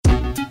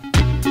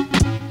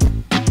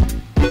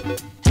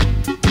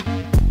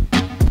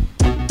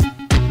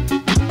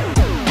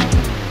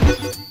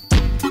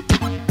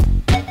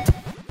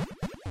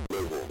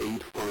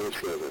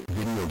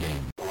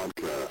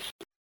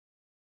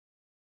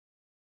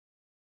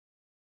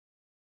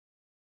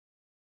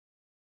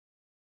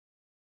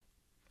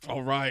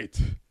All right.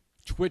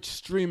 Twitch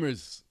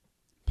streamers,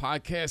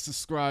 podcast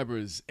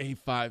subscribers,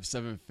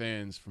 857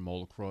 fans from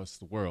all across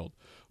the world.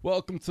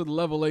 Welcome to the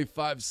Level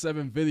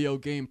 857 Video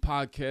Game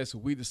Podcast,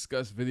 where we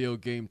discuss video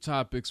game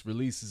topics,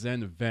 releases,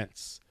 and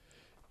events.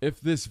 If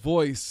this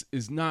voice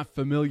is not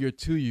familiar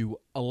to you,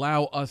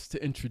 allow us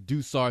to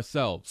introduce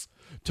ourselves.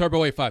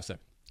 Turbo 857.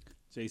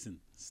 Jason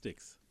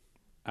Sticks.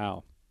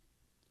 Al.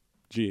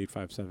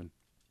 G857.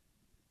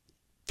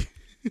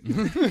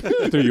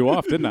 Threw you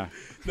off, didn't I?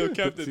 No,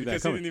 Kevin, See that because he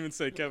coming. didn't even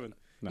say Kevin.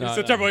 No, He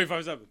said Turbo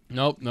 857.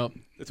 Nope.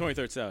 The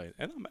 23rd Stallion.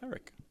 And I'm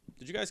Eric.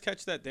 Did you guys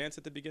catch that dance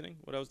at the beginning?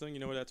 What I was doing? You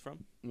know where that's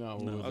from? No.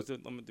 I'm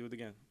going to do it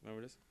again.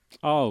 Remember this?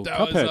 Oh, That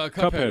was, Cuphead.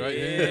 Cuphead, right?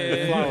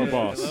 Yeah. Flower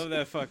Boss. I love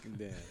that fucking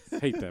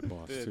dance. Hate that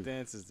boss, The too.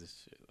 dance is the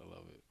shit. I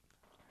love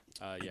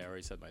it. Yeah, I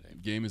already said my name.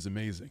 Game is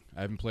amazing.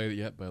 I haven't played it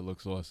yet, but it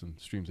looks awesome.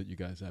 Streams that you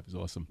guys have is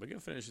awesome. We're going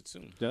to finish it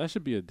soon. Yeah, that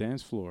should be a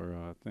dance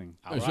floor thing.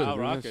 It should. I'll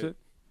rock That it. shit?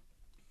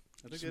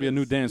 I think Should it be a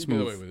new is. dance You can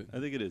get away move. with it. I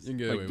think it is. You can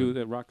get Like, away do with it.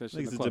 that, rock that I shit.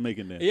 think in it's the a club.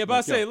 Jamaican dance. Yeah, but I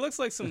Like, say yo, it looks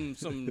like some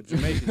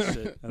Jamaican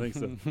shit. I think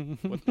so.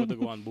 What the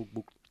go on?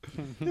 Book.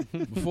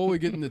 Before we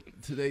get into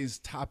today's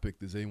topic,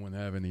 does anyone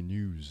have any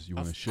news you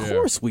want to share Of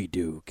course we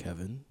do,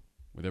 Kevin.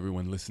 with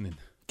everyone listening?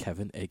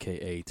 Kevin,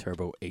 a.k.a.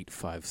 Turbo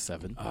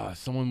 857.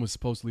 Someone was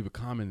supposed to leave a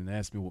comment and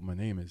ask me what my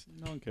name is.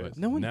 No one cares. But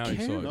No one now he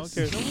cares. saw it. No one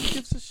cares. No one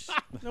gives a shit.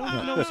 No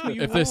one knows who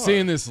you If are. they're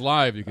seeing this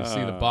live, you can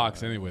see the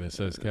box anyway that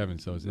says Kevin,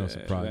 so it's no Yeah,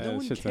 surprise. yeah. No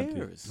one shit's empty.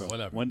 cares. But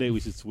whatever. One day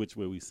we should switch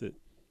where we sit.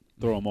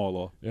 Throw them all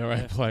off. Yeah,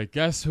 right. Like,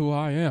 guess who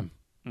I am?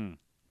 Mm.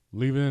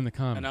 Leave it in the And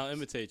comments. I'll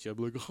imitate you. I'll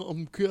be like,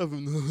 I'm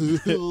Kevin.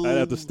 I'd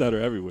have to stutter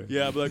everywhere.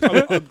 Yeah, I'll be like,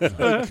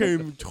 I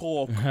came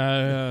talk.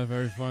 Yeah,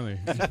 very funny.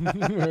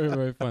 very,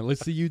 very funny.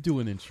 Let's see you do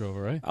an intro, all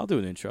right? I'll do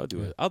an intro. I'll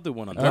do it. I'll do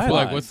one on the I feel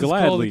fly. like, what's this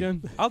called Gladly.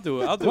 again? I'll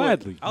do it. I'll do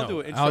Gladly. it. I'll do No,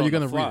 an intro Al, you're on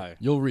gonna the fly. read it.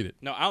 You'll read it.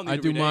 No, I don't need I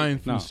to do read mine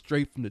anything. from No.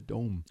 straight from the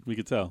dome. We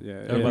could tell. Yeah,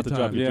 You're about to every drop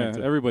time. your yeah, drink,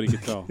 too. everybody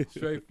could tell.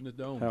 Straight from the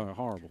dome. How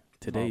horrible.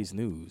 Today's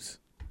news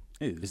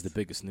is the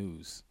biggest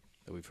news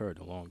that we've heard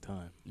in a long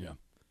time. Yeah.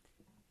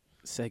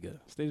 Sega.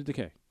 State of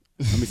Decay.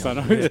 Let me sign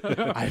up.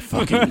 I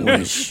fucking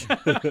wish.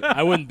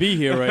 I wouldn't be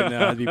here right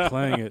now. I'd be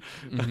playing it.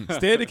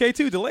 State of Decay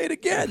 2, delayed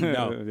again.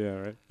 No. Yeah,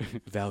 right.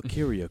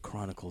 Valkyria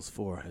Chronicles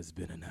 4 has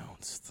been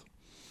announced.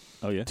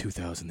 Oh, yeah?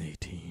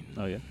 2018.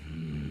 Oh, yeah?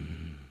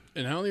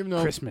 And I don't even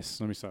know.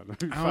 Christmas. Let me sign.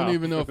 I don't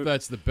even know if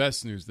that's the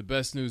best news. The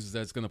best news is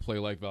that it's going to play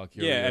like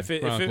Valkyria. Yeah, if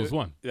it- Chronicles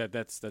 1. Yeah,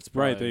 that's Right,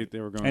 probably- they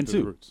were going And through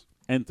the two. roots.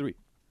 And 3.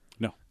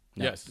 No,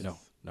 Yes. No.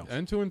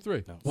 And 2 and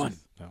 3. No. One.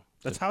 No.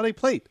 That's how they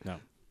played. No.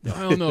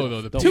 I don't know,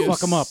 though. The Don't PS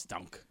fuck 'em up.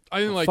 Stunk.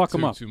 I didn't like Fuck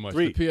 'em 2 up. too much.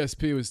 3. The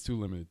PSP was too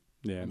limited.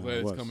 Yeah, I'm no, glad it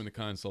it's was. coming to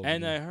console.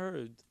 And I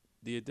heard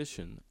the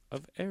addition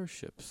of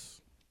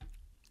airships.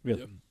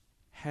 Really? Yep.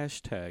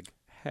 Hashtag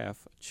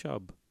half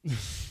chub.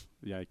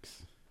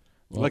 Yikes.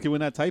 Well, Lucky we're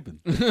not typing.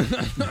 No one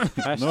wants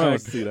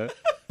Hashtag to see that.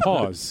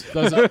 pause.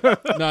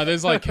 No,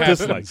 there's like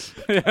captions.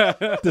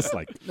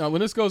 Dislike. No,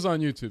 when this goes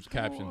on YouTube's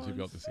captions, you'll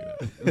be able to see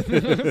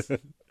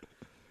that.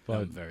 But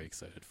I'm very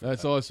excited for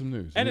that's that. awesome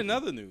news. And in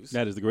other news,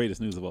 That is the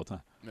greatest news of all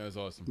time. That's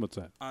awesome. What's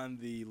that? on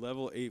the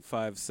Level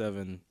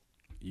 857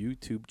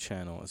 YouTube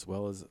channel as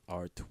well as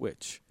our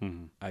Twitch,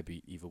 Mm-hmm. I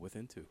beat Evil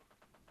Within 2.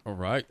 All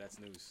right. That's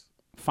news.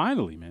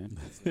 Finally, man.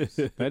 That's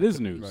news. That is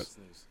news. That's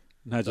news.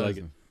 How'd you like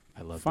it?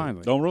 I love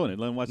Finally. Don't ruin it.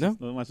 Let them watch No.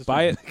 this. Let them watch this.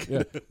 Buy it.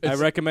 Yeah. I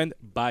recommend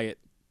buy it.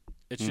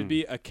 It should Mm.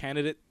 be a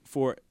candidate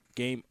for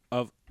Game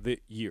of the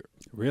Year.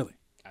 Really?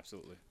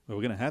 Absolutely. Well,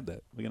 we're going to have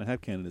that. We're going to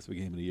have candidates for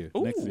Game of the Year.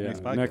 Ooh. Next Yeah,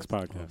 podcast. next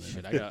podcast.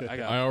 Shit, I I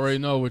got already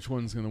know which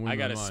one's going to win. I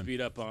got to mine. speed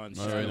up on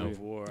All right, Shadow no. of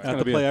War. I have gonna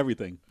to be play a-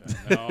 everything.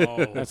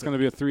 No. That's going to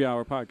be a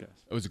 3-hour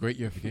podcast. It was a great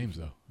year for games,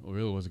 though. It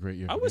really was a great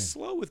year. I for was games.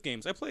 slow with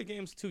games. I played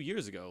games 2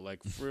 years ago,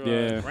 like for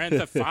Yeah. Grand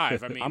Theft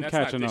 5. I mean, I'm that's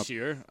not catching this up.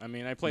 year. I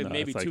mean, I played No,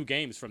 maybe it's like 2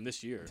 games from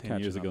this year. 10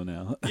 years Catching ago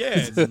now. Yeah,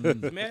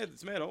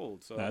 it's mad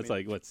old. So I That's mean,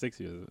 like, what, 6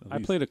 years? at I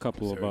least. played a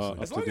couple of Seriously.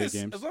 as long up-to-date as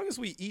games. as long as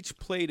we each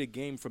played a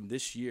game from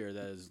this year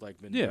that has like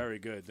been Yeah. very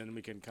good, then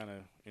we can kind of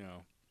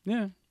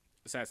Yeah.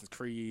 Assassin's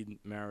Creed,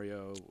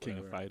 Mario, King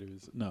of whatever.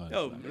 Fighters. No.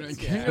 Oh, that's not man, it.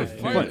 King of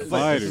yeah, Fighters.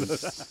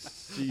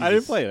 Fighters. I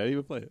didn't play it. I didn't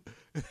even play it.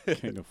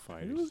 King of It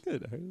Fighters. was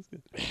good. I heard it was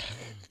good.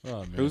 Oh,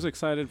 man. Who's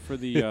excited for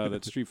the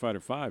that Street Fighter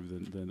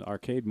 5, the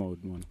arcade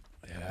mode one?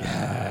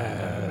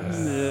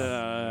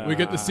 Yeah. We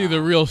get to see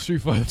the real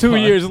Street Fighter 2 5.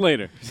 years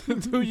later.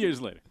 2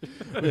 years later.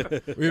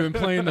 We've been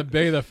playing the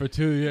beta for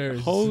 2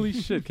 years. Holy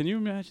shit! Can you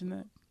imagine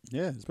that?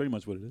 Yeah, it's pretty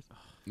much what it is.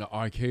 The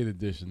arcade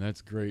edition.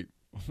 That's great.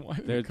 Why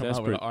did They're they come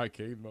out with an desperate.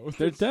 arcade mode?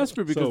 They're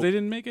desperate because So- they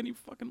didn't make any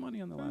fucking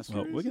money on the last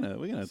Well, one. we're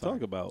gonna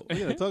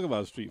talk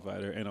about Street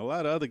Fighter and a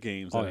lot of other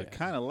games Oh, that yeah. are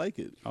kind of like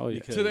it. Oh, yeah.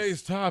 because-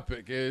 Today's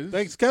topic is...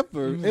 Thanks, Kev,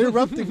 for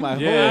interrupting my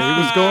Yeah,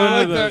 he was I going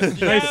like to that.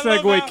 the nice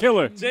segue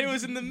killer. Jay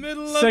was in the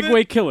middle of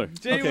Segue it. killer.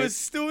 Jay Okay. was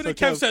stewing So and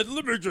Kev Kev- said,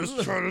 "Let me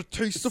just try to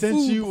taste the Since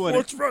food you before wanna-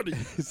 it's ready."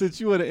 Since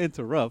you want to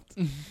interrupt,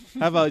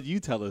 how about you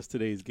tell us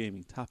today's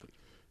gaming topic?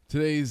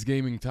 Today's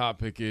gaming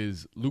topic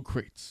is loot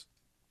crates,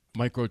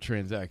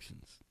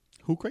 microtransactions.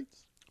 Who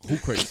crates? Who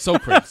crates? So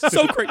crates.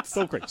 So great.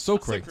 So crates. So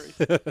crates.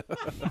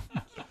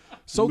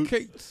 So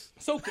Kates.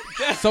 So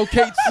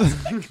Kates.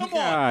 come on.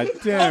 God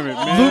damn it,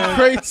 man. Loot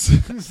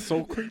crates.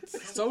 So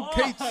crates. So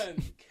Kates.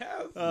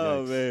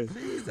 Oh man.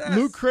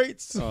 Loot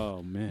crates.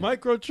 Oh man.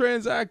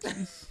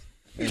 Microtransactions.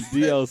 And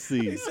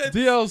DLC. He said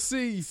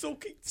DLC. so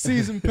cakes.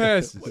 Season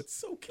passes. What's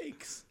so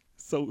cakes?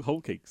 So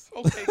whole cakes.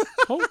 Okay.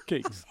 Whole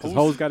cakes. Because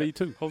hoes got to eat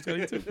too. Hoes got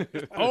to eat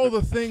too. All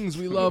the things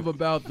we love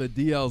about the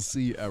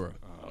DLC era.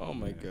 Oh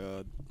my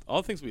God.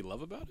 All the things we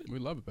love about it. We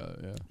love about it,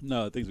 yeah.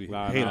 No, things we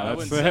Nah, hate nah, on.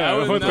 that's- say, I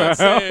would What not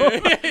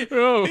the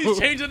hell? say. He's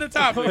changing the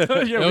topic.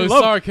 Yeah, It we was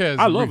love- sarcasm.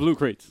 I love loot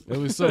crates. It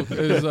was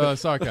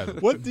sarcasm.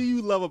 What do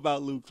you love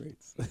about loot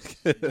crates?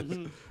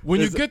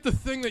 When you Is it- get the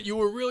thing that you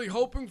were really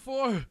hoping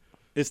for,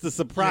 It's the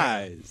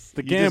surprise.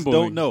 The You just gambling.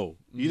 don't know.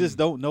 You just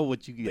don't know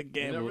what you get.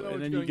 never know what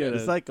and then you're you gonna get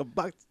It's a. like a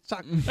box of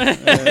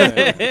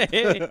chocolate.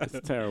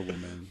 It's terrible,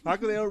 man. How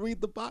can they don't read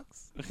the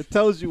box? It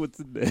tells you what's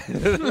in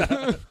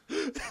there.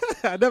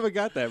 I never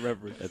got that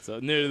reference. That's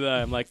near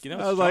that. I'm like, I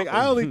was like,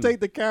 I only take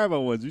the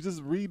caramel ones. You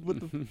just read what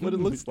it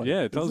looks like.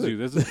 Yeah, it tells That's you.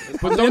 There's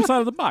on the inside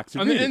of the box.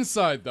 You on read the it.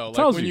 inside though, like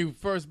Tells when you. you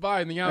first buy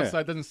it, and the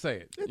outside doesn't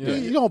say it.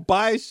 You don't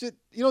buy shit.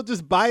 You don't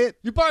just buy it.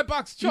 You buy a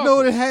box of You know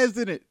what it chocolate. has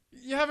in it.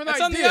 You have an It's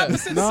on the idea.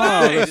 opposite No,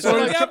 side. it's It's on the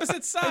assorted-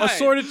 opposite side.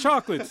 Assorted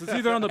chocolates. It's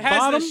either on the It has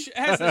bottom. it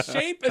has the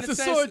shape. And It's it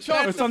says assorted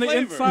chocolate. that's It's on the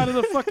flavor. inside of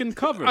the fucking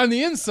cover. On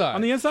the inside.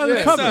 On the inside of the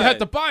Yeah, cover. so you had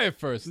to buy it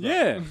first. Though.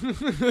 Yeah.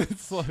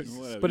 It's like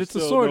Whatever. But You it's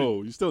still assorted.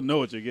 know- You still know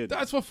what you're getting.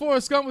 that's what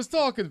Forrest Gump was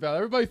talking about.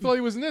 Everybody thought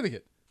he was an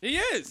idiot. He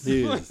is.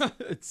 He is.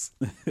 It's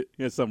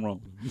There's something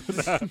wrong.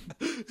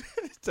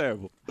 It's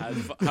terrible.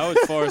 How would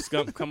Forrest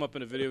Gump come up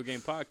in a video game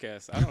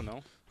podcast? I don't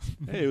know.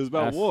 Hey, it was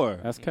about Ask- war.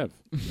 Ask Kev.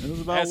 It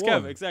was about Ask war.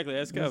 Kev. Exactly.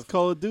 Ask It was Kev.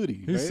 Call of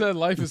Duty. he right? said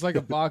life is like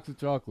a box of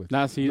chocolates.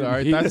 Nah, see, All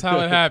right, he- that's how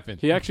it happened.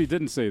 He actually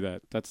didn't say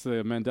that. That's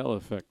the Mandela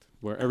effect,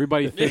 where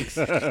everybody thinks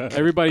that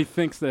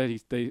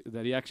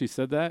he actually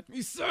said that.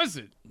 He says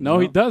it. No,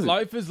 he doesn't.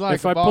 Life is like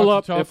if a I box pull of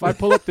up, chocolates. if I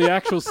pull up the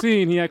actual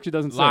scene, he actually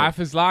doesn't say. Life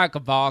is like a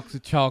box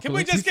of chocolates. Can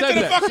we just He get to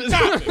said the that. fucking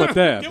topic? But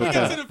there, Can but we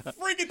there. get to the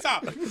freaking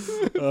topic?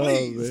 Oh,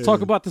 Please. man. Let's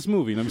talk about this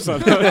movie. Let me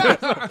start.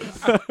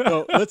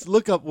 So, let's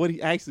look up what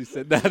he actually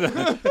said.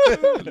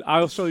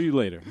 I'll show you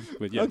later.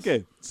 But yes.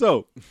 Okay,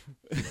 so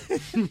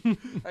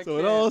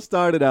it all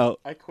started out.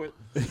 I quit.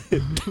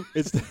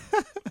 It's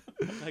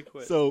I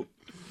quit. so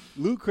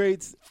loot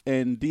crates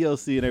and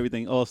DLC and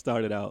everything all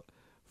started out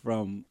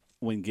from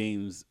when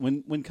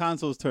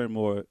consoles turned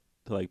more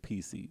to like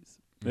PCs.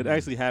 It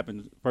actually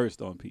happened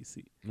first on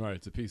PC. Right,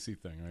 it's a PC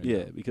thing, right?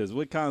 Yeah, because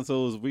with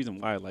consoles, the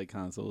reason why I like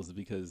consoles is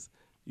because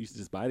you used to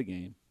just buy the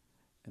game,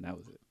 and that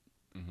was it.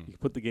 Mhm. You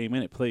put the game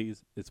in, it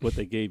plays. It's what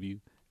they gave you,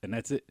 and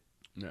that's it.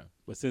 Yeah.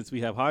 But since we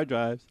have hard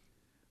drives,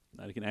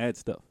 now they can add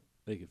stuff.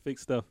 They can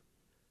fix stuff,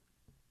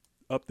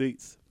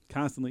 updates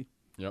constantly.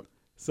 Yep.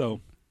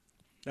 So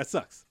that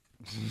sucks.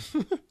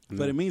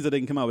 But it means that they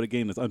can come out with a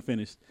game that's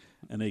unfinished,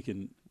 and they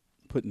can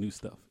put new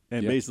stuff.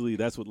 And Yep. basically,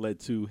 that's what led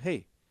to,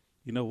 hey,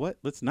 you know what?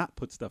 Let's not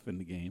put stuff in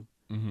the game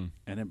Mm-hmm.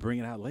 and then bring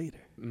it out later,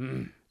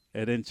 and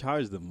then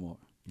charge them more.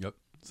 Yep.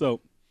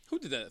 So Who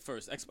did that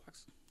first?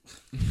 Xbox.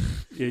 yeah,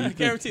 you I think-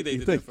 guarantee they you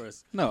did think- that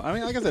first. No, I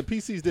mean, like I said,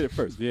 PCs did it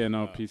first. Yeah,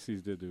 no,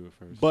 PCs did do it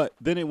first. But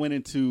then it went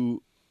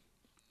into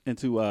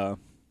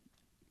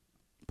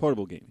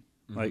portable gaming.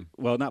 Like,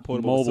 well, not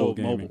portable, Mobile so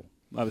gaming. mobile.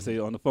 I would say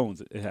on the phones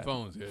it happened.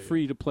 Phones, yeah.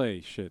 free to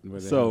play shit. Where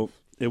they So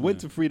it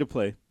went to free to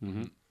play,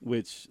 Mm-hmm.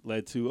 which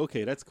led to,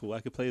 okay, that's cool. I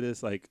could play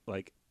this like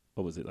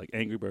what was it, like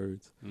Angry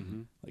Birds,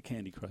 Mm-hmm. like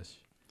Candy Crush,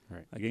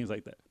 Right. like games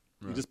like that.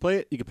 You Right. just play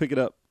it, you can pick it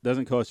up,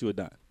 doesn't cost you a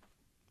dime,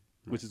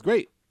 which is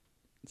great.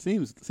 It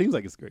seems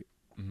like it's great,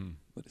 Mm-hmm.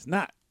 but it's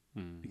not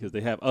Mm-hmm. because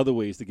they have other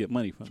ways to get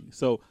money from you.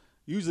 So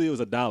usually it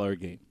was $1 a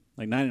game,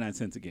 like 99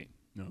 cents a game,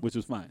 Yeah. which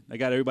was fine. I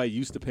got everybody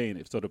used to paying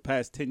it. So the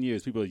past 10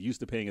 years, people are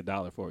used to paying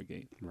 $1 for a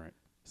game. Right.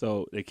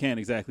 So they can't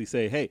exactly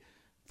say, hey,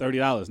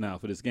 $30 now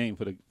for this game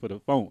for the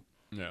phone.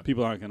 Yeah.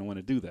 People aren't going to want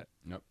to do that.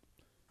 Yep.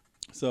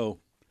 So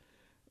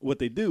what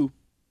they do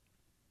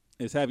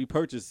is have you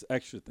purchase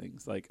extra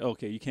things. Like,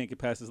 okay, you can't get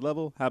past this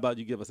level. How about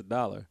you give us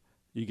 $1?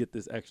 You get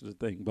this extra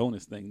thing,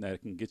 bonus thing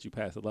that can get you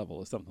past the level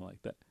or something like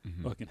that,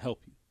 Mhm. or it can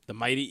help The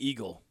Mighty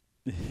Eagle.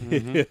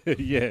 you.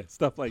 Yeah,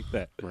 stuff like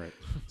that. Right.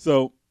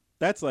 So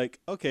that's like,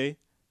 okay,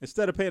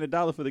 instead of paying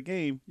 $1 for the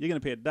game, you're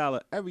going to pay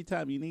 $1 every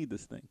time you need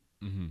this thing.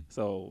 Mm-hmm.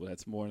 So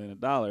that's more than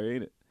 $1,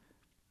 ain't it?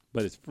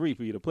 But it's free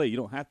for you to play. You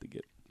don't have to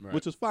get it, Right.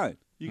 which is fine.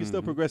 You can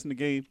still Mhm. progress in the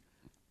game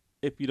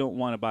if you don't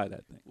want to buy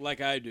that thing. Like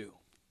I do.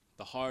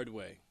 The hard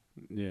way.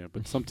 Yeah,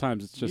 but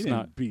sometimes it's just you didn't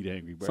not. beat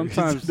Angry Birds.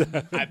 Sometimes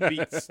I beat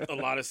a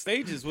lot of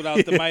stages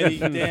without the mighty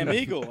damn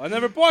eagle. I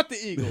never bought the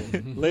eagle.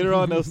 later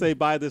on they'll say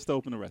buy this to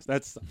open the rest.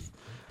 That sucks.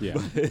 yeah.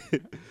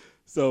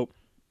 So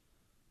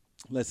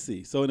let's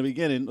see. So in the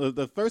beginning,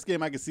 the first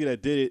game I could see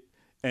that did it,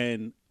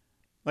 and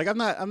like I'm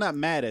not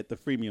mad at the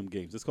freemium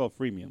games. It's called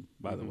freemium,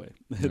 by the way.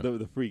 Yeah.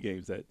 the free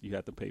games that you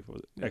have to pay for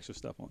the extra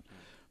stuff on.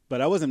 But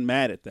I wasn't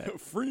mad at that.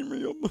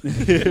 Freemium.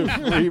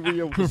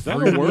 Freemium. Is that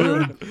a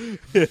word?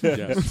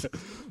 Yes.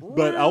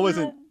 But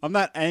I'm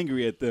not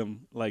angry at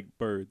them like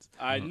birds.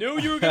 I knew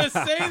you were going to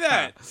say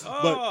that.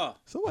 Oh.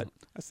 So what?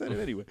 I said it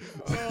anyway.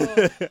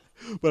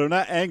 But I'm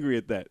not angry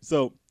at that.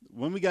 So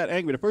when we got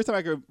angry, the first time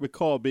I could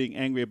recall being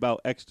angry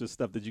about extra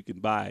stuff that you can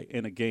buy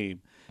in a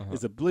game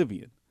is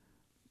Oblivion.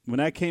 When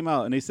that came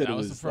out and they said That it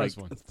was was the first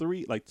like one.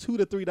 $2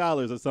 to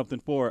 $3 or something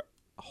for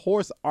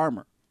horse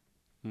armor,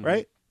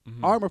 right?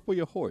 Armor for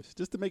your horse,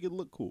 just to make it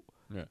look cool.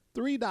 Yeah.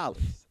 $3.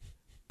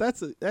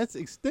 That's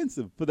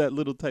extensive for that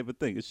little type of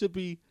thing. It should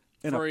be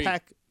in Free. a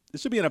pack. It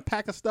should be in a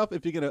pack of stuff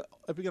if you're gonna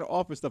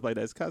offer stuff like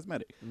that. It's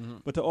cosmetic.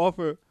 But to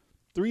offer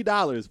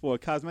 $3 for a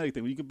cosmetic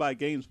thing when you can buy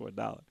games for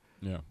 $1,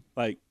 Yeah.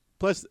 like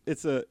plus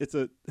it's a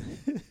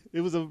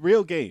it was a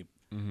real game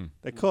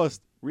that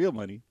cost real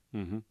money,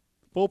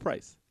 full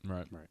price.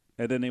 Right.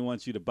 And then they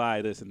want you to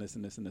buy this and this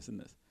and this and this and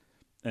this.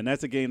 And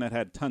that's a game that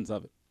had tons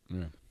of it.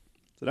 Yeah.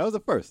 So that was the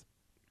first.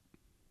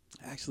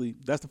 Actually,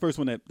 that's the first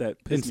one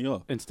that pissed me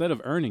off. Instead of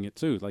earning it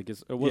too, like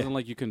it wasn't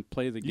like you can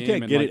play the You game.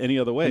 can't and get like, it any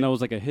other way. And that was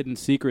like a hidden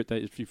secret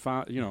that if you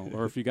found,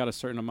 or if you got a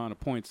certain amount of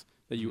points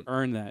that you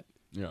earn that.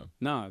 Yeah.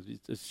 Nah,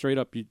 it's straight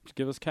up. You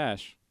give us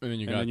cash, And then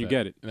you And got then you that.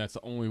 get it. And that's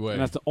the only way.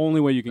 and that's the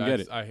only way you can get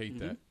it. I hate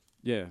that.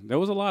 Yeah, there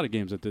was a lot of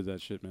games that did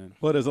that shit, man.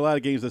 Well, there's a lot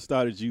of games that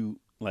started you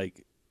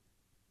like,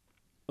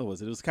 what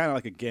was it? It was kind of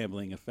like a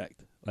gambling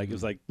effect. Like it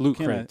was like Loot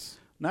can I- crates.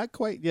 Not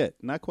quite yet.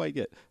 Not quite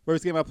yet.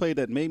 First game I played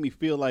that made me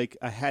feel like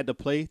I had to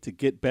play to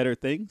get better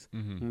things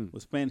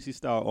was Phantasy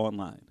Star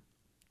Online.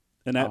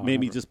 And that Oh,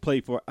 made me never. just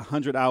play for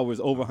 100 hours,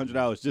 over 100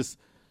 hours, just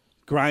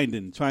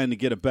grinding, trying to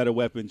get a better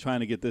weapon, trying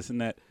to get this and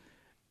that.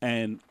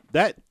 And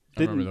that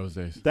I remember didn't. those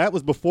days. That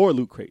was before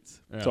loot crates.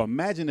 Yeah. So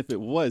imagine if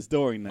it was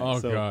during that. Oh,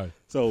 so, God.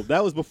 So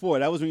that was before.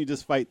 That was when you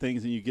just fight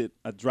things and you get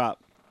a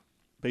drop,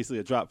 basically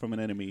a drop from an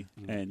enemy,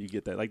 and you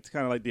get that. Like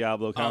kind of like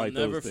Diablo, kind of I'll like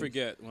never those things.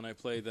 forget when I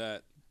played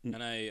that,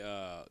 and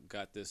I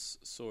got this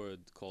sword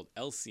called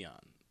Elsion.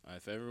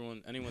 If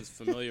anyone's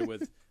familiar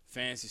with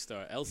Phantasy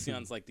Star,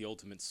 Elsion's like the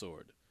ultimate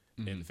sword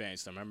in Phantasy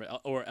Star. Remember,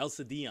 or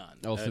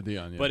Elcidion.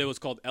 Elcidion, yeah. But it was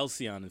called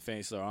Elsion in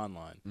Phantasy Star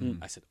Online.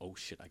 I said, "Oh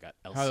shit, I got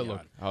Elsion." How'd it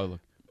look? How'd it look?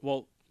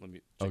 Well, let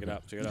me check it Okay.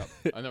 out. Check it out.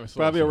 I never saw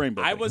Probably that a shit.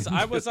 rainbow. I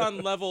thing. was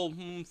on level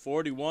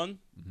 41,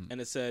 and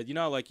it said,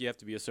 like you have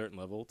to be a certain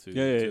level to.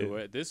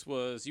 Yeah. This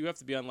was you have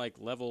to be on like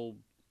level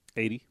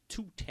 80.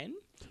 210.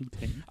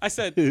 I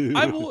said,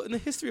 I will, in the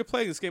history of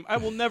playing this game, I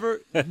will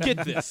never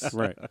get this.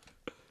 Right.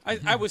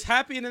 I was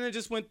happy, and then it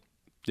just went.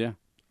 Yeah.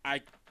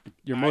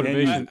 Your I-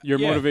 motivation. Your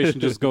yeah. motivation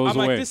just goes I'm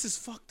away. like, this is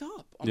fucked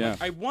up. I'm Yeah.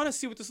 like, I want to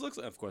see what this looks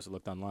like. Of course, I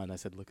looked online. I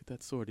said, look at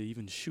that sword. It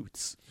even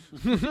shoots.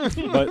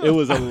 But it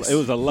was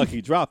a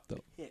lucky drop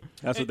though.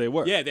 That's what they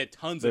were. Yeah, they had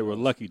tons They of were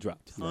those. lucky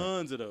drops.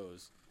 Tons of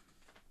those.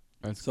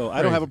 That's So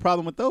I don't have a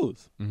problem with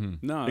those.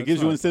 no, It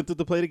gives you incentive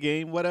to play the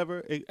game, whatever.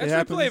 It Extra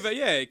happens. play, but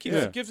yeah, it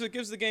Yeah. gives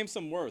the game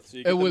some worth. So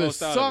you It get the would have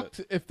most out of it.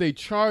 sucked if they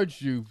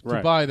charged you to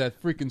Right. buy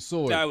that freaking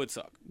sword, That would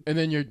suck. and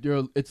then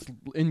it's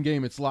in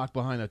game. It's locked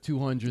behind a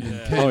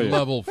 210 Oh, yeah.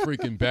 level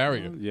freaking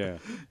barrier. Yeah.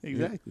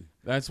 Exactly.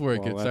 That's where it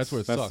Well, gets. That's where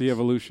it that's sucks. the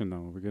evolution,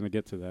 though. We're gonna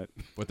get to that.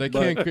 But they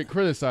can't get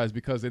criticized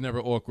because they never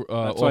offer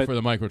why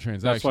the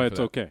microtransaction. That's why for it's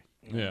that. okay.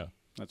 Yeah.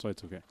 That's why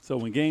it's okay. So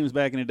when games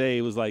back in the day,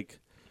 it was like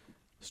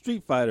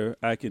Street Fighter.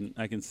 I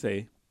can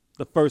say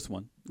the first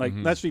one, like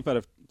not Street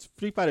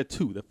Fighter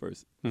 2, the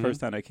first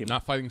time that came out.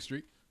 Not Fighting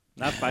Street.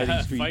 Not Fighting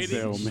Street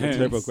Fighting Oh, with man.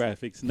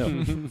 TurboGrafx.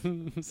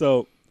 No.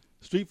 So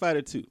Street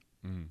Fighter 2.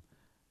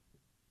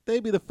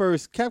 They'd be the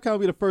first. Capcom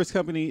would be the first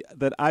company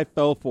that I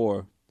fell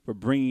for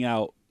bringing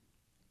out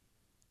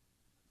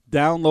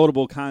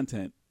downloadable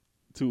content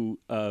to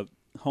a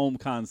home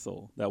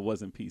console that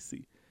wasn't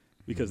PC,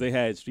 because they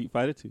had Street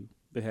Fighter 2,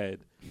 they had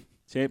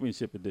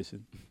Championship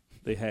Edition,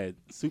 they had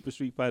Super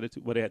Street Fighter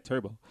 2. Well, they had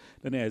Turbo.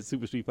 Then they had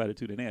Super Street Fighter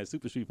 2. Then they had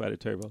Super Street Fighter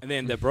Turbo. And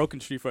then the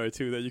broken Street Fighter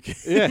 2 that you can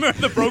Yeah.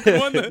 remember the broken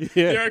one,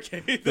 the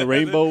arcade, The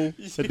Rainbow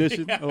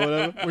Edition or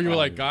whatever. Where you were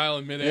like Guile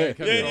in midair, Yeah. kept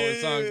Yeah, doing all the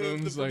yeah, song yeah,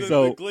 booms. the- Like, the-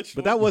 So, glitch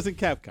but one. that wasn't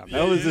Capcom.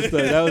 That was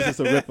just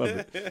a rip of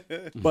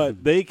it.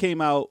 But they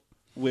came out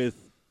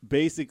with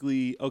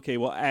basically, okay,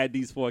 we'll add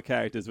these 4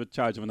 characters, we'll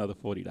charge them another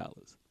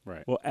 $40.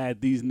 Right. We'll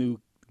add these new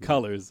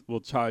colors,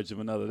 we'll charge them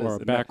another this Or a and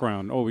that.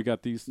 background. Oh, we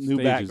got these New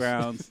stages.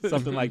 backgrounds,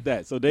 something like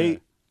that. So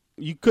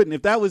you couldn't,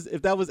 if that was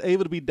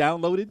able to be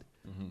downloaded,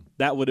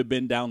 that would have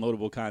been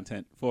downloadable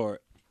content for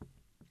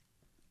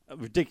a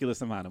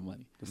ridiculous amount of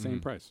money. The same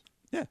price.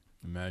 Yeah.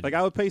 imagine. Like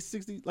I would pay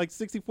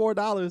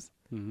 $64,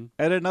 and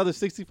then another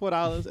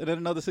 $64, and then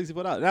another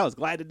 $64. And I was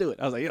glad to do it.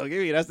 I was like, yo,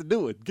 give me that's the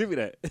new one. Give me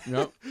that.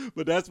 Yep.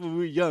 But that's when we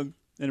were young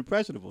and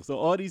impressionable. So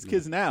all these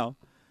kids now,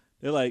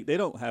 they're like, they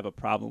don't have a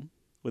problem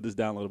with this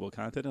downloadable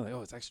content. They're like,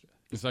 oh, it's extra.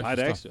 It's Buy extra the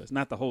stuff. extra. It's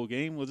not the whole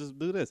game. We'll just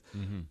do this.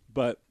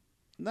 But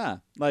nah,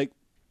 like,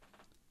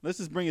 let's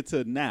just bring it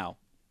to now.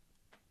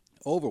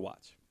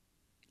 Overwatch,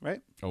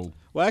 right? Oh,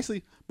 Well,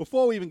 actually,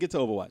 before we even get to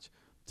Overwatch,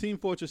 Team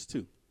Fortress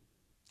 2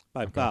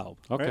 by Valve.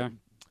 Okay. Right?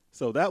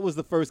 So that was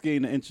the first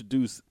game to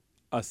introduce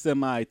a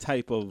semi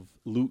type of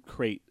loot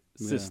crate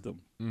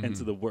system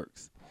into the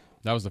works.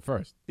 that was the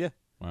first. Yeah.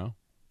 Wow.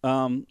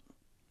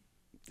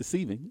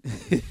 Deceiving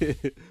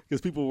because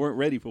people weren't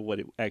ready for what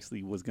it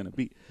actually was going to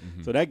be.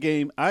 Mm-hmm. So that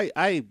game, I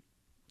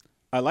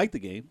like the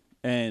game,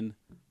 and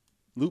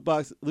loot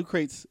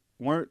crates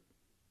weren't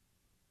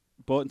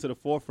brought into the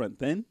forefront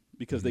then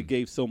because they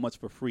gave so much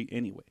for free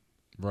anyway.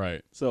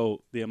 Right.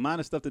 So the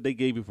amount of stuff that they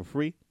gave you for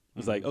free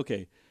was like,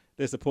 okay,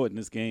 they're supporting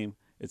this game.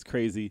 It's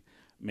crazy.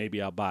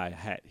 Maybe I'll buy a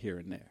hat here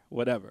and there,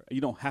 whatever.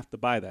 You don't have to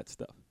buy that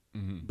stuff.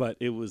 Mm-hmm. But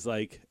it was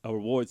like a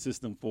reward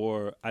system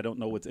for, I don't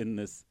know what's in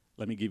this.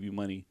 Let me give you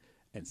money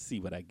and see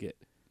what I get.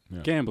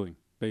 Gambling,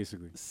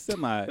 basically.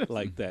 Semi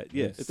like that,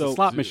 yeah. It's So a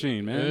slot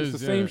machine, man. It It's is,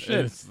 the same yeah.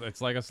 shit.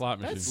 It's like a slot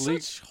machine. That's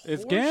League- such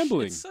it's horse-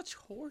 gambling. It's such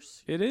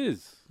horse. It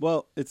is.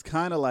 well, it's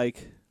kind of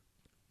like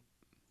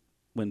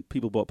when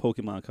people bought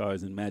Pokemon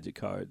cards and Magic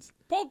cards,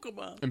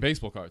 Pokemon. And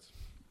baseball cards.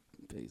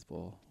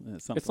 baseball.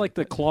 Something It's like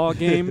the that. claw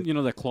game. You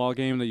know, the claw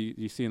game that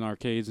you see in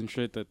arcades and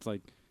shit. That's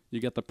like you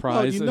get the Well,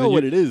 prize. you and know then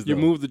what it is, You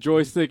though. move the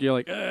joystick. You're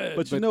like, "Ugh,"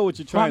 But you know what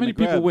you're trying how many to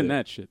grab. people win there.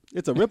 that shit?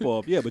 It's a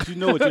ripoff, yeah. But you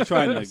know what you're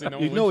trying See, no to.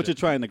 one You know wins what you're it.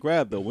 trying to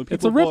grab, though. When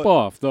It's a people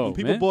bought, ripoff, though. when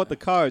people man. bought the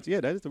cards, yeah,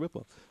 that is a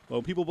ripoff. But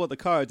when people bought the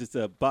cards, it's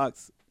a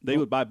box. They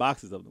would buy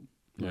boxes of them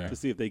Yeah. to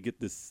see if they get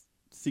this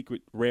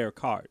secret rare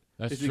card.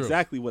 That's it's true.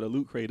 exactly what a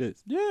loot crate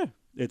is. Yeah,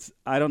 It's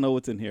I don't know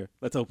what's in here.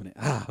 Let's open it.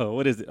 Oh,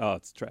 what is it? Oh,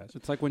 it's trash.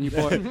 it's like when you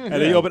bought And then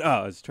you open.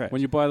 Oh, it's trash.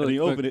 when you buy the and you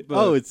the- open it. the-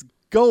 Oh, it's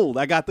gold.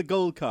 I got the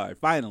gold card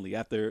finally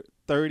after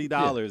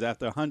 $30,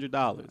 after $100.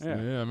 Yeah. Yeah, I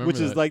remember Which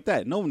is that. like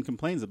that. No one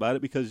complains about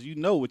it because you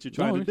know what you're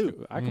trying No, to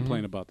do. I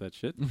complain about that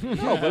shit.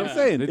 No, but I'm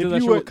saying They if did that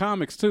you shit were, with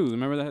comics too.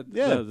 Remember that?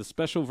 Yeah. The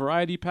special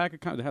variety pack of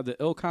comics. They had the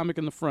ill comic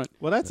in the front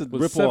well, that's a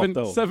with rip seven off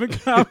though. seven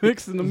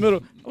comics in the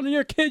middle. When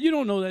you're a kid, you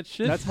don't know that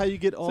shit. That's how you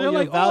get all so your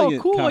you're like, Valiant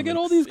oh, cool, I comics. get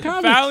all these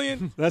comics.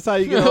 Valiant. That's how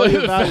you get all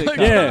your Valiant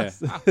Yeah.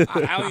 comics.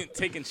 Valiant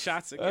taking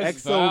shots at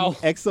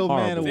Exo Man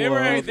Horrible. They were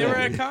Award. they were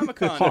at Comic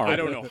Con. Horrible. I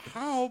don't know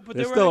how, but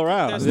They're they were still at-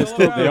 around. They're They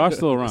still around. are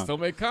still around. Still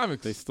make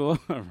comics. They still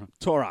are around.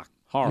 Torok.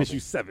 Horrible. Issue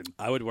 7.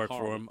 I would work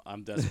for him.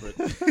 I'm desperate.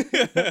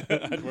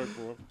 I'd work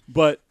for him.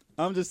 But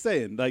I'm just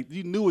saying, like,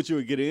 you knew what you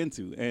were getting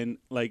into, and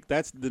like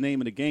that's the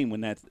name of the game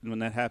when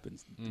that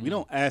happens. We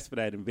don't ask for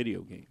that in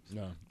video games.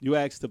 No. You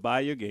ask to buy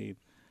your game,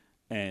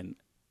 and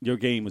your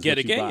game is Get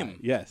what a you buy. game.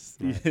 Yes,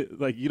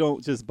 like you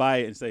don't just buy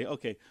it and say,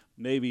 okay,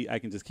 maybe I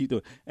can just keep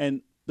doing it.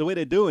 And the way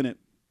they're doing it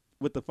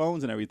with the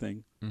phones and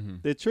everything,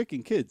 they're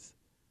tricking kids.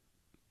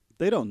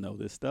 They don't know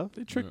this stuff.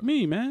 They tricked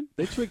me, man.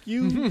 They trick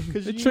you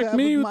because They you tricked have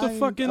me a with the mind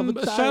fucking of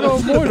a child. Shadow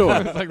of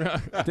Mordor. It's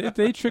like that.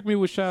 they tricked me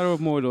with Shadow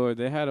of Mordor.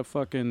 They had a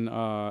fucking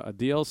a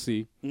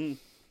DLC, Mm.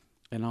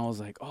 and I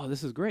was like, "Oh,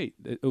 this is great!"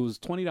 It was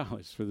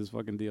 $20 for this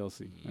fucking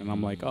DLC, and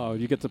I'm like, "Oh,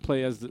 you get to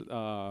play as the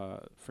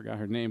forgot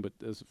her name, but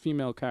there's a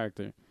female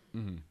character,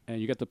 Mhm.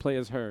 and you get to play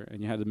as her,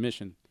 and you had the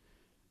mission,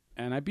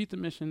 and I beat the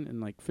mission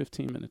in like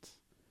 15 minutes,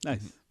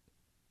 Nice.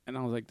 and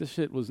I was like, this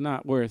shit was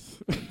not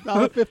worth.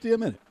 $1.50 a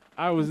minute.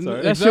 I was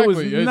Sorry. that shit was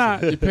Exactly.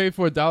 not. You paid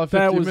for $1.50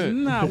 That a was minute.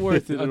 not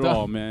worth it A at dollar.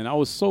 all, man. I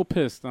was so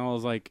pissed, and I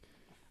was like,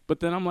 but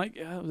then I'm like,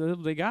 yeah,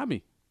 they got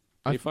me.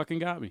 They I- fucking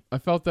got me. I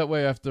felt that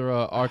way after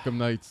Arkham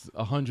Knight's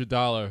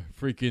 $100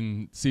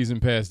 freaking season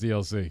pass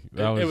DLC.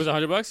 That It was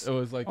 $100. It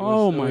was like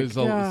Oh it was, my it was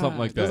God. something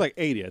like It that. was like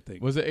 80, I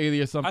think. Was it 80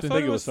 or I something? thought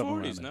think it it was was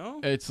somewhere 40s.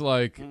 around No. It's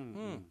like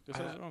Guess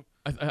I was wrong.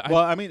 I, Well,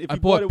 I mean, if I you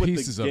bought bought it with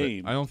pieces the of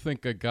game, it. I don't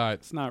think I got.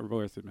 It's not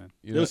worth it, man.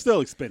 You it know, was still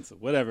expensive,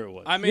 whatever it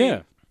was. I mean,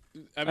 Yeah.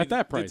 I mean, At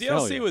that price, the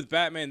hell DLC yeah. with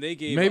Batman, they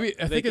gave maybe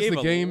I they think it's gave the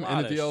a game lot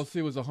and the of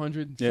DLC was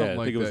 100. Yeah, something I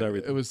like think it was that.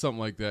 everything. It was something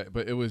like that,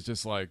 but it was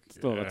just like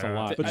Still, that's a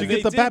lot. but I- you they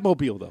get the did-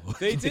 Batmobile, though.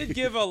 They did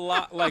give a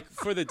lot, like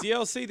for the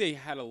DLC, they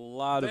had a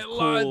lot They of had cool,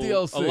 a lot of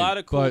DLC, a lot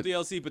of cool but-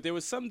 DLC, but there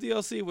was some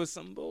DLC with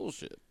some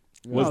bullshit.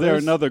 Was No, there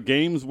there's- another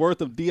game's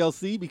worth of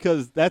DLC?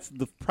 Because that's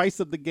the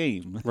price of the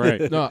game.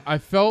 Right. No, I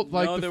felt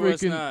like No, the there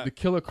was freaking not. the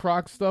Killer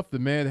Croc stuff, the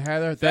Mad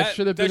Hatter. That That-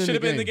 should have that been should in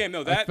have been in the game.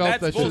 No, I that- felt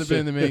that's that should have been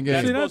in the main bullshit.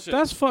 game. See, bullshit.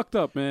 that's fucked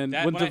up, man.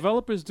 That- when when I-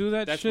 developers do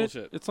that that's shit,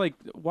 bullshit. it's like,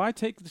 why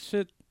take the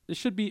shit? It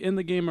should be in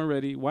the game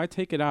already. Why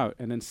take it out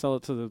and then sell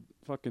it to the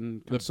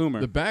fucking consumer?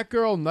 The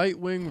Batgirl,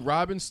 Nightwing,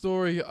 Robin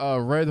story,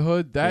 Red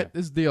Hood, that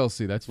is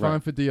DLC. That's fine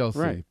Right. for DLC.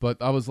 Right. But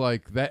I was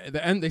like,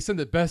 and they sent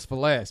the best for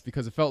last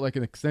because it felt like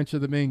an extension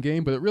of the main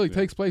game, but it really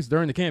takes place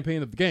during the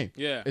campaign of the game.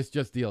 Yeah. It's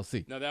just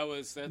DLC. No,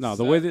 that's No,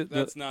 the way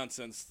that's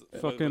nonsense.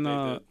 what fucking they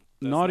did. That's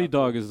Naughty not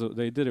Dog cool.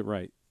 they did it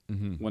right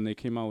Mm-hmm. when they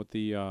came out with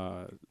the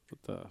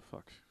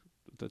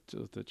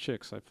the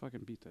chicks. I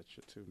fucking beat that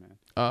shit too, man.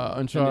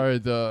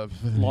 Uncharted,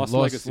 Lost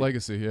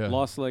Legacy. Yeah.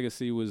 Lost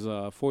Legacy was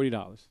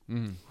 $40,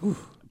 Mhm.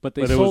 but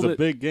they But it sold was a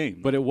big game.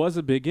 But it was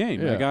a big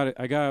game. Yeah.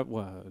 I got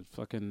what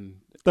fucking.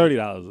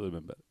 $30 would have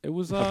been better. It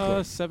was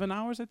 7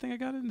 hours. I think I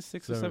got it in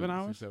 6 or 7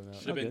 hours. Should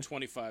have been Okay.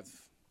 25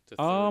 to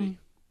 30.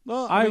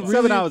 Well, I I mean, really-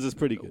 7 hours is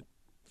pretty good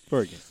for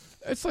a game.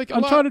 It's like a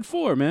lot- Uncharted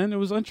 4, man. It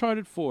was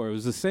Uncharted 4. It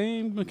was the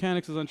same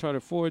mechanics as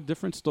Uncharted 4,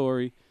 different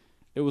story.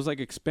 it was like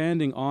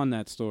expanding on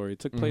that story. It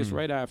took place Mhm.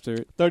 right after.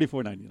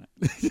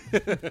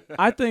 $34.99.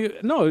 I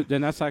think no,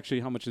 then that's actually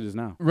how much it is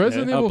now.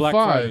 Resident Evil Black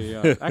 5.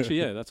 Friday. Actually,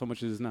 yeah, that's how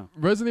much it is now.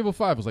 Resident Evil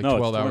 5 was like No,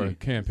 it's 12-hour 20.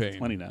 campaign.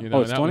 20 now. You know,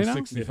 Oh, it's and that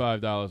 20 was now?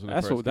 $65 when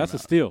it first That's a came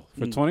out. steal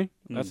for Mm. 20.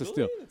 That's a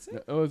steal.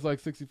 It was like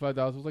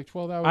 $65. It was like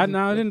 12 hours. I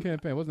of didn't-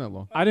 campaign. It wasn't that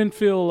long. I didn't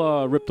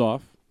feel ripped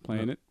off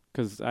playing it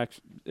because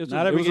actually it was,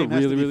 Not it every was game a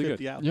has really to be really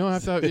 50 good. hours. You don't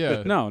have to have,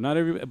 yeah. No, not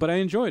every, but I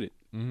enjoyed it.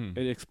 Mm-hmm.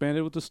 It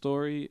expanded with the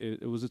story.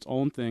 It was its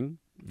own thing,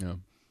 Yeah.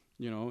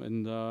 you know,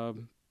 and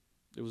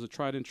it was a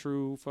tried and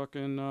true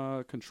fucking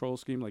control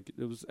scheme. Like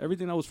it was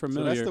everything that was So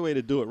familiar. that's the way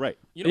to do it right.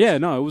 You know, Yeah,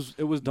 no,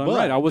 it was done But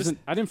right. I this-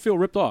 didn't feel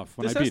ripped off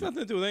when This I has beat it. nothing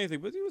to do with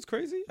anything, but it was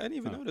crazy. I didn't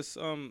even Oh. notice.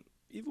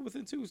 Even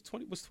within 2 was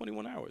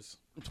 21 hours.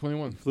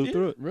 21. Flew Yeah.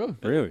 through it. Really?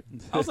 Really?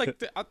 I was like,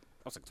 I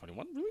was like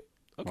 21, really?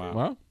 Okay, Wow.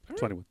 Wow.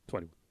 21.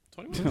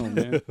 21. Oh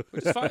man,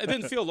 Which is fine. It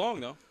didn't feel long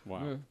though.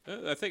 wow.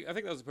 Yeah. I think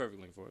that was the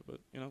perfect length for it, but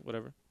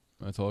whatever.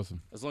 That's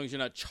awesome. As long as you're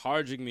not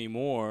charging me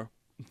more,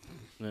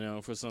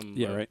 for some.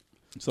 Yeah, right.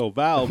 So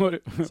Valve.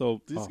 What-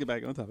 So just Oh. get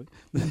back on topic.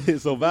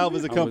 So Valve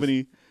is a I was-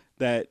 company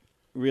that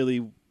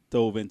really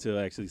dove into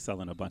actually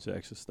selling a bunch of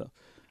extra stuff.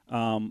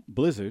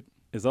 Blizzard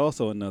is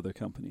also another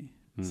company.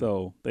 Hmm.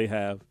 So they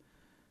have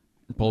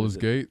Baldur's is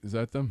it? Gate, is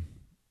that them?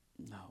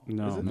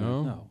 No. Is it?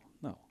 No.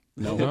 no.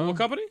 No. What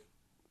company?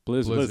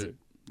 Blizzard. Blizzard.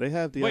 They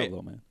have Wait.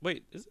 Diablo, man.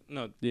 Wait, is it?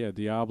 No. Yeah,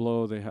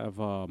 Diablo. They have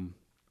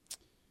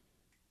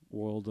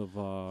World of.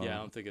 Yeah, I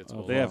don't think it's.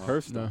 Oh, They have Wow.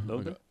 Hearthstone, No,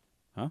 don't okay.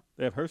 they? Huh?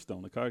 They have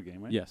Hearthstone, the card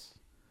game, right? Yes.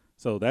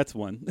 So that's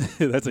one.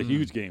 That's a Mhm.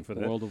 huge game for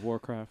that. World of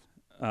Warcraft.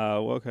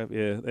 Warcraft,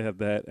 yeah, they have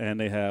that, and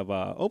they have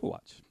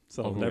Overwatch.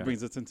 So Overwatch. that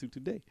brings us into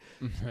today.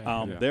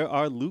 Yeah. There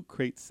are loot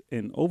crates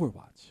in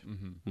Overwatch.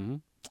 Mm-hmm.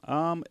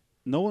 Mm-hmm.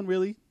 No one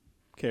really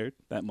cared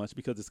that much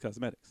because it's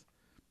cosmetics.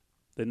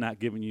 They're not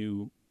giving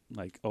you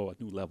like, a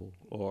new level,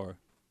 or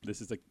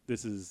this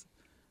is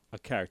a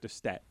character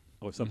stat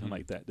or something Mhm.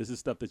 like that. This is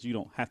stuff that you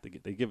don't have to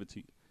get. They give it to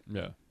you.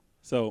 Yeah.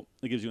 So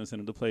it gives you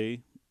incentive to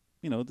play,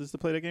 just to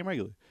play that game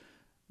regularly.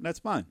 And that's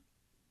fine.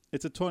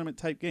 It's a tournament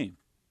type game.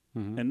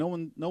 Mm-hmm. And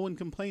no one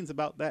complains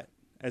about that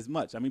as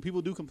much. I mean,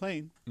 people do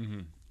complain,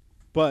 Mm-hmm.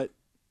 but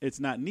it's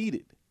not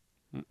needed.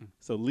 Mm-mm.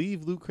 So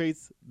leave loot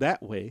crates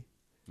that way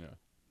Yeah.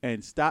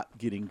 and stop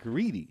getting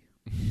greedy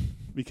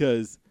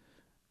because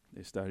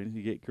they're starting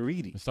to get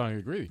greedy. I'm starting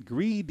to agree.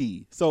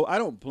 Greedy. So I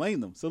don't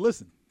blame them. So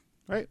listen,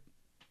 right?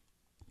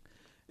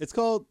 It's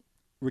called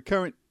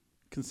recurrent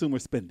consumer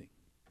spending.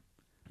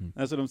 Hmm.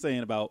 That's what I'm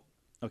saying about,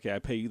 okay, I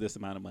pay you this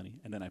amount of money,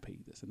 and then I pay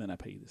you this, and then I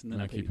pay you this, and then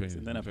I pay you this,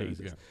 and then I pay you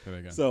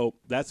this. So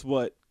that's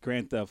what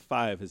Grand Theft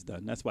 5 has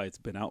done. That's why it's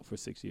been out for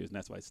 6 years, and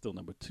that's why it's still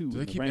number 2. Do they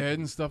in the keep ranking.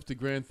 adding stuff to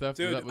Grand Theft?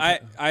 Is Dude, that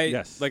what I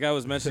Yes. like I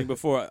was mentioning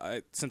before.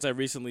 Since I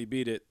recently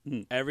beat it,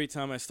 Mm. every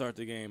time I start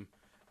the game,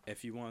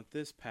 if you want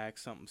this pack,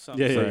 something,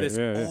 Yeah, yeah, there's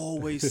yeah.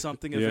 always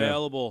something Yeah.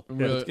 available.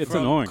 Really- It's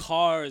from annoying.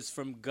 Cars,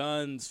 from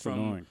guns, It's from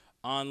annoying.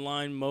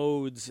 online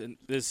modes, and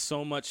there's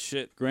so much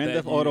shit. Grand that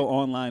Theft you- Auto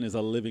Online is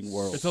a living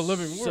world. It's a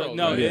living So, world.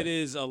 no, right? it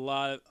is a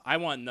lot. I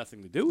want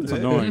nothing to do with It's it.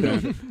 annoying,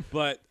 man.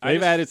 But I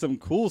They've just- added some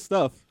cool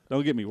stuff.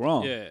 Don't get me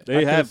wrong. Yeah. They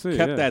I have can see,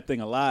 kept yeah. that thing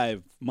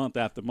alive month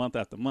after month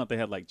after month. They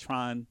had like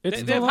Tron. It's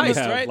They still have on heists,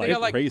 the- have, right? like, They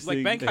got like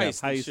racing, bank they have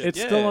heists and heists. shit. It's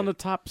yeah. still on the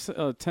top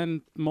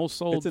 10 most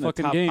sold It's in the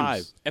fucking top games. 5.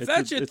 If It's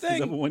that's the- your it's the thing,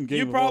 number one game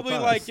you of all probably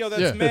time. like, yo,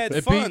 that's Yeah. mad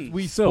It fun. beat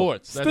Wii Still.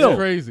 Sports. That's Still.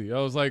 crazy. I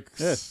was like,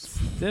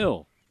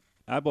 Still.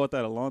 I bought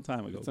that a long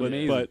time ago. It's But,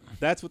 amazing. but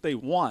that's what they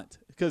want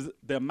because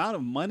the amount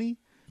of money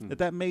Hmm.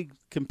 that made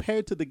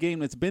compared to the game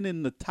that's been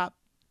in the top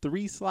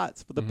 3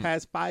 slots for the Mhm.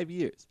 past 5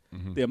 years,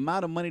 Mhm. the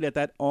amount of money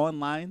that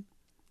online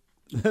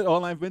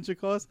venture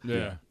costs,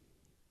 yeah,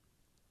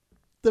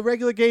 the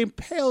regular game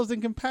pales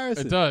in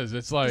comparison. it does.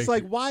 It's like, It's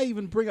like why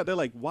even bring up? They're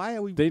like, why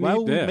are we? They Why need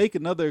would we that. make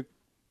another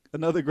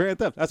Grand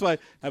Theft? That's why.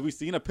 Have we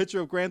seen a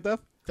picture of Grand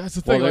Theft? that's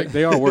the Well, thing. they, Like,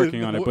 they are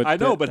working on it, but I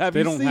know, they, but have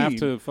they you don't have seen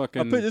to A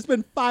fucking. picture- It's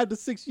been 5 to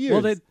 6 years.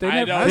 Well, they I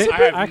never. don't. they I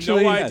have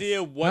actually, no yes.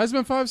 idea what. has it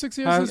been 5-6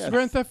 years Has- since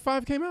Grand Theft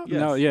 5 came out? Yes.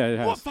 No, yeah, it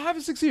has. What, 5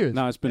 or 6 years?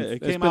 No, it's been Yeah, it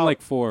it's came been out-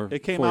 like 4. It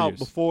came 4 out years.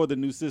 before the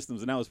new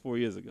systems, and that was 4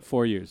 years ago.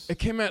 4 years. It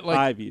came out like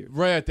 5 years.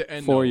 right at the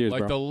end. 4 though, years, like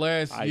bro. the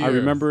last I year. I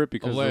remember it of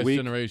because last the week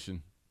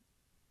generation.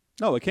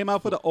 No, it came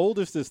out for the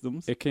older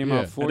systems, it came Yeah.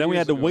 out 4 and then we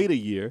years had to ago. wait a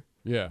year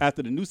Yeah,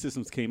 after the new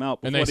systems came out.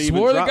 and before they even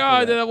swore to dropped for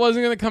God that. that it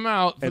wasn't going to come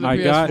out for And the I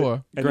got- PS4.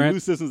 And the Grand- new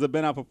systems have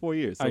been out for 4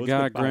 years. So I it's got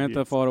been 5 Grand years.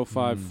 Theft Auto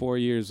 5 Mm. 4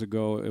 years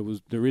ago. It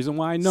was the reason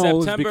why I know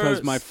is September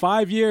because my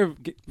 5-year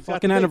fucking the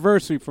date.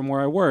 anniversary from where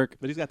I work.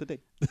 But he's got the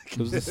date. It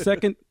was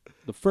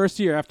the first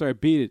year after I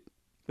beat it.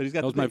 But he's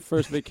got That was the my date.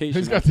 first vacation.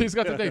 He's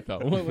got the date though.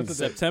 What's the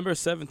date? September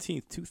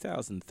 17th,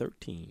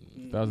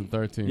 2013.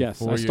 2013. Yes,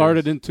 4 I years.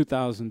 started in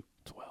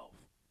 2012.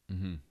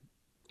 Mm-hmm.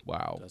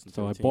 Wow.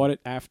 So I bought it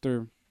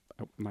after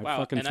my Wow,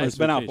 fucking and I- first It's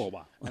been out vacation. for a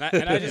while. And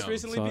I just Yeah.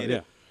 recently So, beat yeah.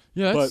 it.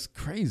 Yeah, that's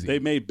crazy. They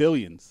made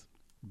billions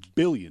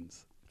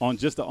on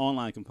just the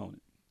online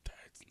component.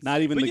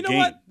 Not even But the you know game.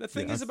 what? The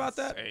thing Yeah. is about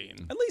that,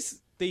 Insane. at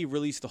least they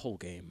released the whole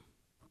game.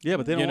 Yeah,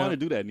 but they don't You know? want to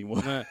do that anymore.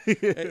 Like Red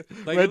at Dead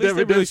least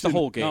they released the Redemption.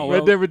 whole game. No,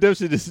 Red Dead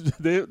Redemption is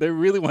they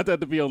really want that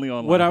to be only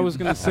online. What I was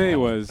gonna say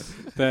was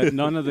that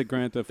none of the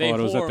Grand Theft They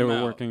Autos that they whore 'em were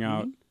out. working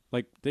out,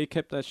 like they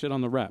kept that shit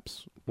on the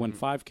reps. When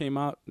 5 came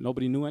out,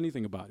 nobody knew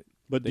anything about it.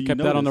 But They do you kept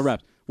that on the notice-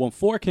 reps. When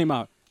 4 came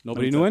out,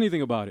 nobody me knew tell-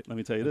 anything about it. Let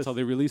me tell you this: Until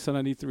they released it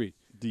on E3.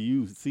 do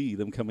you see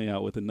them coming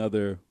out with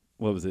another?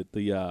 What was it?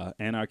 The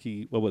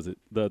Anarchy. What was it?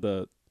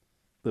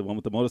 The one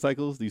with the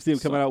motorcycles. Do you see them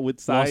coming out with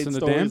side Lost in the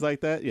stories Dam?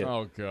 like that? Yeah.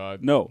 Oh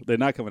God. No, they're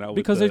not coming out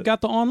Because with they've got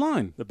the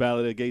online the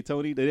Ballad of Gay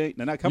Tony. They're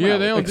not coming Yeah, out.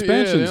 they with don't it. do- yeah,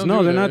 expansions. don't No,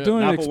 do they're that, not yeah. doing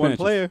Not for expansions.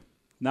 one player.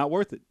 Not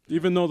worth it.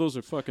 Even though those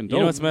are fucking dope. You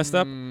know what's messed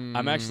up?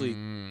 I'm actually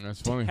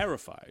That's funny.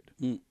 terrified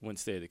Mm. when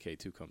State of Decay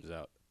 2 comes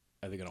out.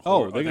 Are they gonna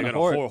Oh, whore? they're are they gonna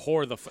gonna whore it.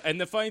 whore the? And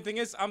the funny thing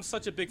is, I'm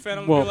such a big fan.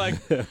 I'm Well- gonna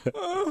be like,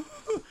 oh,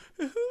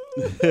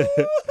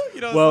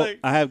 you know, Well, it's like,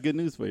 I have good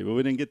news for you, but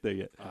we didn't get there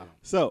yet.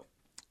 So,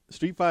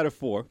 Street Fighter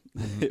 4.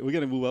 We're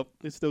gonna move up.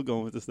 It's still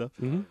going with this stuff.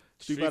 Mhm.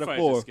 Street Fighter Fighter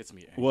 4 just gets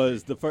me angry.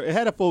 was the first. It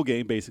had a full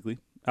game basically.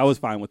 I was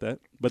fine with that.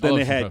 But I then love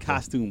they Street had Fighter 4.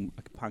 costume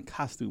upon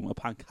costume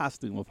upon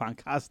costume upon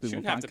costume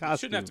shouldn't upon have to costume.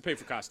 shouldn't have to pay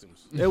for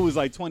costumes. It was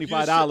like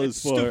 $25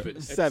 it's for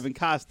stupid. 7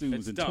 costumes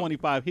it's and dumb.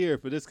 25 here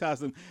for this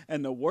costume.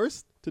 And the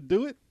worst to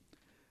do it,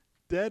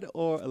 Dead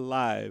or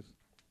Alive.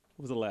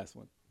 What was the last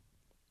one?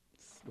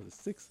 Was it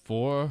 6?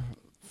 4,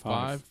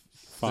 5,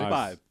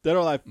 5. Dead or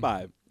Alive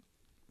 5.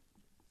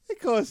 It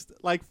cost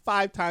like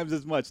 5 times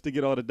as much to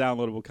get all the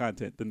downloadable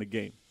content than the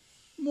game.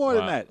 More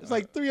than Wow. that. It's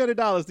like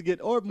 $300 to get,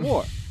 or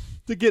more,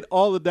 to get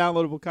all the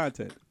downloadable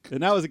content.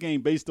 And that was a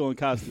game based on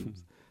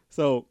costumes.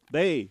 So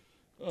they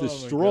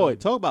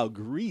destroyed. Talk about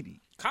greedy.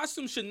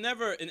 Costumes should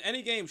never in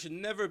any game should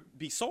never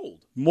be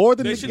sold. More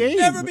than They the should game.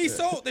 never be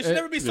sold. They should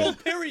never be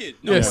sold. Period.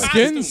 No Yeah,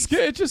 costumes. skin.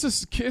 It's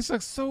just it's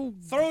like so.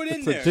 Throw it in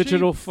It's there. a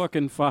digital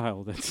fucking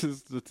file. That's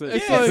just that's it.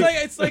 It's Yeah, like-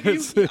 it's like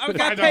you. I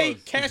gotta pay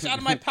 $5. cash out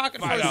of my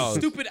pocket for a $5.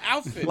 stupid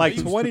outfit. Like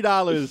You-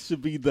 $20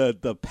 should be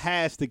the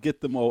pass to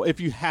get them all if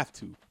you have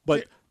to.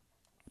 But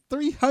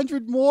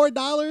 $300 more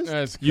dollars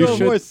That's You for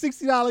should- a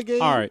 $60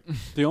 game. All right.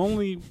 The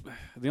only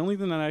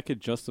thing that I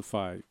could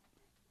justify,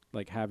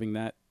 like having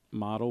that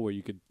model where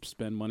you could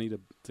spend money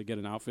to get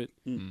an outfit,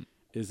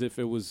 is if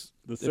it was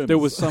The if there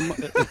was Sims. some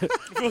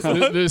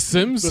the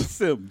Sims. The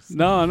Sims.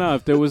 no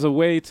if there was a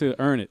way to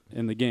earn it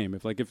in the game.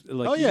 If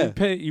Oh, you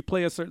yeah.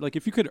 play a certain, like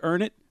if you could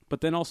earn it,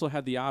 but then also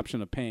had the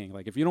option of paying.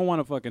 Like if you don't want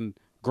to fucking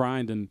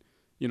grind and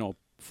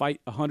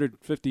fight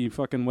 150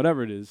 fucking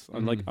whatever it is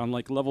on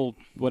like level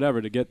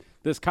whatever to get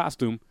this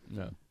costume.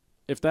 Yeah.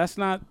 If that's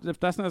not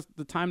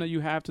the time that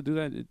you have to do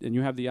that, and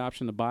you have the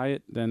option to buy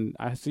it, then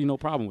I see no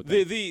problem with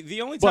that.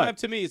 The only But- time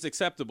to me is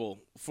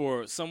acceptable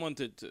for someone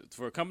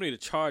for a company to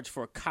charge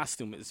for a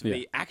costume is if Yeah.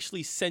 they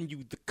actually send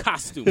you the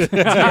costume to your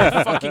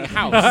fucking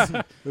house.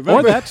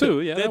 Or that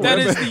too. Yeah, That that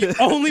is the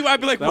only way I'd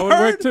be like, would word?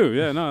 work too.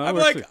 Yeah, no, that I'd be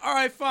works like, too. all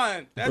right,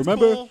 fine. That's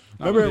Remember cool.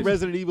 in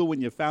Resident Evil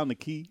when you found the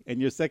key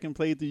and your second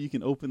playthrough you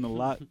can open the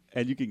lock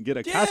and you can get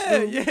a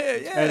costume Yeah.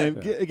 and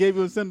it gave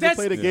you a incentive to That's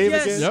play the game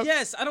yes, again? Yep.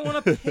 yes. I don't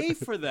want to pay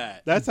for that.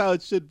 That's how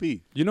it should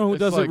be. You know who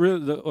It's does like- it real?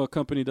 The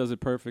company does it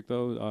perfect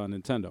though.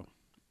 Nintendo.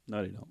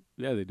 No, they don't.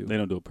 Yeah, they do. They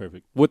don't do it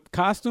perfect. With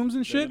costumes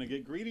and They're shit. gonna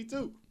get greedy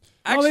too.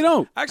 No, they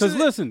don't. Because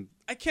Actually, listen,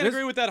 I can't this-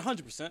 agree with that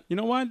 100%. you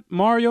know what?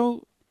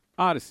 Mario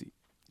Odyssey.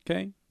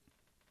 Okay,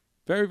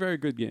 very very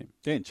good game.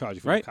 They didn't charge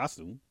you for Right? a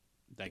costume.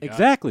 Thank God.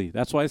 Exactly.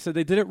 That's why I said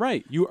they did it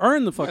right. You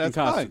earn the fucking That's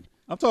costume. fine.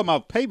 I'm talking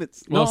about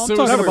payments. No, I'm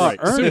Super talking about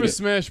Smash- earning Super it.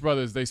 Smash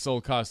Brothers. They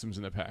sold costumes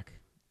in the pack.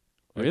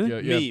 Like, Really?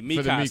 Yeah, Me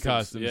for the costumes, me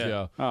costumes. yeah.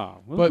 Yeah. Oh,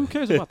 well, But who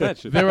cares about that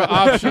shit? They were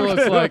optional.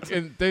 It's like,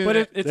 and they, but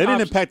it's They didn't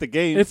option- impact the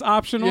game. It's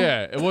optional.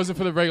 yeah, it wasn't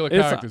for the regular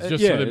It's- characters,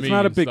 just yeah, for the it's me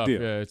not a and big stuff.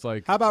 deal. Yeah, it's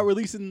like How about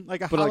releasing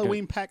like a But like a-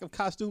 Halloween pack of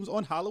costumes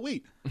on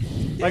Halloween?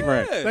 Like,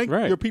 Right. thank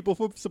Right. your people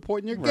for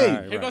supporting your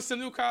Right. game. Here goes some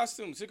new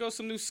costumes. Here goes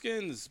some new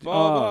skins.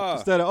 Blah, blah.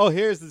 Instead of, oh,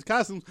 here's this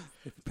costume.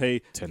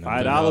 Pay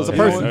 $5 a You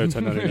know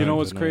person. what- You know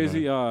what's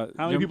crazy? How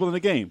many people in the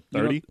game?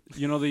 30.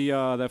 You know the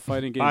that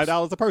fighting game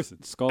 $5 a person.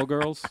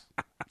 Skullgirls.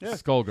 Yeah.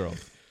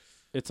 Skullgirls.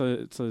 It's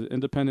an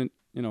independent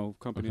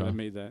company Okay. that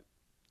made that.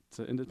 It's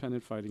an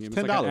independent fighting game. It's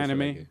 $10 like for an that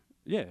anime. game.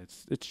 Yeah,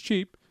 it's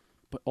cheap,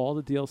 but all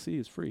the DLC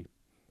is free.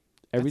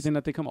 Everything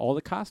that they come, all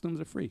the costumes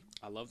are free.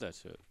 I love that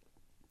shit.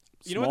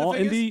 You know Small what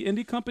the thing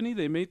indie company,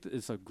 they made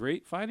it's a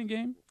great fighting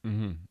game,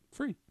 Mm-hmm.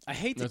 free. I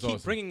hate to That's keep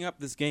awesome. bringing up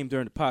this game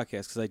during the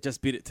podcast because I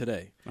just beat it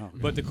today. Oh.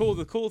 But the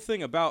cool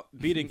thing about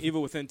beating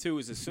Evil Within 2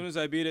 is as soon as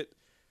I beat it,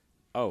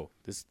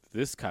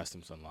 this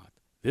costume's unlocked.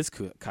 This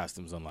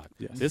costume's unlocked.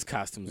 Yes. This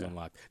costume's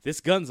unlocked.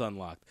 This gun's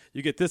unlocked.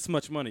 You get this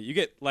much money. You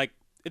get like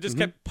it just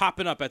kept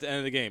popping up at the end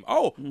of the game.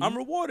 Oh, I'm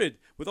rewarded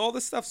with all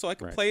this stuff, so I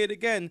can Right. play it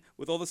again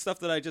with all the stuff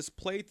that I just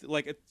played.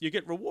 Like you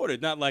get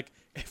rewarded, not like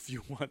if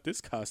you want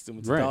this costume,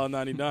 it's Right.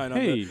 $1.99.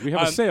 Hey, we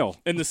have a sale.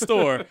 in the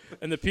store,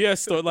 in the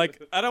PS store.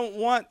 Like, I don't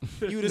want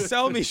you to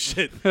sell me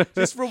shit.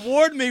 Just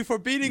reward me for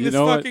beating You this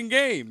know what? fucking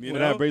game. You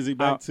Well, know, that brings me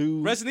back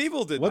to Resident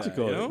Evil did what's that. it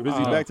called? You know? It brings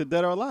me Uh, back to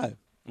Dead or Alive.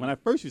 When I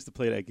first used to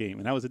play that game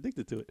and I was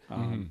addicted to it,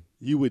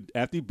 you would,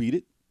 after you beat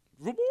it,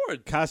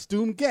 Reward.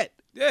 costume get.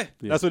 Yeah.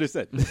 That's what it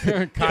said.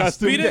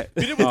 Costume. Beat it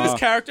with this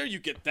character, you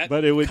get that.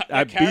 But it would.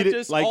 I beat it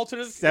character's like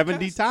alternate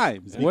 70 costume.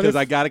 times What because if-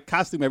 I got a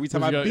costume every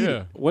time I beat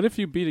it. What if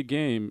you beat a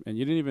game and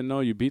you didn't even know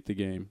you beat the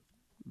game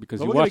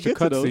because Well, you we're gonna watched a get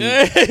to those. cutscene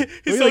Yeah, he's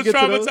We're so gonna get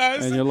to those.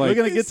 traumatized. and you're We're like,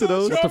 gonna get to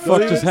those. what the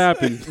fuck just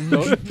happened?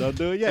 Don't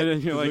do it yet. And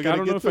then you're We're like, gonna I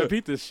don't know get if to I it.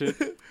 beat this shit.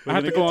 I We're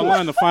have to gonna go get to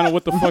online to find out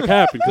what the fuck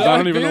happened because I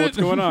don't even know what's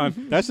going on.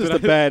 That's just a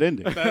bad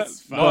ending.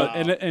 That's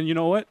fine. But and you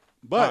know what?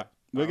 But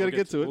we're We'll gonna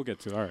get to We'll it get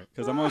to it. All right.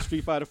 because I'm on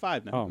Street Fighter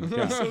 5 now. Oh my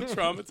god. so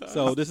traumatized.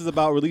 So this is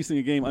about releasing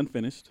a game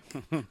unfinished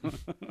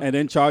and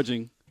then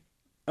charging.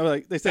 I was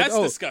like, they said, That's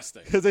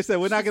disgusting. because they said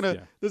we're not gonna Yeah.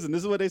 listen.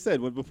 This is what they said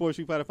when before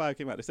Street Fighter 5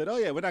 came out. They said, oh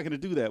yeah, we're not gonna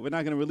do that. We're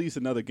not gonna release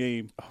another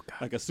game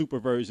like a super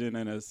version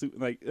and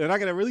like they're not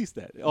gonna release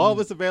that. All of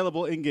it's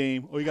available in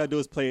game. All you gotta do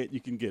is play it.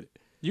 You can get it.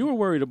 You were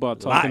worried about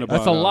talking Lie. about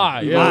That's a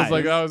lie. Yeah, it was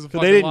like that was a Because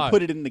fucking they didn't lie.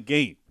 put it in the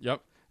game.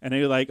 Yep. And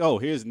they were like, oh,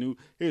 here's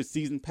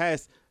season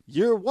pass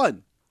year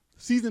 1,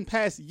 season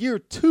pass year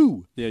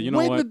 2. Yeah, you know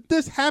when what? did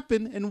this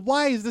happen and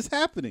why is this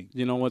happening?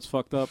 You know what's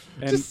fucked up?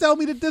 And Just sell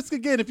me the disc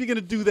again if you're gonna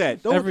do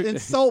that. Don't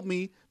insult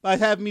me by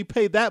having me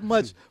pay that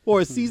much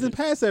for a season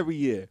pass every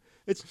year.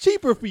 It's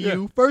cheaper for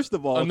you, first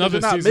of all. 'cause Another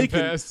they're not season making,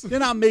 pass. They're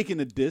not making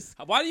a disc.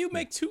 Why do you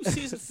make 2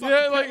 seasons?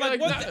 Yeah, like what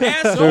no- the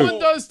asshole? no one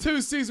does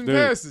 2 season Dude.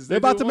 passes. They're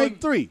about do to make one-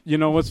 3. you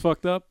know what's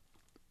fucked up?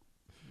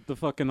 The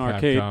fucking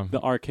arcade, Capcom.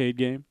 the arcade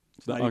game,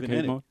 the Not even arcade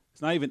in mode. it.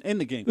 It's not even in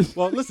the game.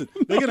 Well, listen,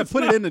 they're gonna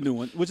put it in the new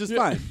one, which is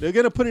fine. They're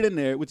gonna put it in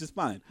there, which is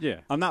fine.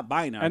 Yeah. I'm not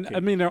buying that. And I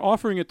mean, they're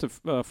offering it to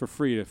for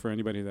free for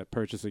anybody that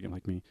purchases it,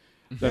 like me,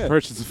 that Yeah.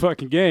 purchases a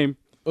fucking game.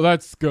 Well,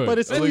 that's good. But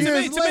it's At 2 least-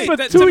 years late. But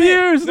that- 2 me-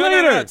 years no,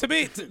 no, no. later.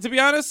 To be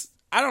honest,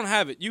 I don't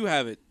have it. You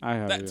have it. I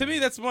have it, To yeah. me,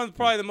 that's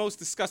probably the most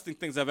disgusting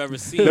things I've ever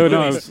seen. No,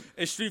 no, released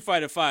is Street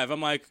Fighter 5.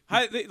 I'm like,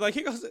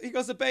 here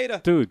goes the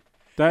beta. Dude,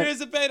 that Here's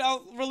the beta.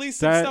 I'll release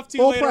some that- stuff to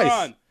you Full later price.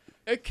 on.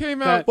 It came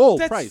That- out. Full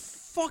That's price.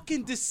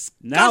 fucking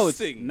Now it's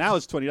disgusting.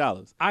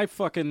 $20. I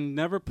fucking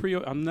never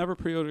I'm never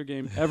pre-order a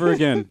game ever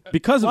again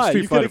because of Why?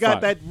 Street You could Fighter have got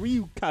 5. that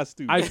Ryu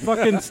costume. I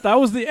fucking that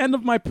was the end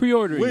of my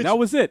pre-ordering. Which- that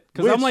was it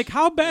because I'm which- like,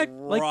 how bad?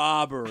 Like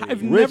Robbery.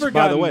 I've Which, never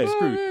by the gotten way-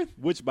 screwed.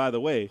 which, by the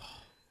way,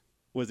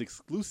 was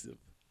exclusive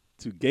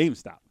to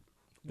GameStop.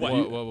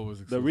 What? What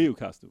was it? The Ryu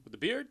costume. With the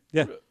beard?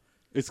 Yeah.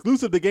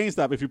 Exclusive to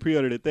GameStop if you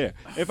pre-ordered it there.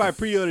 If I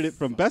pre-ordered it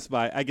from Best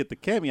Buy, I get the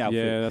Cammy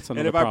outfit. Yeah, that's And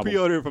another if I problem.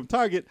 pre-order it from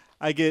Target,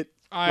 I get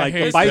I like the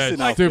hate Bison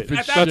that outfit. stupid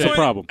At that shit. That's a point,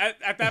 problem.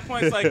 At that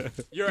point, it's like,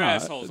 you're No,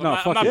 assholes. no, I'm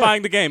not, fuck I'm yeah. not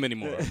buying the game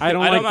anymore. I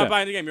don't I'm like not that.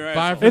 buying the game. You're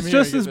Buy assholes. from It's here,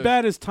 just get as this.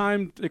 bad as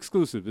timed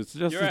exclusive. It's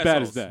just You're as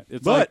bad as assholes. that.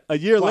 It's But like,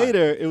 a year why?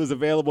 later, it was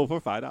available for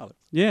 $5.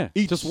 yeah,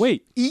 Each. just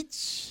wait.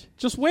 Each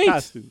Just wait.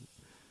 costume.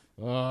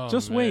 Oh,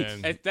 Just wait.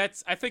 man.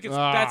 I think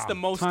Ah. that's the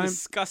most Time-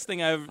 disgusting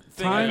thing I've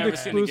Timed ever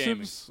seen in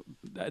gaming. exclusives,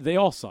 they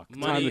all suck. Timed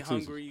Money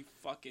exclusives. hungry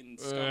fucking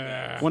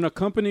scumbag. When a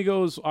company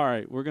goes, all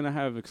right, we're gonna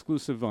have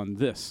exclusive on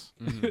this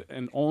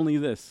and only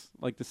this,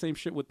 like the same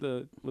shit with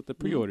the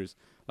pre-orders.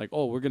 Like,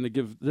 oh, we're gonna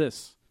give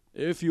this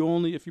if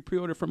you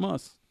pre-order from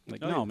us.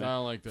 Like, no, I man,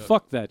 don't like that.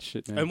 fuck that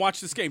shit, man. And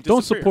watch this game Don't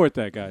disappear. support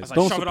that, guys. was like,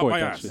 Don't shove it up support my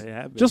that ass. shit. They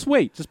have been. Just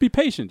wait. Just be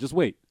patient. Just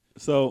wait.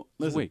 So Just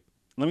listen, wait.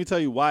 let me tell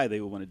you why they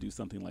would want to do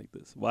something like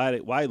this. Why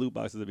loot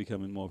boxes are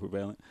becoming more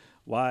prevalent.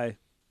 Why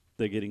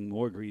they're getting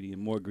more greedy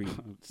and more greedy.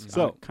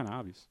 So Kind of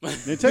obvious.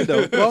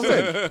 Nintendo, well, I'm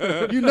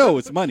saying, you know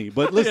it's money.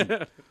 But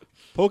listen,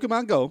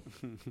 Pokemon Go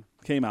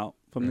came out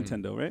from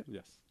Nintendo, right?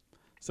 Yes.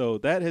 So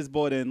that has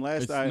bought in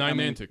last. It's I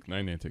mean,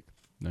 Niantic.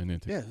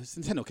 yeah, it's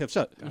Nintendo kept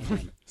shut.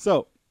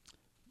 So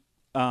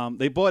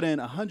they bought in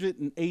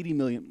 180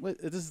 million.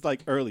 This is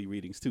like early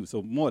readings too,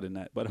 so more than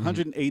that. But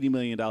 180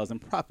 million dollars in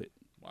profit,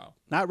 Wow.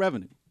 not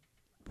revenue,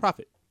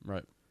 profit.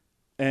 Right.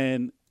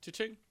 And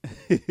Cha-ching.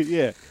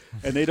 yeah,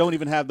 and they don't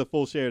even have the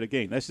full share of the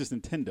game. That's just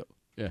Nintendo.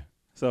 Yeah.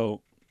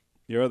 So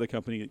your other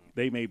company,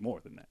 they made more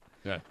than that,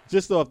 Yeah.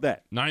 just off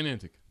that.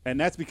 Niantic. And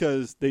that's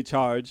because they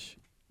charge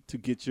to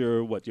get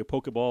your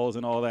Pokeballs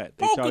and all that.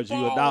 They charge you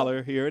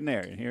Pokeball. $1 here and there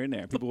and here and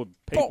there. People would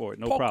pay for it,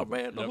 no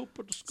problem. Man, the hoop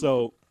of the school.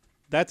 So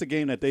that's a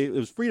game that it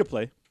was free to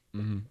play,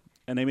 Mm-hmm.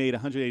 and they made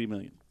 180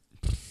 million.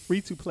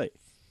 Free to play.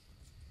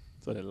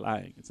 So they're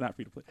lying. It's not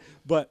free to play,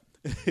 but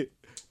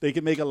they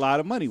can make a lot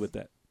of money with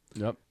that.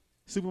 Yep.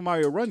 Super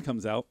Mario Run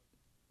comes out,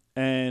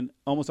 and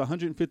almost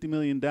 150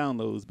 million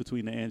downloads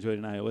between the Android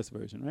and iOS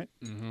version, right?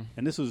 Mm-hmm.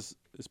 And this was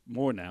it's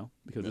more now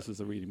because this was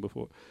a reading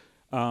before.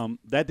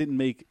 That didn't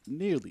make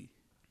nearly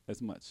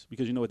as much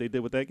because you know what they did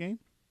with that game?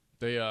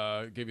 They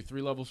gave you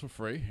 3 levels for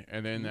free,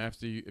 and then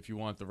after if you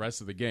want the rest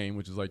of the game,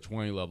 which is like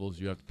 20 levels,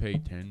 you have to pay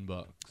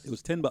 $10. It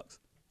was $10,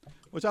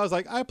 which I was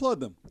like, I applaud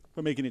them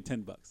for making it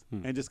 $10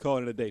 and just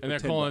calling it a day. And they're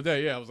calling it a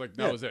day. Yeah, I was like,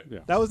 that was it. Yeah.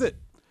 That was it.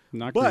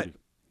 Not But greedy.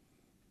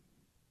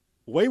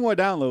 way more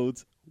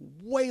downloads,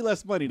 way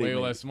less money they Way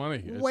made. less money.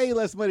 It's- Way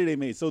less money they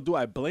made. So do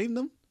I blame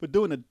them for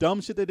doing the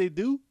dumb shit that they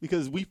do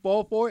because we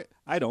fall for it?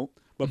 I don't.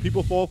 But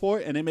people fall for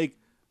it and they make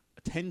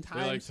 10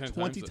 They're like times, 10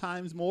 20 times it.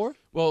 times more.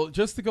 Well,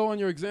 just to go on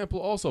your example,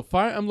 also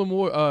Fire Emblem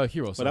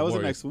Heroes. But that was the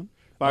Warriors. next one.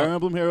 Fire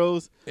Emblem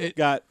Heroes it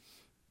got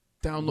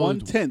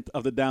Downloaded 1/10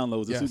 of the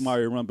downloads Yes. of Super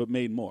Mario Run, but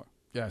made more.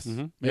 Yes.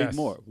 Mhm. made Yes.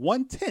 more.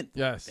 1/10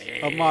 Yes.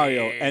 of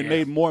Mario and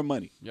made more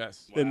money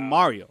Yes. than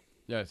Mario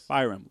Yes.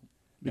 Fire Emblem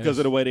because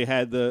of the way they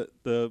had the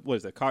what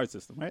is that card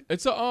system, right?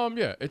 It's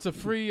a it's a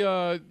free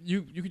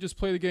you could just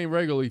play the game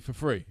regularly for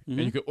free and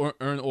you could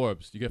earn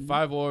orbs. You get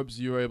 5 orbs,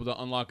 you're able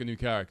to unlock a new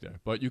character,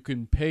 but you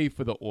can pay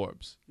for the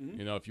orbs.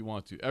 You know, if you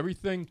want to.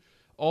 Everything,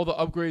 all the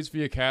upgrades for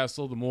your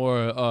castle, the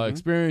more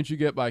experience you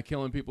get by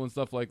killing people and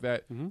stuff like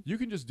that. You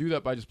can just do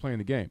that by just playing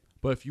the game.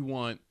 But if you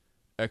want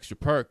extra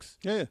perks,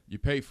 Yeah. you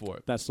pay for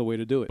it. That's the way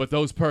to do it. But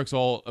those perks are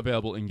all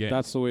available in game.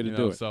 That's the way to you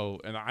do know? it. So,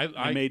 and I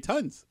I made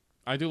tons.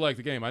 I do like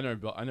the game. I never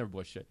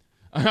bought shit.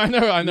 I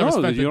never No,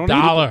 spent you a don't need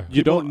to- dollar.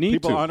 You don't need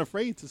People to. aren't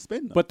afraid to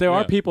spend them. But there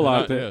are Yeah. people And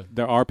out I- there. yeah.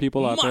 There are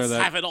people out there Must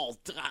that have it all.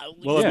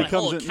 well, My it becomes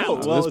whole no, account.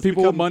 well, There's it's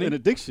people with become money. an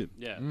addiction.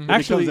 Yeah. It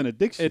Actually, becomes an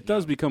addiction. it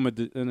does become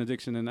an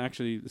addiction, and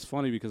actually, it's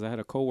funny because I had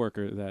a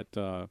coworker that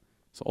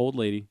it's an old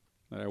lady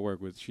that I work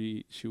with.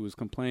 She was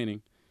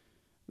complaining.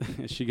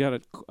 She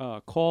got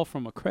a call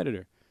from a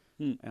creditor,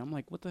 and I'm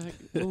like, "What the heck?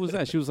 What was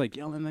that?" She was like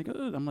yelling, like,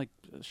 "Ugh." I'm like,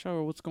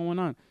 "Shower, what's going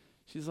on?"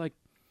 She's like,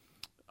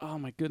 "Oh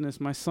my goodness,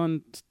 my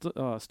son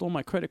stole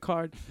my credit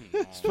card."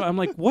 So I'm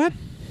like, "What?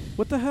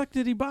 What the heck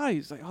did he buy?"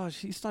 He's like, "Oh,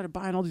 he started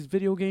buying all these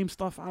video game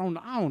stuff. I don't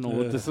know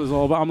what this is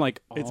all about." I'm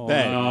like, It's "Oh,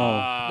 bad.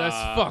 no."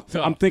 That's fucked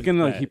up. I'm thinking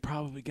like bad. he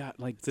probably got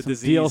like a some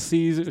disease.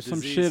 DLCs or It's a some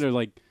disease. shit or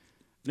like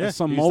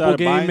some He mobile started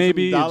game buying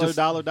maybe. some It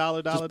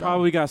dollar. just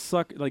probably got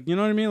sucked. Like, you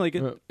know what I mean? Like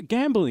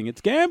gambling. It's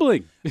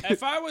gambling.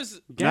 If I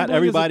was Not Gambling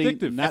everybody. is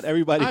addictive. Not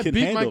everybody I can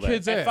beat handle my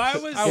kid's that. If ass. I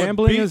was- I would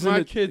Gambling beat is my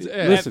an- kid's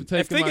ass. listen, for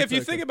taking my if you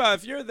credit think card. about,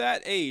 if you're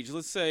that age,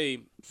 let's say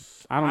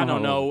I don't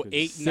know. how old it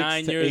is. 8, 6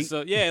 9 to years.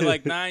 8. Yeah,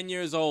 like 9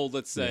 years old,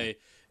 let's say.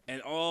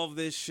 And all of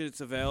this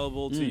shit's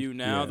available to you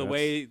now. yeah, The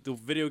way the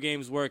video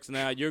games works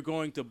now, you're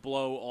going to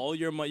blow all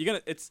your money. You're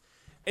gonna.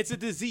 It's a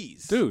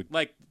disease, Dude.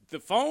 Like the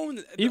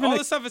phone, Even all a-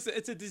 this stuff.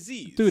 It's a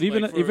disease, Dude,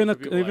 even like, for even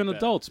people even like that.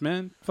 adults,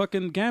 man.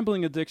 Fucking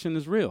gambling addiction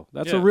is real.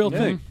 That's a Yeah. real Yeah.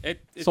 thing.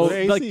 It's So, Go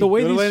to like, AC, the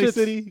way go to these Atlantic shits-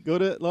 City, go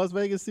to Las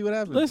Vegas, see what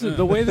happens. Listen,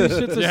 the way these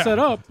shits are Yeah. set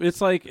up, it's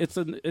like it's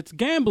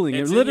gambling.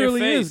 It's It in your literally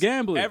face. is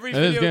gambling. Every It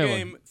is video gambling.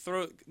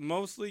 game,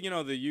 mostly,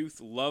 the youth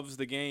loves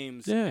the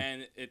games, Yeah.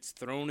 and it's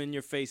thrown in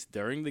your face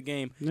during the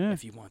game. Yeah.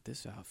 If you want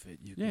this outfit,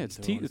 you Yeah, can it's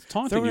throw it's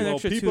taunting throw in you. an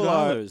extra people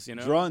are $2, you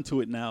know? drawn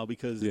to it now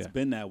because it's Yeah.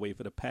 been that way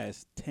for the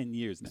past 10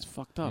 years now. It's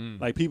fucked up.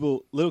 Like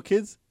people, little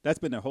kids, that's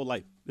been their whole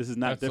life. This is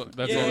not That's different.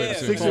 that's Yeah, all yeah, they've yeah.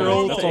 seen.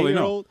 6-year-old, That's all they know.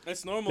 8-year-old,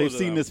 That's normal. they've to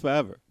seen them. this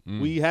forever.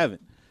 We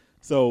haven't.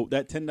 So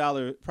that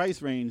 $10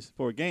 price range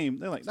for a game,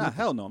 they're like, nah,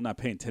 hell no, I'm not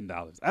paying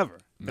 $10 ever.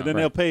 And then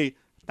they'll pay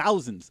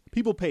thousands.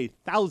 People pay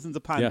thousands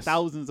upon Yes.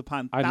 thousands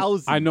upon I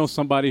thousands know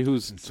somebody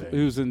who's insane.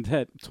 in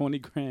debt, 20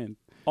 grand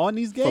on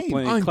these for games.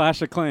 playing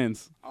Clash of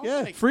Clans.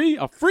 Yeah, Free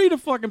to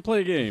fucking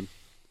play a game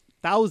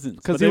thousands.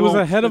 because But he they was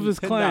won't ahead of spend his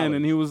clan, $10.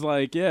 and he was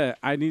like, "Yeah,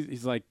 I need."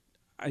 He's like,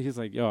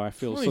 "Yo, I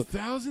feel so."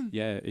 20,000?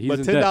 Yeah, he's But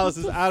in $10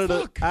 debt. is out of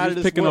the out of He's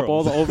this picking world. up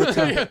all the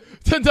overtime.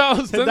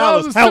 $10.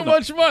 $10 is hell too no.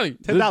 much money.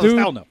 $10,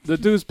 hell no. The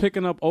dude's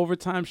picking up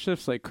overtime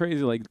shifts like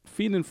crazy, like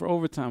feeding for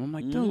overtime. I'm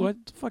like, dude,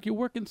 what the fuck? You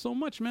working so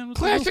much, man? What's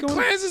Clash of going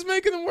on? Clans is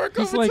making them work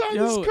He's overtime. like,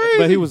 This is yo, crazy.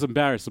 but he was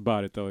embarrassed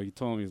about it though. He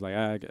told me, he's like,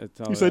 I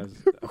tell He said,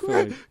 I feel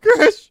like,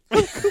 Chris,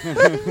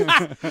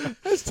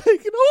 that's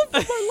taking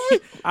over my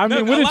life. I mean, No,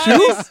 a wouldn't lot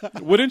you?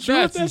 of Wouldn't you?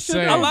 That's with that shit?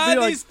 insane. I A would lot be of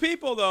like, these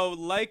people, though,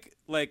 like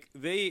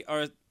they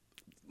are. A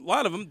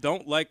lot of them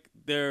don't like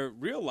their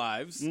real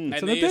lives, and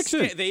It's an they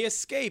addiction. they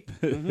escape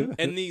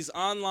in these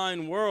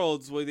online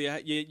worlds where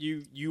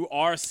you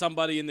are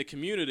somebody in the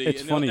community.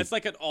 It's and funny. It's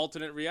like an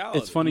alternate reality.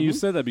 It's funny you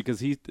said that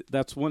because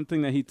that's one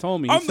thing that he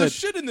told me. He I'm the said,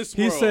 shit in this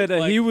He world. said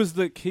that like,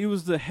 he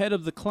was the head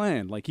of the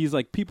clan. Like he's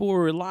like people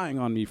were relying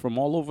on me from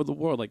all over the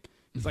world. Like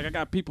he's like I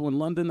got people in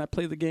London that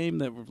play the game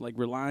that were like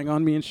relying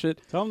on me and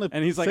shit. Tell him to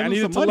And he's like, send I him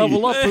needed some to money.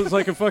 level up. It was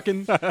like a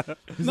fucking.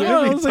 No, like,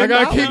 I was I like,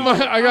 gotta keep no.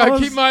 my I I gotta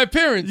was- keep my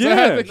appearance. I Yeah.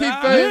 have to keep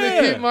paying to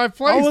Yeah. keep my I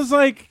place. was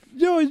like,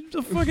 yo, it's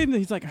a fucking.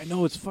 He's like, I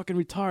know it's fucking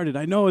retarded.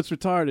 I know it's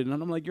retarded. And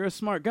I'm like, you're a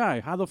smart guy.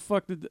 How the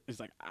fuck did? He's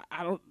like,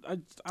 I don't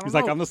He's know.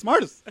 like, I'm the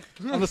smartest.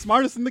 I'm the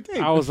smartest in the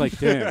game. I was like,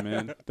 damn,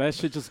 man, that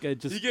shit just You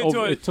get over,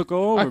 to it. it took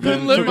over. I couldn't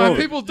man. It let took my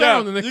over. people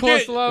down, and it you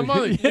cost get- a lot of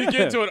money. You get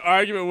into an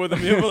argument with him,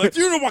 he'll be like,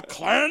 "Do you know what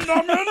clan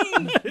I'm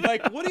in?"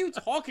 Like, what are you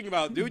talking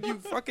about, dude? You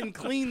fucking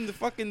clean the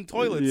fucking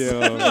toilets.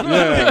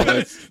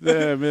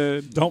 Yeah,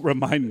 man. Don't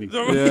remind me.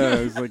 Yeah,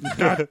 it's like,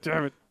 God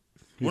damn it.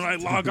 When I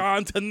log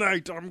on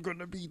tonight, I'm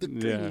gonna be the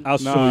Yeah, I'll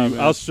show Nah, you. man.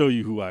 I'll show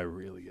you who I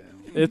really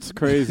am. It's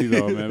crazy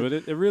though, man. But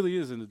it really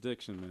is an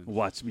addiction, man.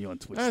 Watch me on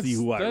Twitch. That's, See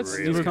who I that's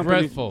really am.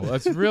 regretful.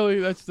 That's really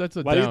that's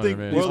a Why do you downer, think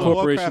man. World of Warcraft and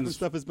corporations-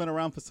 stuff has been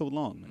around for so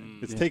long? Man?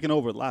 It's taken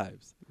over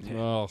lives.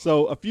 Oh.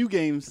 So a few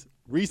games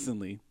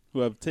recently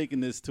who have taken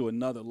this to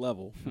another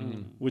level,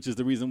 which is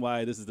the reason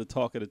why this is the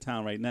talk of the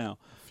town right now.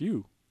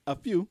 Few. A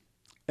few.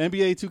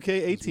 NBA There's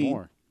 2K18.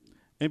 more.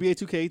 NBA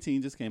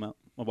 2K18 just came out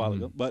a while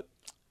ago, but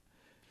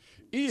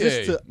EA.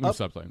 just to No, up-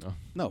 stop playing. No,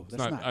 no, it's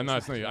that's not. not. I'm not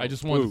that's saying. not I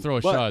just wanted to throw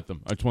a But shot at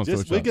them. I just want to throw a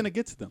Just shot. we're gonna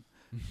get to them.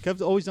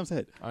 Kev always jumps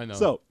ahead. I know.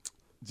 So,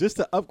 just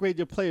to upgrade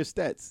your player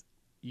stats,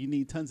 you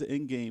need tons of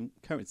in-game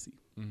currency.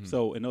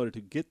 So, in order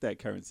to get that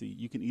currency,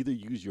 you can either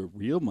use your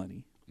real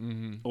money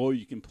or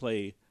you can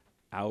play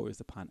hours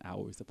upon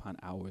hours upon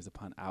hours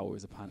upon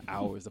hours upon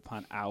hours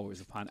upon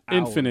hours upon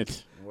hours.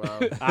 Infinite Wow.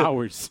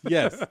 hours.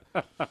 Yes.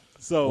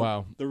 So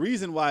Wow. the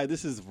reason why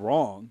this is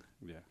wrong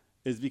Yeah.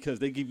 is because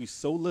they give you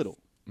so little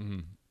Mm-hmm.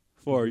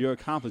 for your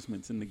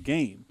accomplishments in the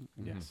game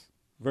Yes.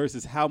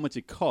 versus how much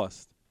it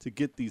costs to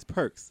get these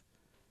perks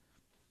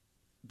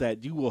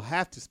that you will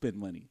have to spend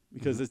money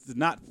because it's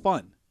not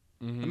fun.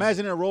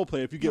 Imagine in a role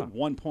play if you get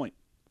 1 point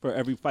for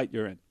every fight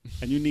you're in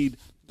and you need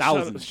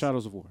thousands.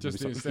 Shadows of War.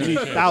 Just Maybe the something. You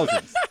need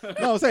thousands.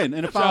 No, I'm saying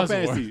in a Final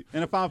Shadows of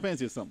War.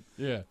 Fantasy, or something.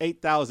 Yeah.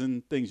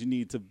 8,000 things you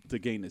need to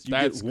gain this. You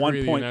That's get 1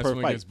 greedy, point and that's per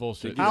when it fight. gets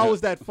bullshit. How Yeah.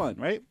 is that fun,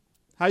 right?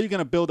 How are you going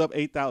to build up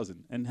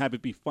 8,000 and have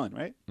it be fun,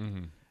 right?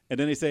 Mm-hmm. And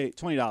then they say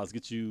 $20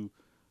 gets you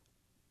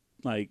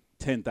like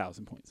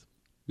 10,000 points.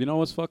 You know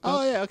what's fucked up?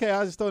 Oh yeah, okay. I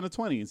was just throwing a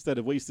 20 instead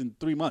of wasting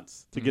 3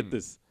 months to get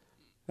this.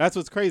 That's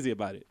what's crazy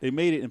about it. They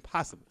made it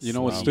impossible. You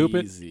know what's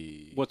stupid?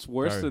 Easy. What's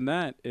worse Very. than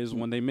that is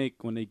when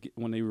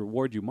they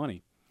reward you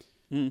money,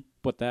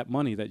 but that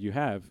money that you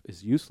have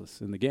is useless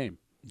in the game.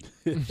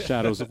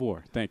 Shadows of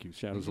War. Thank you,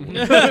 Shadows of War.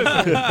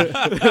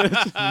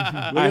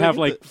 I have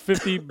like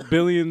 50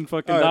 billion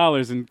fucking All right.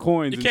 dollars in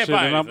coins You and can't shit.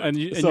 buy And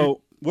anything.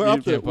 So we're you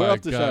up to can't buy a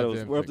shadows.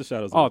 goddamn We're up to thing.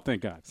 shadows. oh,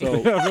 thank God. So-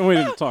 I've been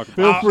waiting to talk.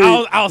 Feel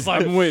free. I was like,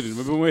 I've been waiting.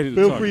 I've been waiting.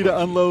 Feel talk free about to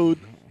it. unload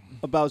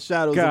about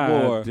Shadows God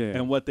of War damn.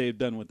 and what they've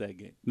done with that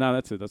game. No,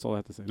 that's it. That's all I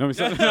have to say. No, no.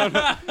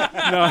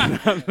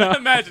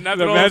 imagine that.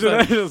 Imagine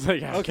that. It's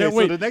like, I Okay, can't so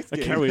wait. the next I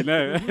game. can't wait.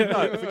 No.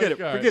 No, forget it.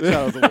 God. Forget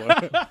Shadows of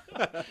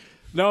War.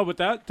 No, but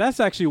that's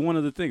actually one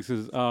of the things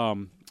because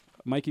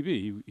Mikey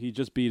B, he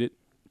just beat it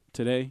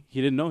today.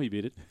 He didn't know he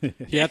beat it.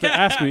 He had to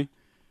ask me.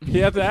 He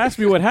had to ask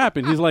me what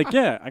happened. He's like,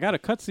 yeah, I got a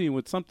cutscene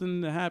with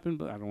something that happened,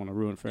 but I don't want to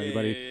ruin it for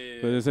anybody.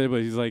 Yeah. But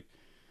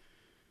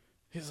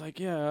he's like,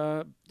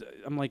 yeah.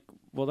 I'm like,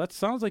 well, that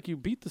sounds like you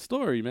beat the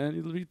story,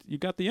 man. You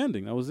got the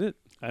ending. That was it.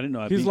 I didn't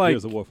know I He's beat like-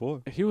 Gears of War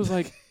 4. He was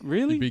like,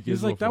 really? You beat Gears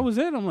He's of like, War that 4. was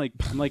it.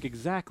 I'm like,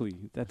 exactly.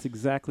 That's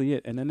exactly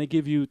it. And then they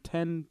give you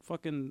 10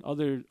 fucking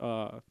other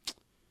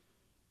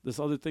this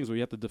other things where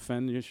you have to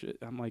defend your shit.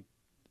 I'm like,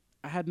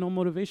 I had no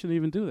motivation to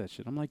even do that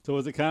shit. I'm like, So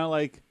is it kind of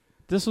like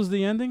this was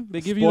the ending?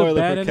 They give you the spoiler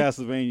bad for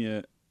ending,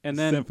 Castlevania and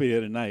then Symphony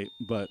of the Night,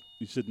 but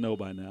you should know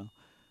by now.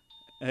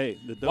 Hey,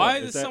 the door, Why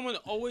is does that- someone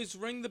always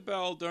ring the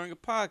bell during a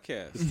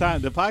podcast? It's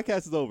time. The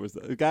podcast is over,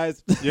 so,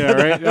 guys. yeah,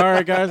 right. All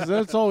right, guys,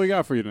 that's all we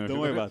got for you now. Don't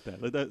worry about that.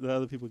 Let the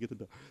other people get the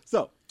door.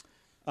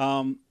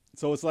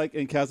 So it's like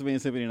in Castlevania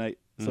Symphony of the Night.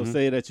 So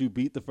say that you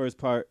beat the first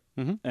part,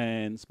 Mhm.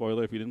 and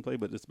spoiler if you didn't play,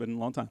 but it's been a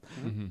long time.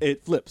 Mm-hmm.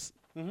 It flips.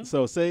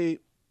 So say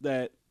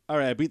that all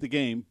right, I beat the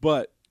game,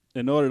 but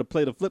in order to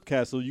play the Flip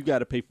Castle, you got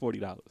to pay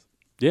 $40.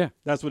 Yeah.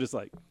 That's what it's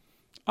like.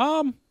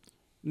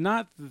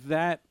 Not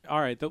that. All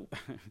right. The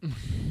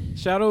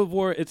Shadow of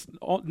War. It's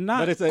not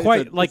But it's a,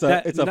 quite it's a, like it's a,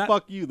 that. It's a not-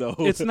 fuck you though.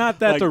 It's not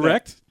that Like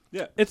direct.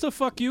 Yeah. It's a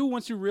fuck you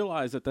once you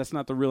realize that that's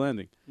not the real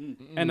ending,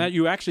 and that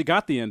you actually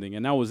got the ending,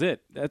 and that was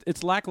it.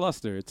 It's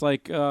lackluster. It's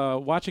like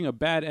watching a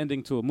bad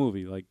ending to a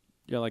movie. Like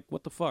you're like,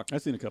 what the fuck?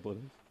 I've seen a couple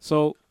of those.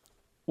 So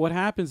what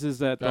happens is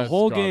that the That's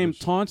whole game garbage.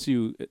 taunts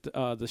you.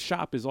 The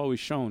shop is always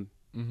shown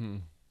Mm-hmm.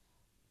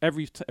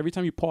 every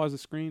time you pause the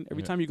screen.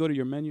 Every Yeah. time you go to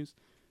your menus,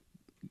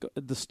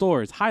 the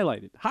store is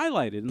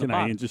highlighted in the Can I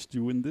bottom. interest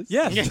you in this?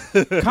 Yes,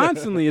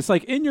 constantly. It's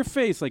like in your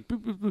face, like,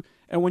 boop, boop, boop.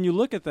 And when you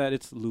look at that,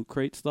 it's loot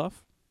crate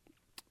stuff.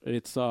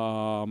 It's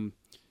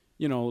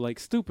like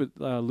stupid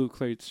loot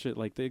crate shit.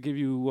 Like they give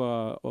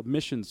you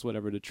missions,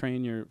 whatever, to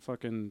train your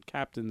fucking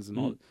captains and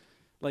all,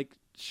 like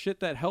shit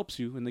that helps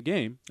you in the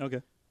game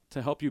Okay.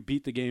 to help you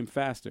beat the game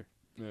faster.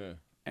 Yeah.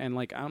 And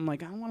like I'm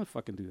like I don't want to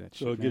fucking do that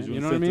shit. So it gives man.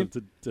 you, know what I mean?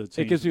 incentive to change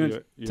It gives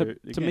you your to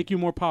game. make you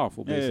more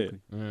powerful, Yeah, yeah, yeah. basically.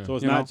 Yeah. So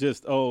it's You not know?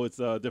 just it's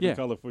a different Yeah.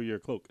 color for your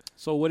cloak.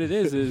 So what it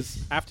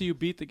is after you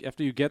get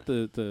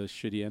the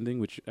shitty ending,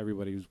 which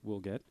everybody will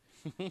get,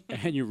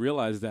 and you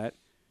realize that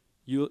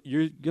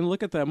you're gonna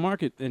look at that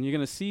market and you're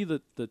gonna see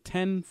the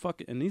 10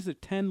 fucking, and these are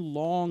 10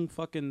 long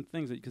fucking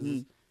things that because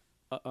it's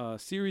a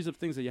series of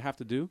things that you have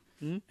to do,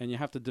 and you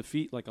have to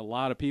defeat like a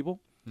lot of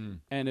people,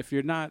 and if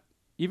you're not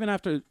even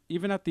at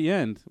the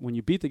end when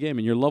you beat the game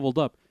and you're leveled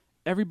up,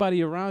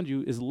 everybody around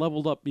you is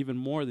leveled up even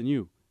more than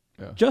you,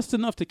 just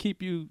enough to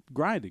keep you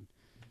grinding.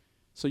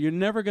 So you're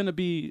never going to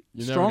be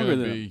You're never stronger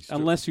gonna than be them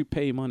unless you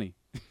pay money.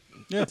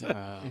 Yeah.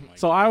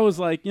 So I was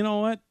like, you know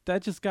what?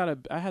 That just I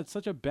had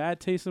such a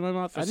bad taste in my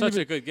mouth. I It's didn't such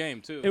even, a good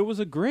game too. it was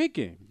a great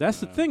game. That's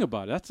the thing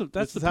about it. That's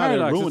This the is how they're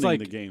paradox. It's ruining like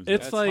the games,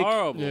 it's That's like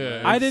horrible. Yeah,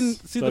 man. I it's-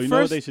 didn't see So the you know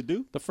what first. they should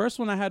do? The first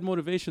one I had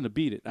motivation to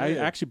beat it. I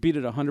Yeah. actually beat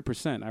it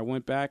 100%. I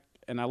went back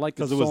and I liked it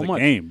Because it so was a much.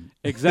 game.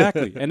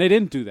 Exactly, and they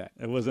didn't do that.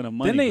 It wasn't a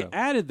money Then they grab.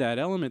 added that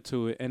element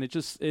to it, and it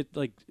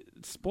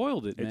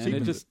spoiled it, It man.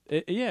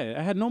 cheapened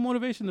I had no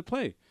motivation to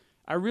play.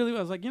 I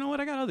was like, you know what?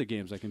 I got other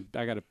games I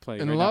got to play.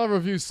 And right a lot now. of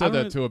reviews said I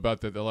that don't- too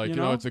about that. They're like, you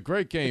you know, know? it's a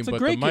great game, It's a but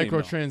great the game,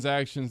 though.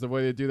 microtransactions, the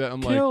way they do that,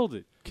 I'm like, killed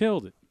it.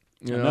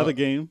 you know, Another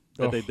game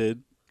that they Ugh.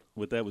 did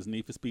with that was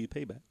Need for Speed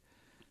Payback.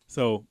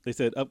 So they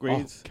said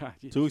upgrades Oh, God,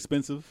 yeah. too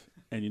expensive.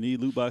 and you need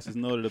loot boxes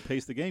in order to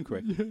pace the game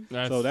correctly. So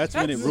That's that's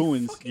when it That's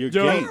ruins your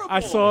Yo, game. I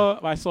saw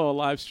a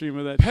live stream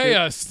of that. pay shit.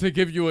 us to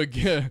give you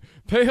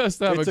pay us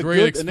to have It's a a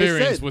great good- and they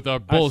experience said- with our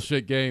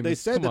bullshit games. They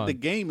said Come that on. the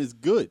game is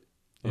good.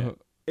 Uh-huh.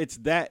 It's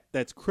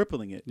that's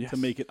crippling it Yes. to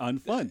make it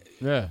unfun.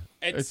 Yeah,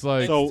 it's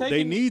like So taking-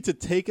 they need to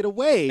take it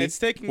away. It's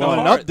taking well, the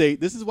an heart. update.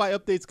 This is why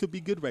updates could be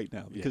good right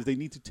now because they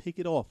need to take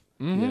it off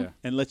mhm. Yeah.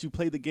 and let you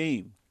play the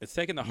game. It's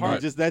taking the And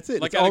heart. just that's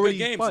it. Like it's out of already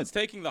good games, fun. it's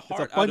taking the It's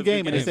heart a fun out of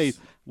game, your and they games.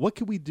 say, "What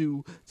can we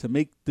do to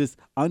make this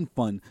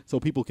unfun so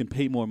people can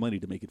pay more money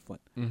to make it fun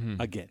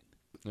again?"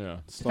 yeah.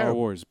 Star terrible.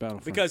 Wars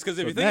Battlefront. Because if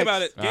So you think about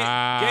next. it,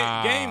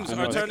 games I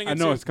are know, turning I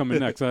into know it's coming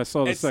next. I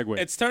saw the it's, segue.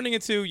 it's turning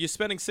into you're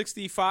spending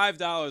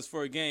 $65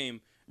 for a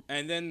game,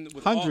 and then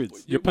with Hundreds. All,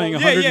 You're paying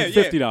well,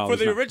 $150 for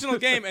the now. original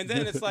game, and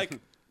then it's like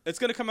it's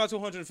gonna come out to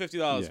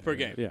 $150 per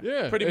game. Yeah.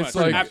 Yeah, Pretty it's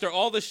much. like- After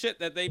all the shit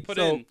that they put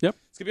So- in, Yep.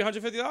 it's gonna be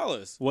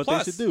 $150. What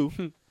Plus,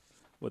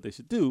 they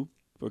should do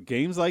for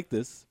games like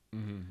this,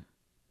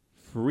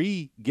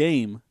 free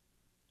game,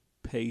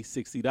 pay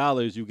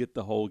 $60, you get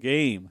the whole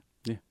game.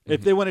 Yeah.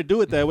 If they want to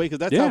do it that way, because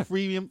that's Yeah. how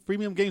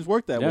freemium games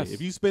work that Yes. way.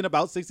 If you spend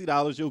about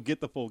 $60, you'll get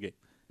the full game,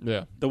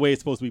 Yeah. the way it's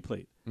supposed to be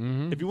played.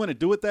 Mm-hmm. If you want to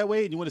do it that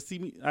way and you want to see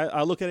me,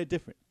 I'll look at it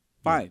different.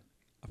 Fine.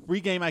 A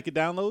free game I could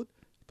download,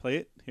 play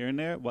it here and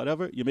there,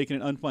 whatever. You're making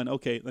it unfun.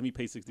 Okay, let me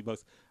pay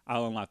 $60.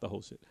 I'll unlock the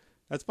whole shit.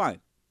 That's fine.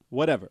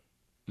 Whatever.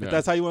 Yeah. If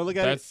that's how you want to look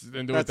at That's it,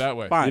 and do that's it that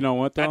way. fine. You know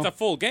what though? that's a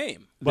full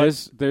game.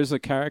 There's a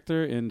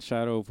character in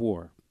Shadow of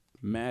War,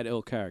 mad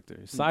ill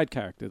character, side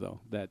character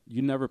though that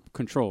you never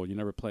control, you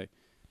never play.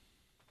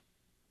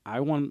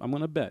 I'm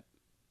gonna bet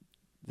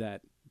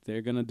that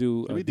they're gonna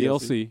do a Maybe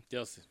DLC.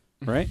 DLC,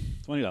 right?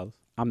 $20.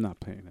 I'm not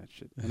paying that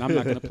shit, and I'm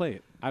not gonna play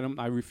it. I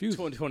refuse.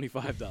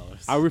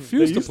 $25. I They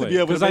refuse used to to play be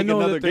able to because I make know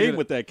another that they're game gonna-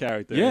 with that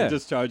character Yeah. and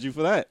just charge you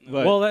for that.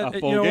 But Well, a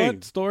full you know game.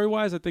 what? Story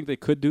wise, I think they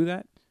could do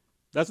that.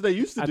 That's what they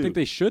used to I do. think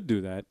they should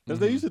do that, That's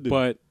what they used to do.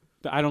 but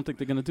I don't think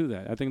they're gonna do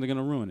that. I think they're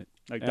gonna ruin it,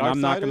 like and I'm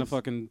not gonna Darksiders,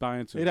 fucking buy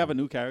into it. they'd have a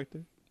new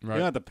character. You Right.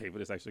 don't have to pay for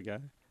this extra guy.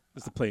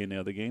 Just to play in the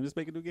other game. Just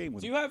make a new game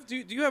with Do him. you have do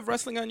you have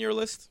wrestling on your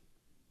list?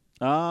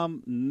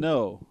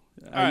 No.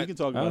 You right. can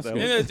talk about That's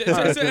that.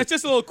 good. one. It's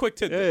just a little quick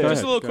tidbit. Yeah, yeah.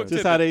 Just a little Go quick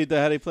ahead. tidbit. Just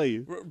how they play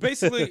you.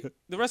 Basically,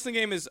 the wrestling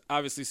game is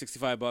obviously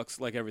 $65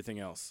 like everything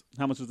else.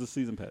 How much was the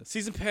season pass?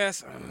 Season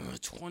pass,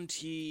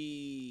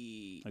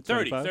 20, Like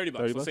 30, 25? 30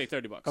 bucks. 30 Let's say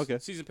 30 bucks. Okay.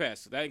 Season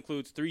pass. That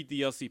includes 3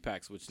 DLC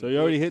packs, which So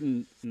you're already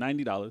hitting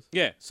 $90.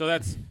 yeah. So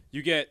that's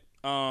you get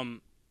Because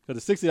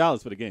it's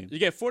 $60 for the game. you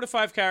get 4 to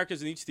 5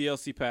 characters in each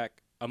DLC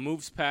pack, a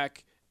moves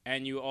pack,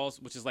 and you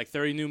also which is like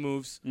 30 new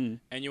moves, and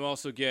you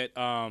also get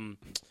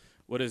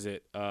what is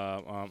it?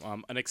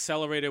 An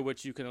accelerator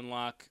which you can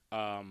unlock.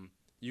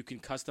 You can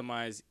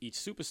customize each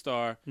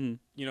superstar.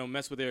 You know,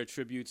 mess with their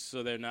attributes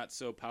so they're not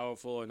so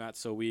powerful or not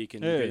so weak.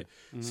 And you Yeah.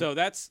 get- so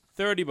that's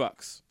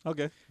 $30.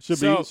 Okay.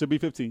 So- Should be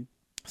 15.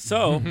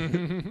 So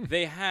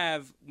they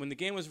have when the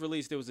game was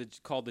released, there was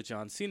called the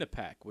John Cena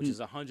pack, which is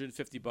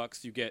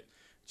 $150. You get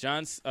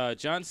John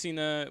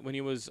Cena when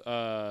he was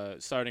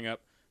starting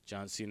up,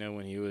 John Cena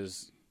when he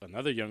was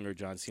another younger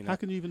John Cena. How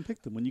can you even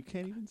pick them when you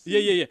can't even see?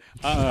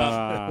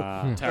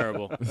 Yeah.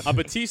 Terrible. A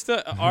Batista,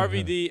 a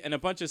RVD, and a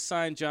bunch of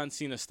signed John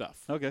Cena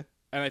stuff. Okay.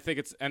 And I think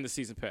it's the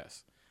season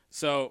pass.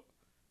 So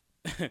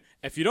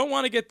if you don't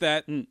want to get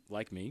that,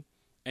 like me,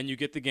 and you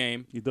get the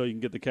game, You thought you can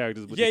get the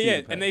characters with yeah, the yeah.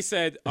 season And pass. they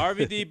said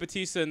RVD,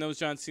 Batista, and those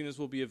John Cenas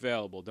will be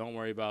available. Don't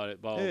worry about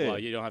it. Blah blah Yeah. blah.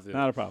 You don't have to.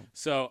 Not a problem.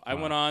 So I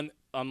went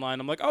online.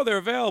 I'm like, oh, they're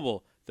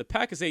available. The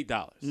pack is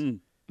 $8.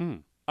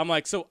 I'm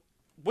like, so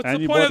what's And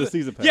the you point bought of the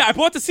season pass. Yeah, I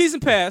bought the season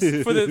pass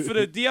for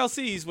the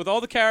DLCs with all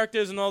the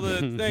characters and all the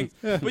things.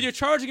 But you're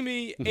charging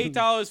me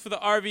 $8 for the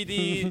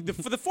RVD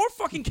for the 4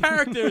 fucking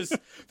characters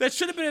that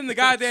should have been in the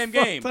goddamn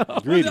game.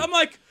 Greedy. I'm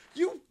like,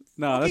 you.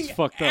 No, that's fucking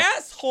fucked up.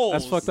 Assholes.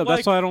 That's fucked up. Like,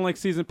 That's why I don't like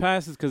season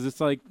passes because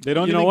it's like They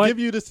don't you know even what? give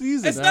you the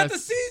season. it's not the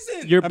That's-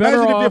 season. You're Imagine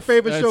better if your off.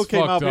 favorite That's show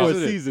came out fucked for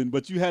a up. season,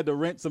 but you had to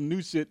rent some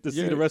new shit to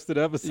see Yeah. the rest of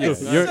the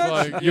episodes. You're,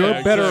 such- you're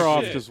yeah, better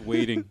exactly. off just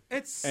waiting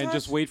It's and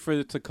just such wait for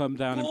it to come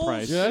down in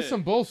price. Yeah, that's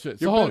some bullshit.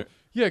 So You're hold on. better.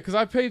 Yeah, because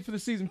I paid for the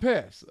season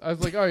pass. I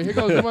was like, all right, here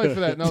goes the money for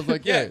that. And I was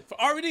like, Yeah, yeah. for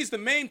RVD's the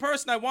main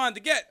person I wanted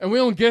to get. And we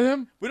don't get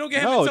him? We don't get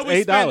him No, until it's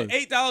we spend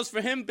 $8. $8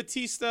 for him,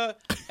 Batista,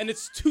 and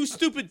it's two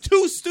stupid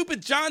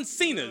John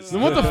Cenas.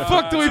 Then what the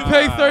fuck do we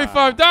pay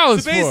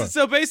 $35 for?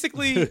 So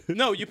basically,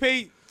 no, you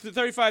pay the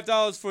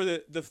 $35 for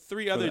the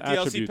 3 other the DLC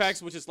attributes.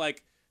 packs, which is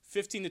like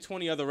 15 to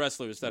 20 other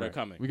wrestlers that are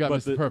coming. We got But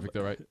Mr. the- Perfect,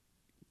 though, right?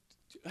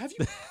 Have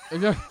you?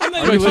 Yeah. I'm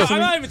not, you even, listening? I'm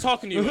not even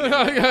talking to you.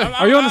 Anymore.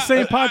 Are you on the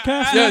same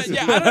podcast? Yes.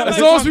 Yeah, I don't know As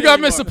if long I'm as we talking got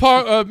to you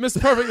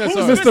Mr. Perfect, that's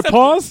all Who's right. Mr.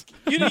 Pause?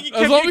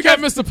 As long as we got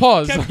Mr.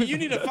 Pause. Kev, you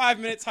need a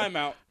 5-minute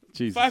timeout.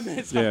 Jesus. 5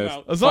 minutes Yeah,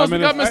 timeout. As long as we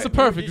got minutes. Mr.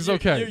 Perfect, it's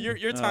okay.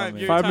 Your time. man.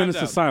 Your 5 time's minutes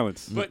out. of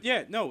silence. But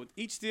yeah, no.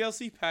 Each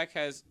DLC pack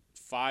has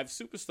 5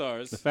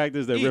 superstars. The fact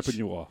is they're Each. ripping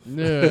you off.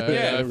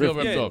 Yeah, I feel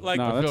ripped yeah, off. like-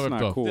 No, I feel that's ripped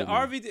not off. cool. The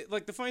man. RVD,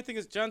 like the funny thing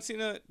is, John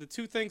Cena, the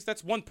 2 things,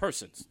 that's one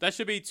person's. That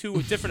should be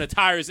 2 different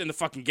attires in the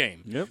fucking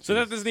game. Yep. So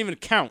that doesn't even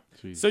count.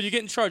 Jeez. So you're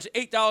getting charged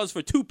 $8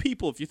 for 2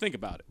 people if you think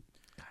about it,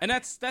 and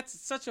that's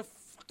such a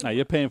fucking. Nah,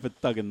 you're paying for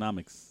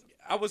thugonomics.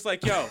 I was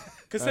like, yo,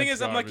 because thing That's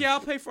is, I'm like, garbage. yeah, I'll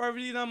pay for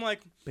everything. I'm like,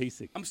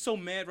 Basic. I'm so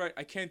mad, right?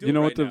 I can't do You it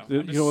know right what now. the-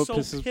 I'm you know what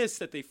just so pisses- pissed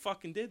that they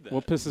fucking did that.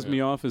 What pisses Yeah.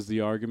 me off is the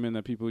argument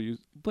that people use.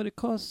 But it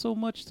costs so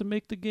much to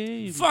make the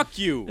game. Fuck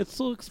you. It's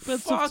so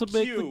expensive Fuck to make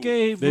the you.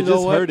 game. They're You know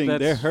just what? hurting. They're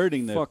That's-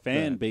 hurting their fuck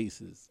fan that.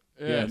 bases.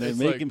 Yeah, and they're it's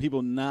making like,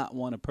 people not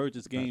want to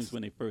purchase games That's-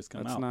 when they first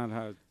come That's out. not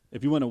how.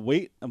 If you want to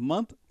wait a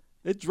month,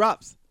 it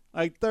drops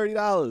like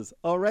 $30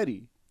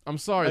 already. I'm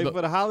sorry. Like the-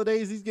 for the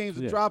holidays, these games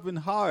are Yeah. dropping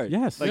hard.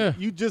 Yes. Like Yeah.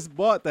 you just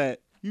bought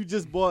that. You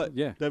just bought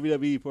Yeah.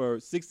 WWE for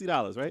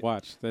 $60, right?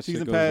 Watch that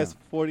Season shit goes pass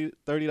down.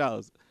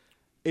 $30.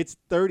 It's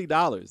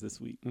 $30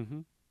 this week. Mm-hmm.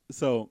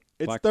 So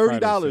it's Black $30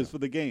 Friday sale. for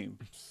the game.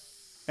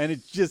 And it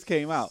just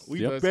came out. We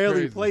Yep. That's barely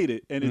crazy. played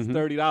it, and it's Mhm.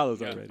 $30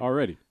 Yeah. already.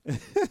 Already.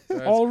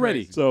 that's already.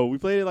 crazy. So we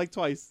played it like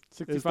twice. It's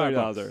 $65 $30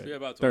 bucks. already. Yeah,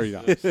 about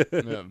 $30.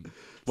 Yeah.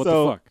 What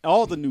so the fuck?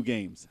 all the new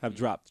games have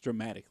dropped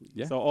dramatically.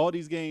 Yeah. So all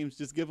these games,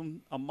 just give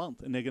them a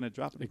month, and they're gonna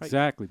drop it.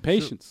 Exactly.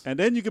 Patience. And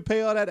then you can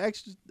pay all that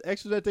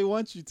extra that they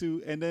want you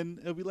to, and then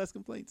it'll be less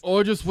complaints.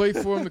 Or just wait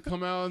for them to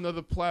come out on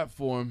another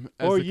platform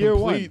as Or a year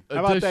one. complete How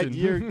about that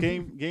edition. year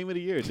game of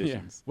the year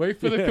editions? Wait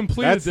for the Yeah,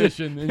 complete that's it.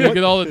 edition, and you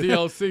get all the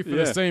DLC for Yeah.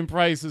 the same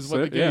price as what So,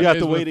 the game yeah. You have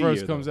is to when wait it a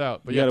first year, comes though.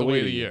 out. But you have to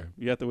wait a year.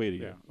 You have to wait a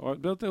Yeah. year. Or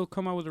they'll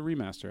come out with a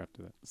remaster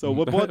after that. So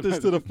what brought this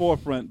to the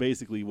forefront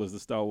basically was the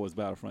Star Wars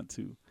Battlefront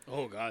 2.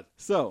 Oh God.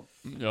 So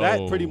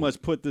that pretty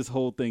much put this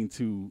whole thing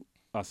to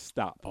a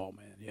stop. Oh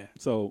man, yeah.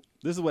 So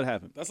this is what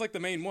happened. That's like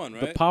the main one, The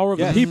right? power of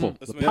Yes. the people.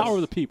 That's The amazing. power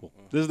of the people.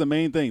 This is the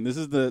main thing. This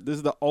is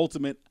the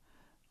ultimate.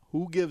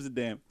 Who gives a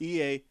damn?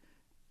 EA.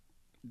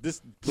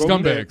 This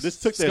Scumbags. This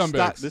took their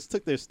stock. Scumbags. This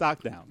took their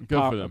stock down. Good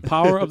Power, for them.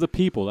 power of the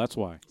people. That's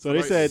why. So they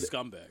Right, said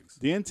scumbags.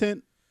 the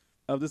intent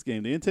of this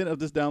game, the intent of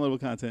this downloadable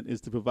content is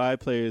to provide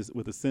players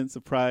with a sense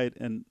of pride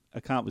and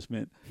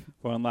accomplishment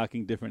for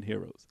unlocking different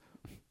heroes.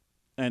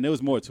 And there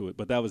was more to it,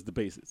 but that was the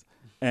basis.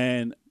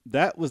 And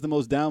that was the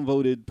most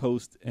downvoted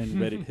post in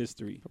Reddit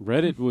history.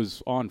 Reddit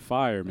was on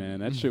fire, man.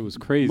 That shit was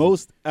crazy.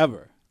 Most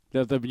ever.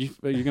 You're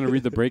gonna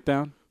read the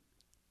breakdown?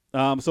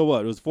 So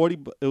what? It was 40.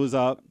 It was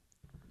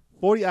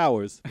 40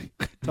 hours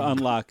to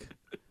unlock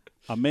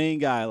a main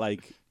guy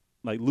like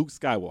Luke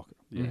Skywalker.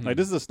 Yeah. Like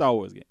this is a Star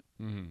Wars game.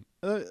 Mhm.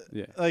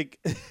 Yeah. Like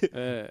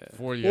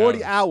 40 40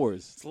 hours.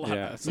 hours. It's a lot.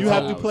 Yeah. It's You a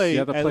have lot. to play You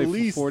have to at play for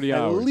least 40 at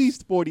hours.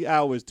 least 40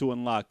 hours to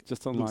unlock.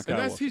 Just unlock And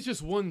that. that's he's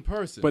just one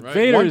person, But right?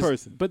 Vader One is,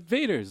 person. But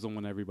Vader is the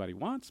one everybody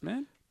wants,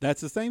 man. That's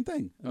the same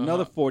thing.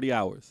 Another 40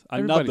 hours.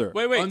 Everybody- Another.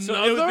 Wait. So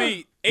it would Another?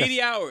 be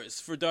 80 hours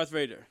for Darth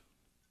Vader.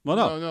 Well,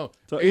 No, no. no.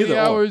 So 80 either or.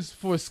 hours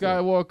for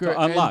Skywalker To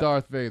and unlock.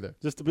 Darth Vader.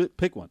 Just to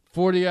pick one.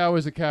 40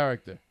 hours a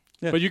character.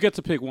 Yeah. But you get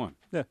to pick one.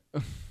 Yeah.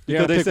 You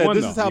Because gotta they pick said one,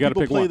 this though. is how You gotta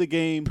people pick play one. the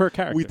game. Per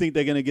character. We think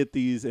they're going to get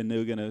these and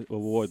they're going to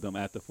award them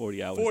after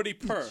 40 hours. 40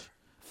 per.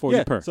 40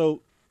 yeah. per.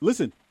 So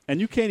listen, and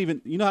you can't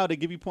even. You know how they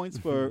give you points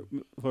for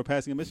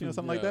passing a mission or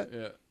something like that?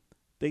 Yeah.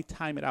 They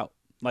time it out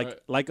Right.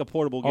 like a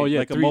portable game, Oh yeah,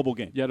 like a mobile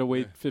game. You had to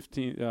wait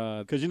 15.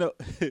 Because you know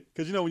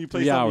when you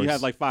play 3 something, hours. you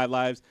have like 5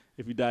 lives.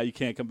 If you die, you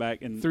can't come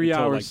back in 3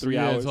 until hours. Like 3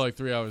 Yeah, hours. until like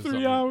 3 hours. or 3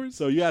 something. hours.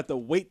 So you have to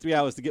wait 3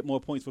 hours to get more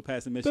points for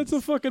passing missions.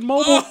 That's a fucking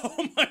mobile.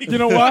 Oh my You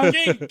know what?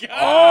 fucking God.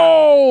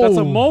 Oh! That's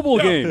a mobile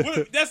game.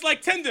 That's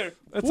like Tinder.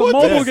 That's What a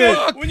mobile the game.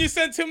 fuck? When you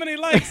send too many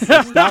likes,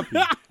 Stop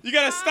you. you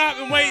gotta stop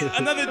and wait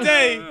another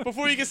day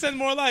before you can send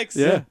more likes.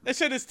 Yeah. That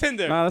shit is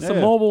Tinder. Nah, that's a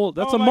Yeah. mobile.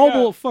 That's Oh a my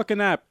mobile God. fucking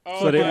app.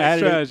 Oh So they my added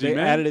strategy, it. They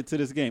man. added it to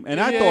this game, and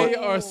I They thought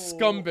are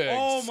scumbags.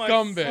 Oh my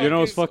scumbags. You know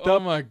what's fucked Oh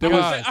up? my I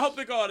god. hope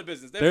they go out of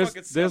business. They're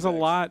fucking There's a scumbags.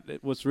 lot.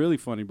 What's really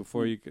funny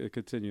before you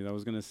continue, I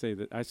was gonna say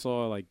that I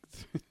saw like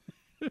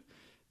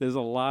there's a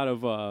lot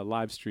of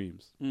live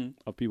streams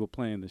of people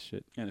playing this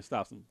shit, and it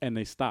stops them. and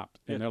they stopped,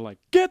 Yeah. and they're like,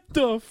 "Get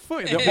the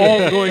fuck!" They're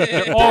all going.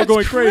 They're all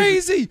going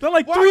crazy. They're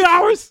like, Why 3 would you-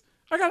 hours.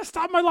 I gotta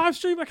stop my live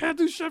stream. I can't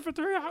do shit for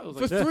 3 hours.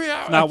 For Like, 3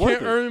 hours, not I worth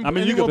can't it. earn I mean,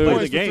 any you can more play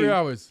points the for game. 3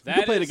 hours. You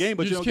can play the is- game,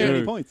 but you you just don't get any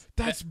can't- points.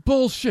 That's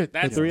bullshit.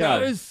 That's- For 3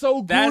 That hours. is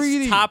so That's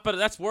greedy.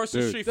 That's worse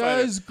than Dude. Street That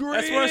Fighter. is That's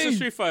worse than greedy.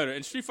 Street Fighter,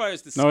 and Street Fighter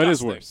is no, disgusting. it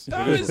is worse.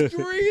 That is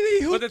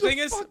greedy. Who But the thing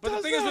is, fuck with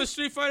does that?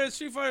 Street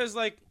Fighter is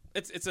like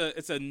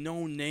it's a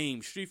known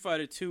name. Street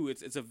Fighter 2.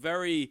 It's a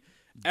very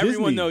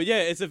everyone Disney. know. Yeah,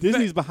 it's a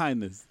Disney's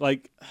behind this.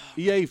 Like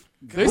EA.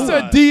 They God.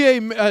 said DA.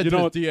 You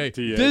know what? DA.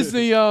 DA.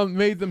 Disney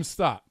made them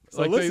stop.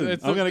 So listen,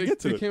 it's- I'm gonna they-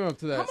 get to they it. came up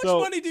to that. How much So-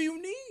 money do you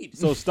need?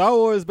 So Star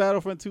Wars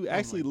Battlefront 2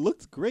 actually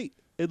looked great.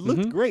 It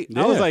looked great.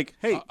 I was Yeah. like,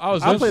 hey, I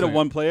was I'll play the listening.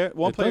 one player.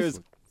 One It player does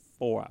is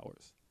 4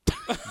 hours.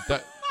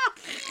 That-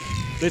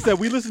 They said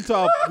we listen to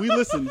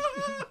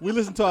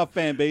our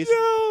fan base.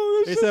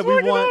 They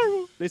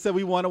said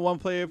we want a one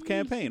player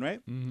campaign,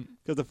 right?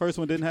 Because the first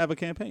one didn't have a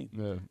campaign.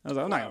 yeah. I was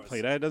like, I'm not gonna play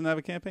that. It doesn't have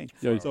a campaign.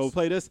 Yeah, So we'll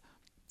play this.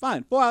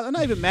 Fine, 4 hours. I'm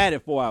not even mad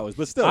at 4 hours,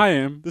 but still, I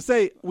am. to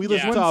say we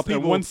listen Yeah. to our In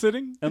people one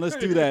sitting. and let's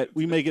do that.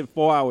 We make it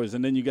 4 hours,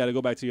 and then you got to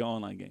go back to your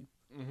online game.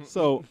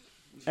 So,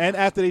 and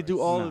after they do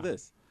all of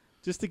this,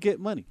 just to get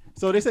money.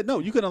 So they said, no,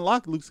 you can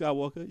unlock Luke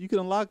Skywalker. You can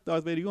unlock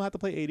Darth Vader. You don't have to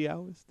play 80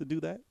 hours to do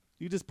that.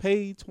 You just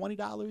pay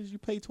 $20. You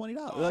pay $20,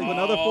 like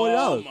another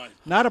 $40. my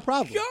Not a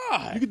problem.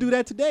 God. You can do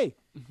that today.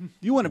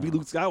 You want to be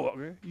Luke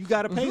Skywalker? You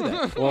got to pay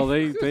that. Well,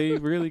 they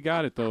really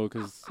got it though,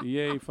 because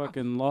EA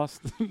fucking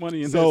lost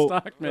money in So- their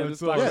stock, man. The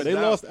stock Yeah, went they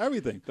down. lost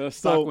everything. The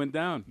stock So, went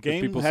down. 'cause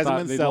game people hasn't stopped,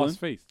 been they selling. lost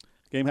faith.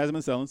 Game hasn't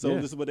been selling, so Yeah.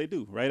 this is what they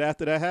do. Right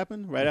after that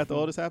happened, right after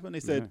all this happened, they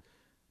said, Yeah.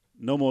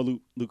 no more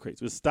loot crates.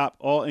 We'll stop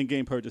all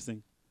in-game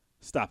purchasing.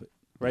 Stop it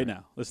right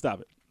now. Let's stop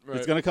it. Right.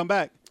 It's going to come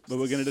back, but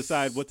we're going to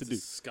decide what to do.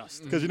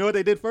 Disgusting. Because you know what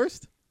they did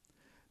first?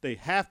 They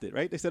halved it,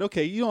 right? They said,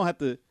 okay, you don't have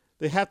to.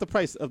 They halved the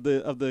price of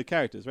the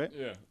characters, right?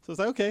 Yeah. So it's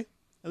like, okay,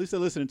 at least they're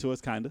listening to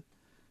us, kind of.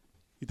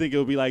 You think it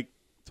would be like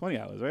 20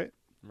 hours, right?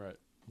 Right.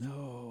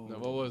 No. Now,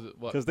 what was it?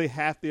 What? Because they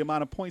half the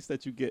amount of points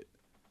that you get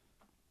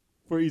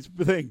for each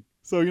thing.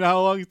 So you know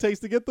how long it takes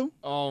to get them?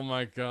 Oh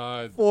my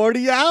God.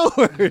 40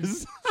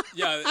 hours.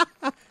 Yeah,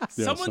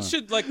 someone son.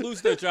 should like lose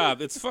their job.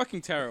 It's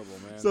fucking terrible,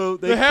 man. So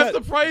They half cut-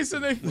 the price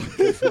and they.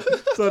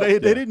 so they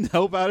didn't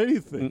help out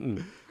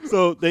anything.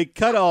 So they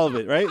cut all of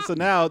it, right? So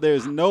now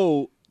there's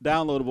no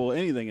downloadable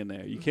anything in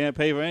there. You can't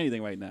pay for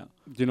anything right now.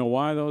 Do you know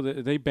why though?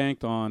 They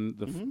banked on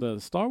the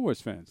Star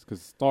Wars fans,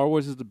 because Star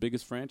Wars is the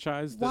biggest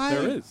franchise that Why?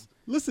 there is.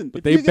 Listen, But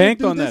if they you're gonna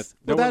banked do on that. this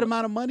There with that were-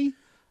 amount of money.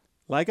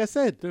 Like I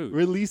said, Dude.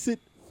 release it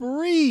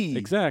free.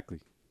 Exactly.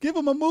 Give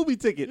them a movie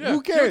ticket. Yeah,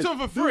 Who give it cares? to 'em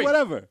for Do free.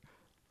 whatever.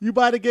 You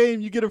buy the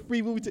game, you get a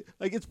free movie ticket.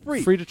 Like it's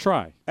free. Free to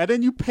try. And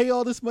then you pay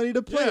all this money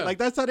to play Yeah. it. Like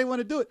that's how they want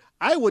to do it.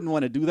 I wouldn't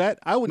want to do that.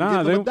 I wouldn't Nah,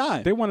 give them a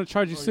dime. they want to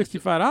charge you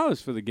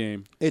 $65 for the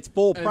game, It's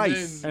full And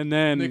price. then- and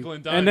then Nickel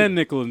and dime and then you.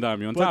 nickel and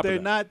dime you on But top they're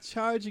of that. not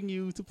charging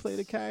you to play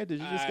the characters.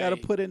 You just got to I-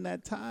 put in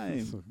that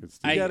time. It's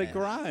You I- got to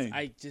grind.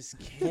 I just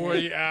can't.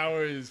 40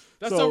 hours.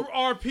 That's So-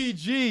 a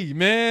RPG,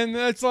 man.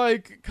 That's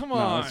like, come No,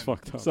 on. that's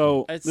fucked up.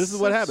 So It's this is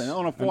what such happened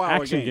on a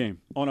 4-hour action game.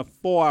 On a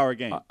 4-hour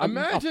game.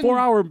 Imagine- a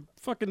 4-hour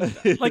fucking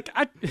like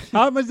I.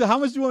 how much do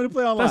you want me to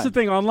play online? That's the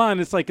thing.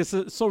 Online, it's like it's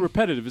so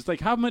repetitive. It's like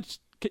how much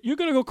you're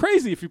gonna go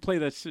crazy if you play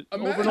that shit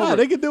over and Imagine- Nah, over.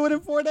 they can do it in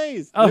 4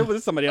 days. Oh.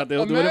 There's somebody out there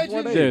who'll do it in 4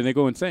 Imagine- days. Yeah, they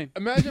go insane.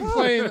 Imagine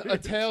playing a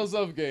Tales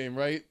of game,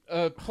 right?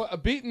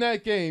 Beating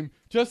that game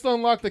just to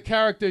unlock the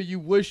character you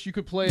wish you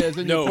could play as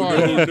in No, your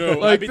party. no.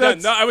 Like, I'd be done.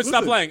 that's- No, I would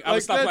stop listen, playing. I would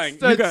like, stop that's- playing.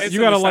 that's- You Instantly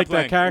gotta stop like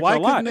playing. that character Why a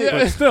lot, couldn't they-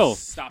 but still,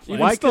 Stop even playing.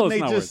 Why still, couldn't it's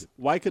they not just? worth it.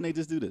 Why couldn't they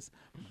just do this?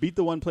 Beat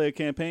the one-player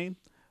campaign.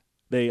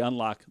 They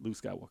unlock Luke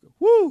Skywalker.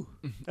 Woo!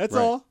 That's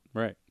Right. all.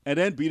 Right. And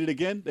then beat it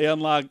again. They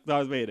unlock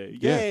Darth Vader.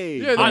 Yeah. Yay!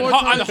 Yeah, the On, more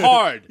on time-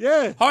 hard.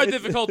 Yeah. Hard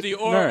It's- difficulty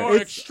or, Right. or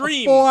It's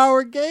extreme. a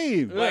 4-hour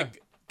game. Like,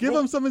 Give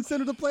them some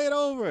incentive to play it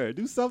over.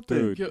 Do something.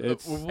 Dude. Yeah,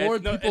 It's-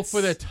 reward no, people it's- for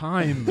their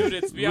time. dude,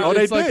 it's beyond. Oh,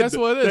 they It's like, did. that's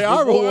what it is. They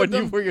are Reward rewarding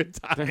them. you for your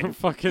They're time.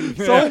 fucking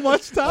So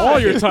much time. all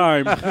your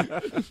time.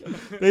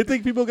 They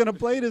think people are gonna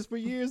play this for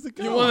years to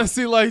come. You want to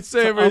see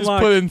lightsabers?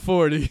 unlock- Put in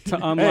 40. to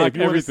Hey, unlock if you want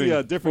to everything. see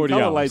a different 40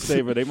 color hours.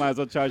 lightsaber, they might as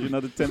well charge you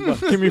another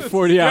 $10. Give me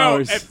 40 Yo,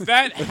 hours. if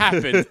that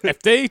happened, if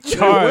they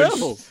charge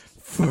will.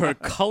 for a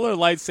color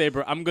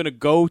lightsaber, I'm gonna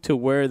go to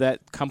where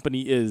that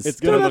company is. It's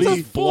gonna Dude, that's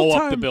be a blow up the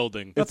full-time-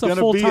 building. That's It's a gonna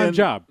be full-time in-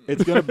 job.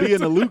 It's gonna be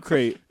in the loot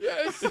crate.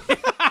 Yes.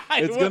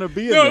 It's gonna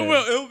be in no, there. it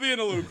will. It'll be in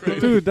a loot crate.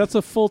 Dude, that's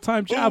a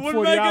full-time Well, job, what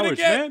 40 am I gonna hours,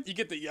 get? man. You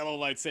get the yellow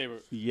lightsaber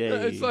Yay!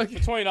 It's like for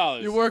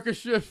 $20. you work a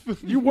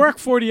shift. You work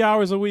 40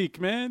 hours a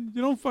week, man.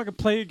 You don't fucking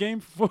play a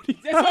game for 40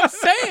 That's what I'm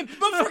saying.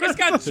 Motherfucker's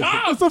got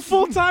jobs. It's a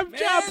full-time job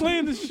Man.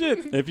 playing this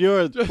shit. if you're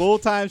a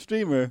full-time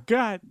streamer,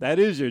 God. that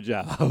is your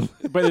job.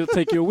 But it'll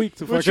take you a week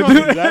to We're fucking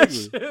do trying- that.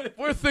 Exactly.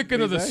 We're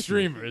thinking of the Exactly.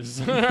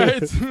 streamers. All right,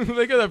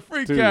 they got a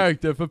free Dude.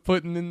 character for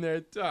putting in their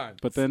time.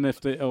 But then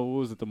if they, what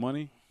was it, the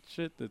money?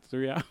 Shit, that's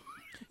 3 hours.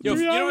 Yo,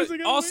 3 you know hours what?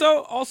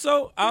 ago,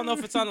 Also, I don't know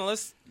if it's on the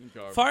list.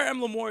 Fire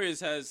Emblem Warriors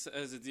has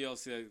a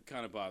DLC that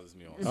kind of bothers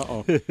me.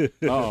 Also,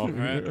 Uh-oh.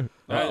 right?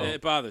 Uh-oh.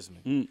 It bothers me.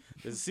 Mm.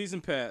 There's a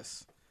season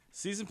pass.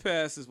 Season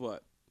pass is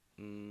what?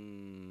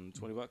 $20.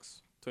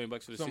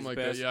 $20 for the Something season like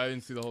pass. that. Yeah, I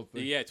didn't see the whole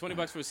thing. Yeah,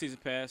 $20 for a season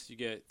pass. You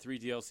get 3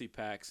 DLC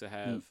packs that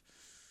have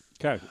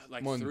Okay.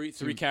 like One, three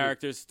two,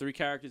 characters, 3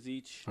 characters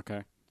each,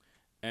 Okay.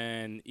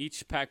 and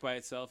each pack by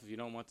itself. If you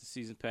don't want the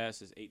season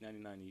pass, is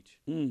 $8.99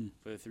 each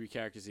for the 3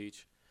 characters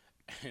each,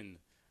 and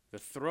the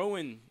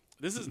throw-in.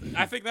 This is,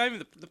 I think, not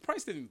even the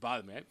price didn't even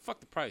bother me. Fuck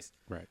the price.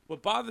 Right.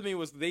 What bothered me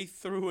was they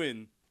threw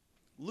in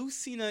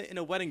Lucina in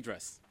a wedding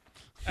dress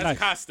as Nice. a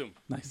costume.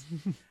 Nice.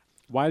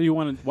 Why do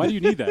you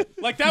need that?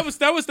 Like that was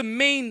the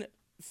main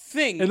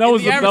thing. And that in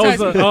was the that was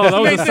advertisement. that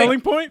was Main a thing.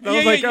 selling point. That Yeah,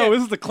 was like, yeah, oh, yeah.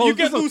 this is the close. You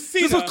get this will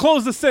Lucina.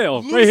 close the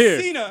sale right here.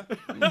 Lucina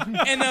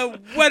in a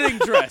wedding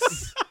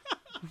dress.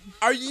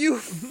 Are you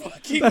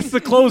fucking? That's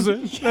the closer.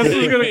 That's what's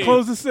gonna me.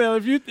 close the sale.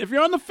 If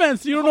you're on the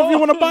fence, you don't know if you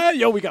want to buy it.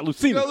 Yo, we got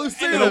Lucina. Got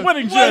Lucina. in a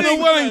wedding dress. Wedding In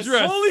a wedding dress.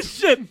 dress. Holy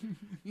shit!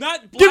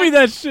 Not black, Give me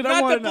that shit. I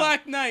Not want the it now.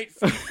 Black Knight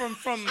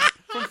from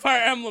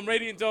Fire Emblem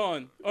Radiant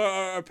Dawn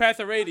or Path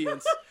of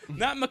Radiance.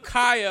 Not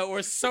Micaiah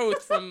or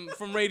Soth from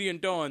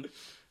Radiant Dawn.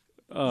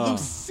 Oh,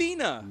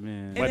 Lucina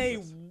man. in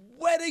a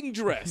wedding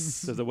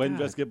dress. Does the wedding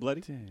dress get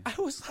bloody? Damn. I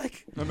was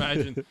like,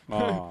 Imagine.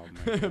 Oh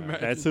man.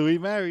 That's who he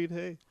married.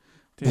 Hey.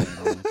 Damn,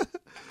 man.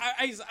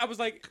 I was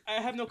like, I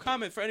have no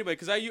comment for anybody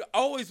because I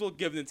always will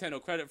give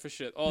Nintendo credit for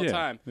shit all the Yeah,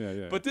 time.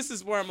 yeah. But this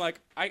is where I'm like,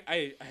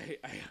 I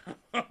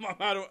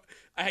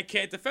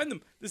can't defend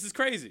them. This is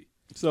crazy.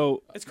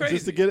 So It's crazy.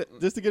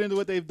 Just to get into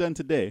what they've done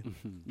today,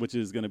 which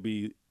is going to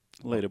be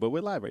later, but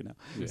we're live right now.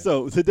 Yeah.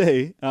 So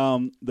today,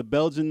 the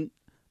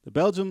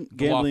Belgium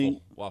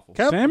gambling. Waffle.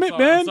 Cap- Damn it,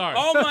 Sorry, man! I'm sorry.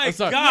 Oh my I'm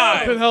sorry. God.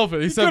 I couldn't help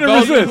it. He said couldn't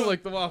Belgium resist.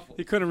 like the waffle.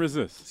 He couldn't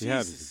resist. He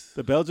had to. Jesus.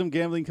 The Belgium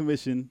Gambling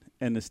Commission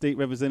and the state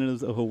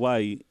representatives of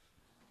Hawaii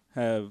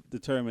have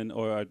determined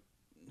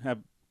have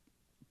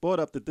brought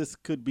up that this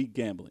could be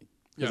gambling.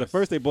 Because Yes. at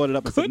first they brought it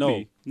up and said Could no.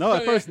 be. No,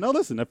 at Oh, first, yeah. no,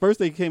 listen. At first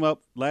they came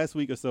up last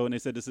week or so and they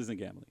said this isn't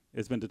gambling.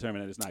 It's been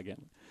determined that it's not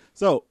gambling.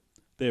 So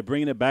they're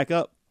bringing it back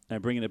up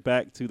and bringing it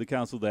back to the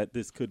council that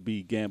this could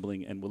be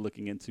gambling, and we're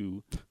looking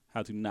into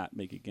how to not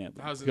make it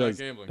gambling. How's it not Because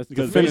gambling? That's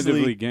Because definitively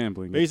basically-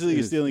 gambling. Basically, It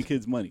you're is. stealing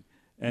kids' money.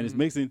 And it's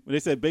mixing, they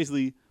said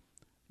basically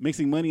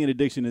mixing money and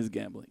addiction is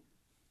gambling.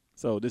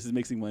 So this is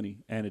mixing money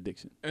and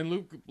addiction. And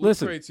Luke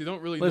Listen. Crates, you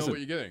don't really Listen. know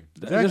what you're getting.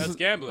 This That's is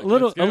gambling. A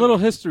little That's gambling.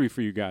 history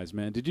for you guys,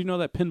 man. Did you know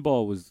that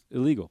pinball was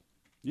illegal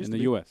Used in to the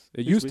be. U.S.? It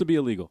Used used to to be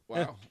illegal.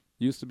 Wow.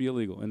 Used to be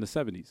illegal in the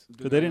 70s.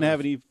 Because they didn't have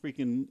any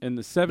freaking, In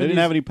the 70s, they didn't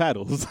have any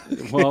paddles.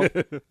 well,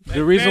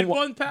 the reason why.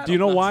 one paddle. Do you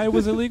know why it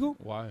was illegal?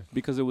 Why?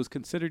 Because it was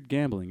considered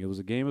gambling. It was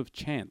a game of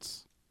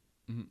chance.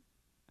 Mhm.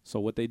 So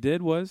what they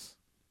did was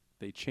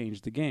they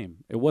changed the game.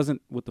 It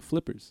wasn't with the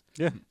flippers.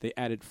 Yeah. They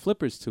added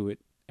flippers to it,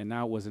 and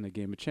now it wasn't a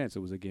game of chance. It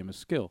was a game of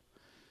skill.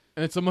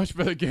 And it's a much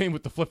better game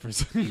with the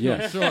flippers.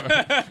 Yeah. Sure.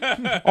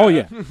 Oh,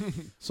 yeah.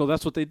 So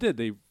that's what they did.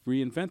 They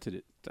reinvented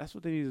it. That's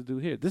what they need to do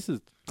here. This is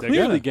They're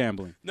clearly gonna.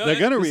 gambling. No, They're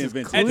going to this is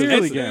reinvent clearly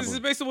it. gambling. This is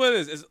basically what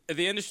it is.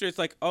 The industry, it's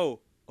like, oh,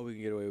 we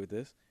can get away with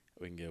this.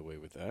 We can get away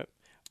with that.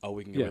 Oh,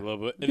 we can get Yeah. away a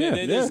little bit. And Yeah,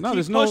 then they yeah. just No, keep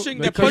there's no- pushing.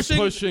 They They're keep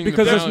pushing.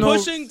 because They're there's no-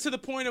 pushing to the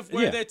point of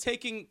where Yeah. they're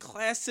taking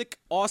classic,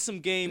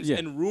 awesome games Yeah.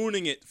 and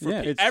ruining it for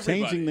Yeah. It's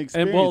everybody. changing the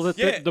experience. And well,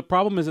 Yeah. the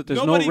problem is that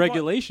there's Nobody no wa-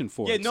 regulation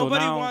for Yeah, it. So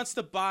nobody now wants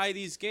to buy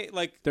these games.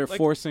 Like they're like,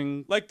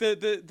 forcing. like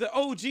the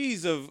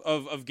OGs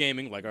of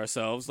gaming, like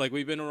ourselves. Like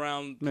we've been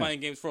around Yeah. playing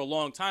games for a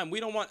long time. We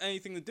don't want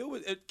anything to do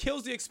with it. It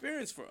kills the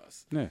experience for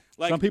us. Yeah.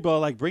 Like Some people are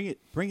like, bring it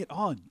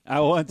on. I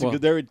want to, Well,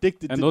 because they're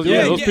addicted and to those- doing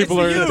yeah, it. those people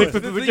it's the are youth.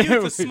 addicted to the youth,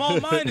 game. the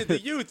small-minded, the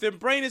youth. Their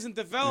brain isn't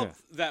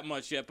developed that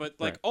much yet. But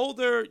like Right.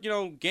 older,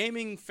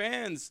 gaming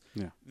fans,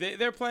 Yeah.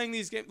 they're playing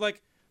these games.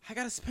 Like I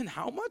gotta spend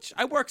how much?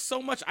 I work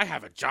so much. I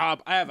have a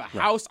job. I have a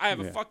house. I have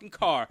a Yeah. fucking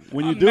car.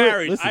 When you I'm do it,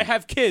 married. listen. I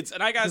have kids,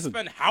 and I gotta Listen.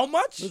 spend how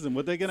much? Listen,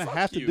 what they're going to Fuck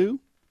have to you. do,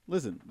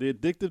 listen, the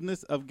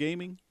addictiveness of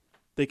gaming,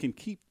 they can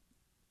keep.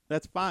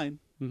 That's fine.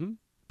 Mhm.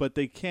 But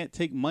they can't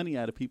take money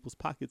out of people's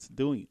pockets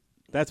doing it.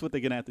 That's what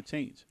they're going to have to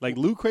change. Like,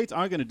 loot crates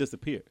aren't going to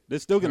disappear. They're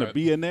still going Right. to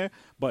be in there,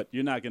 but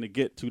you're not going to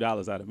get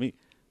 $2 out of me.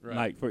 Right.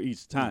 Like, for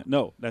each time.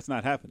 No, that's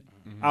not happening.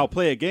 I'll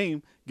play a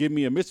game, give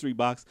me a mystery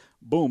box,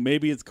 boom,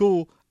 maybe it's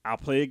cool. I'll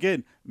play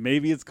again.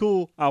 Maybe it's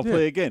cool. I'll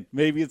play again.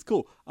 Maybe it's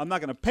cool. I'm not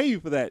going to pay you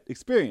for that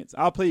experience.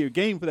 I'll play your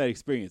game for that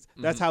experience.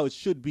 That's how it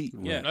should be.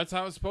 Yeah. That's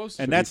how it's supposed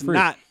to And be. that's free.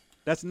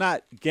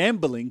 not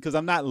gambling, because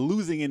I'm not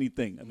losing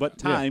anything but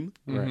time.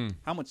 Right.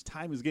 How much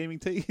time is gaming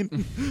taking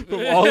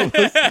from all of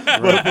us? But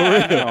for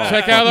real.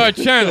 Check out our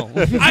channel.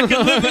 I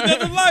can live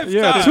another lifetime.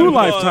 Yeah, 2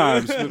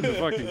 lifetimes with the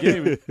fucking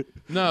game.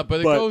 No,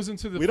 but it But goes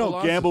into the we don't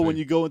philosophy. gamble when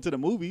you go into the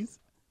movies.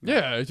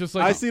 Yeah, it's just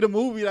like I see the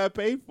movie that I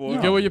paid for. you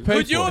get what you pay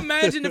Could for. you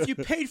imagine if you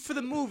paid for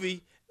the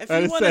movie? If I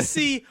you want to understand.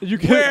 see You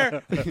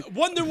where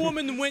Wonder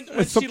Woman went when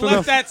she something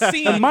left else. that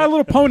scene, And My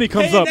Little Pony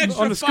comes pay an up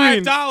extra on the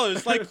screen.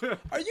 $5. Like,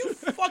 are you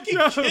fucking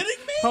kidding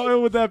me? How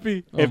would that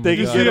be? If they my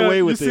can God. get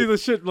away with you see it, the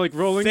shit like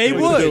rolling. They they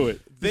would. do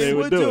it. They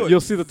would do do it. You'll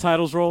see the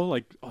titles roll.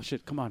 Like, oh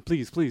shit, come on,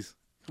 please.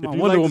 Come on, you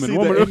Wonder like to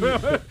Woman. see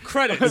Wonder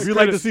Credits. If you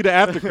like to see the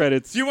after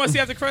credits, Do you want to see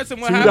after credits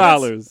and what $2.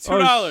 happens? Oh,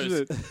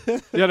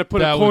 $2. You had to put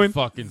that a coin. would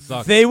fucking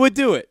suck. They would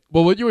do it.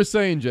 Well, what you were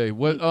saying, Jay,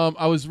 what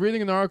I was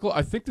reading an article.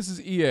 I think this is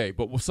EA,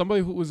 but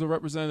somebody who was a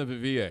representative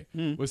of EA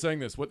was saying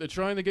this. What they're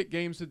trying to get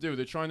games to do,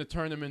 they're trying to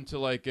turn them into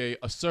like a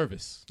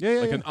service, Yeah,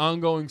 like yeah. an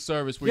ongoing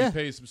service where Yeah. you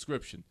pay a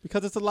subscription.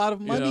 because it's a lot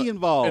of you money know?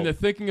 involved. And they're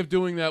thinking of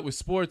doing that with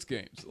sports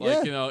games.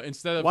 Like, Yeah.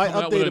 Instead of Why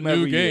coming out update with a them new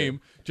every year?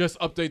 game, just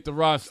update the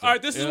roster. All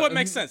right, this is You what know?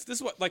 makes sense. This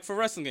is what, like for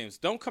wrestling games,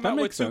 don't come That out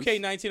with makes sense.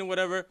 2K19 or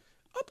whatever.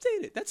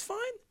 Update it. That's fine.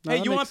 No, Hey,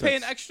 that you want makes to pay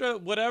an sense. extra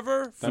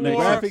whatever for when the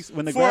graphics,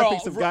 for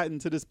a- have gotten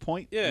to this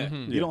point, Yeah.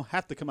 you don't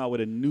have to come out with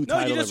a new No,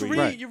 title you just every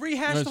year. you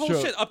rehash That's the whole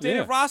true. shit. Updated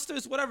Yeah.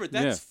 rosters, whatever.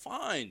 That's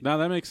fine. Now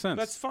that makes sense.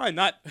 That's fine.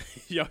 Not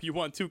you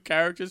want 2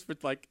 characters for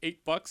like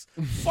 $8?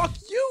 Fuck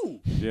you.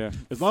 yeah.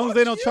 As long as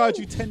they don't charge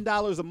you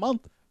 $10 a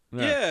month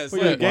Yeah, it's for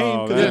your like, game,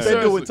 Wow, because yeah. if they're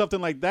Seriously. doing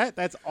something like that,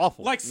 that's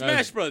awful. like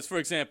Smash Bros, for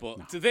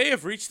example. Do they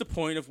have reached the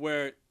point of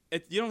where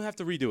you don't have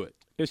to redo it?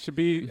 It should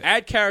be.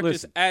 Add characters,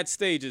 Listen. add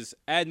stages,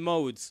 add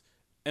modes,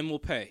 and we'll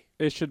pay.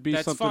 It should be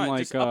That's something fine. like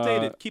Just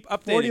update it. Keep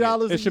updating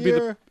 $40 It a should be the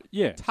year,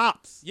 yeah,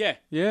 tops, Yeah,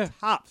 yeah.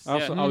 tops. I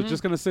was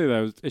just gonna say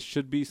that it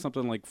should be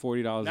something like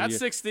 $40 a not year.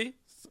 60.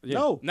 Yeah.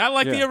 No, Not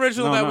like the Yeah.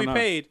 original No, that no, we no.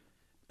 paid.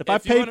 if I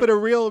if you pay wanna- for the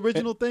real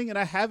original thing and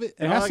I have it,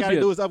 and all has I to gotta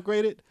be do a- is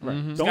upgrade it,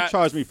 Mhm. don't got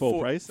charge me full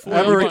four- price four-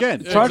 ever Yeah,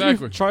 again. yeah. Charge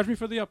Exactly. me. Charge me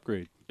for the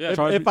upgrade. Yeah.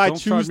 Charge If me- I don't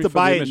charge choose me to for the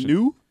buy it admission.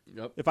 new,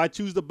 Yep. if I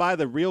choose to buy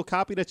the real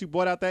copy that you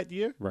bought out that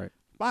year, Right.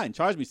 fine.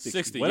 Charge me 60,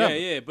 60, whatever.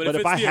 yeah. But But if if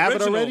it's I the have it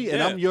original, already and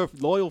yeah. I'm your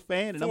loyal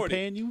fan and 40. I'm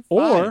paying you,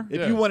 Or- fine. If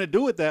Yeah. you want to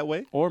do it that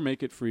way, Or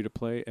make it free to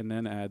play and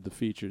then add the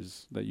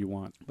features that you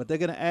want. but they're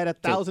gonna add to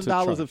 $1,000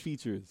 charge. of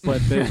features.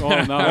 But they, oh no,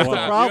 That's the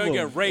well, problem. You're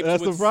gonna get raped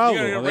That's the with- problem.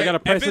 you're gonna well, get they got to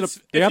If price it. it's-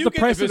 They if have you to get-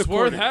 price if it it's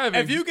worth accordingly. having,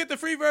 If you get the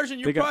free version,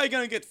 you're They got- probably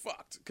gonna get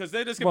fucked because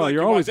they're just gonna Well, be like,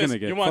 you're you always want this, gonna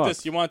get you want fucked.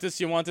 this, you want this,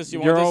 you want this, you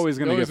want You're this. always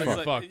going to You're get always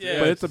fucked. gonna get Yeah. fucked.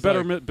 But it's a It's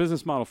better like-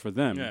 business model for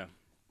them. Yeah.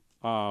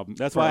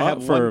 That's for why I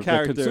have for one the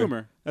character.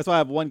 consumer. That's why I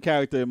have one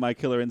character in my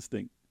Killer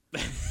Instinct.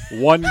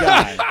 One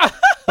guy.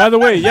 By the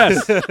way,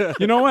 yes.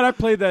 You know what? I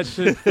played that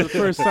shit for the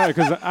first time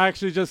because I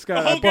actually just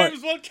got. The whole I bought, game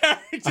is one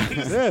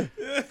character.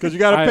 Yeah, because you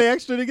got to I- pay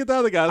extra to get the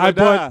other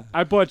guys.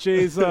 I bought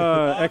Jay's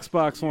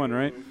Xbox One,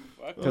 right?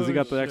 Because he Oh,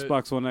 got the shit.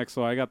 Xbox One X,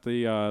 so I got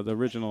the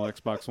original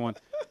Xbox One.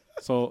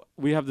 So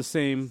we have the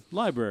same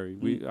library.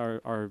 We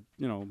our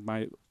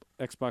my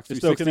Xbox It's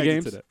still 360 connected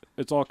games. to that.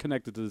 It's all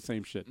connected to the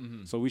same shit.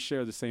 So we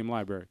share the same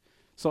library.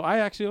 So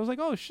I was like,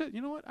 oh shit,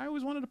 you know what? I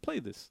always wanted to play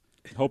this.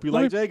 Hope you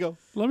Let like me- Jago.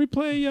 Let me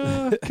play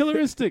Killer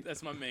Instinct.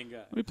 That's my main guy.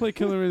 Let me play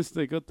Killer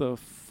Instinct. What the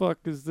fuck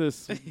is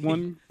this?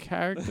 One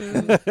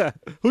character,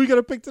 Who you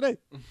gonna pick today?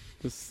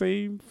 the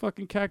same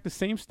fucking character,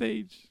 same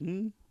stage.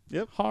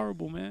 Yep.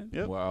 Horrible, man.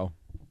 Yep. Wow.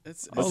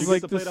 It's I But was you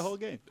like get to play this- the whole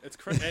game. it's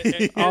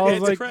I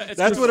was like,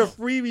 That's what a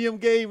freemium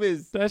game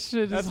is. That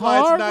shit That's is why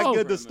it's horrible. not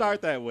good to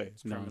start that way.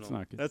 No, it's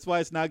not good. That's why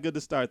it's not good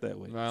to start that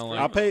way. I don't like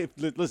I'll it.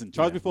 pay. Listen,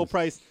 charge Yeah, me full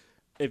price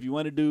if you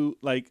want to do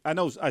like I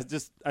know I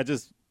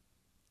just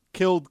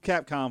killed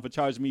Capcom for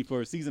charging me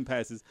for season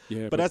passes,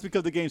 Yeah, but that's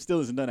because the game still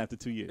isn't done after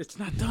 2 years. it's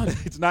not done.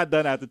 It's not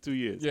done after 2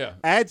 years. Yeah.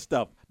 Add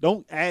stuff.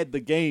 Don't add the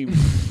game.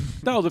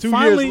 No, they're 2 years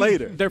finally,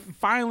 later. they're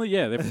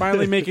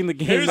finally making the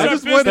game Here's that, our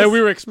that business.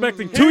 we were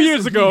expecting 2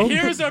 years ago.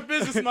 Here's our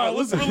business model.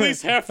 Let's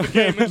release half the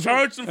game and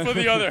charge them for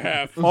the other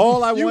half.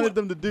 All I wanted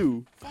them to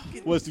do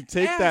was to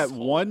take that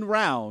asshole. one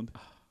round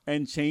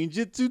and change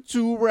it to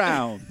 2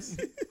 rounds.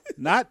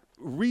 Not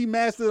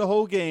remaster the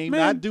whole game, Man.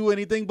 not do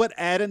anything but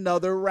add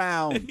another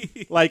round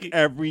like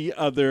every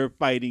other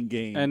fighting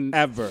game And-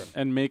 ever.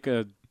 and make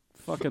a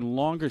fucking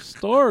longer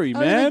story, I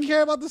man. don't even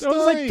care about the There story.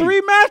 was like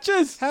 3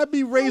 matches. Have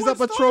me raise one up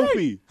a story.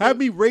 trophy. Have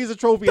me raise a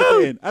trophy at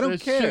the end. I don't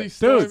There's care. shitty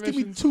story Just give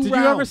me missions. 2 Did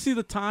rounds. you ever see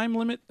the time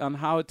limit on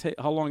how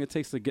long it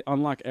takes to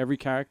unlock every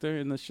character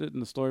in the shit in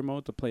the story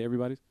mode to play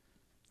everybody?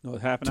 No,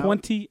 half an hour.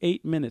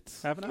 28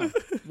 minutes. Half an hour.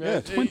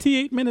 Yeah.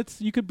 28 minutes.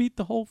 You could beat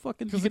the whole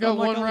fucking. Because you they could got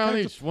unlock one all the round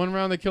characters. each. One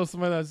round they kill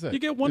somebody. That's it. You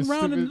get one It's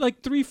round and stupid.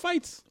 like 3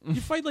 fights.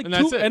 You fight like And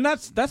 2, that's it. and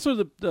that's where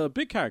the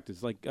big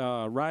characters like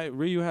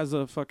Ryu has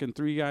a fucking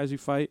 3 guys you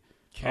fight.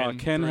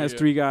 Ken has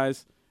 3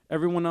 guys.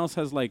 Everyone else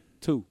has like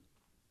 2.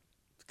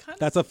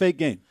 That's a fake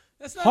game.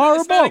 That's not,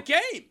 Horrible. It's not a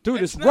game.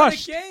 Dude, It's it's not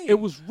rushed. A game. It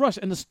was rushed,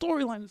 and the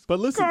storyline is But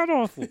listen, god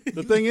awful.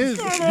 the thing is,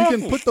 you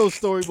can put those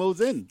story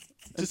modes in.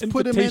 Just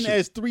put them in invitation.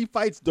 as 3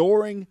 fights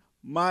during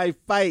my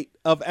fight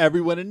of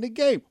everyone in the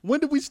game. When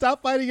did we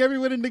stop fighting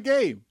everyone in the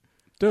game?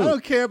 Dude, I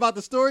don't care about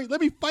the story.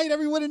 Let me fight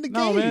everyone in the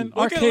No, game. man.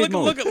 Look Arcade at,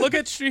 mode. look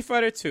at Street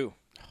Fighter 2.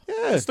 Yeah.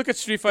 Let's look at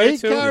Street Fighter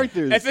 8 2.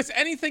 characters. If it's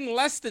anything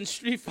less than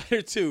Street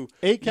Fighter 2,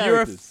 8 you're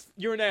characters.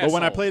 you're an asshole. But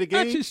when I play the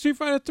game, actually, Street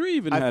Fighter 3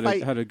 even I had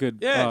fight- a good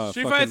Yeah,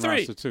 Street fucking Fighter 3.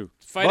 roster too.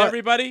 fight but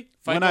everybody,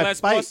 fight when the I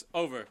last fight- boss,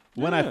 over.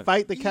 when Yeah. I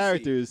fight the Easy.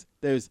 characters,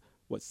 there's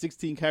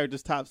 16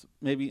 characters tops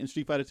maybe in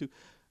Street Fighter 2.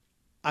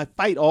 I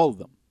fight all of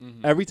them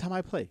every time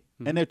I play,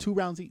 and they're 2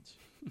 rounds each,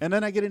 and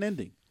then I get an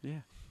ending. Yeah.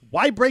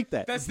 Why break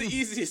that? That's the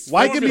easiest.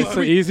 Why give me formula. It's the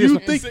 3? easiest- You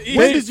It's think the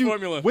when easiest did you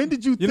formula. when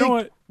did you You know think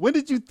what? when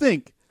did you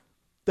think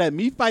that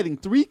me fighting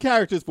 3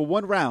 characters for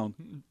 1 round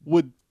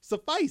would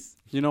suffice?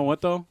 You know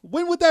what though?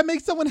 When would that make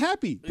someone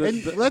happy?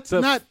 And that's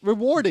not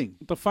rewarding.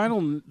 The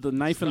final, the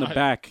knife in the not-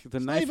 back, the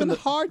knife even in the a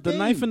hard the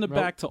knife game. in the Nope.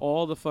 back to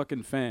all the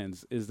fucking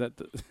fans is that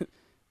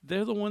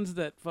they're the ones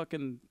that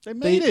fucking They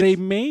made it. They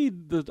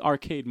made the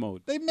arcade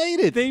mode. They made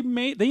it.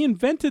 They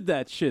invented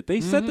that shit. They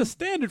set the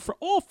standard for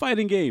all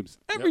fighting games.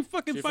 Every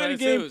fucking Street fighting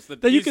Fighter 2 game is the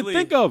that you can easily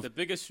think of. The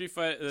biggest Street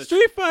Fighter.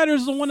 Street Fighter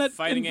is the one that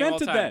fighting game all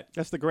invented time. that.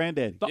 That's the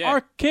granddaddy. The Yeah.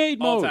 arcade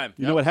all mode. time.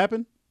 You know what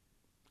happened?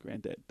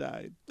 Granddad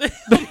died.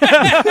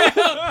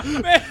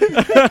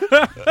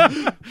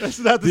 That's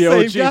not the,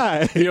 The same OG,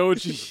 guy. the OG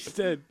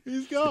said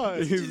He's gone.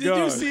 he's Did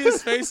gone. you see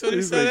his face when he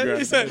He's said like, it?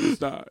 He said,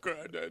 "Granddad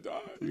 "Granddad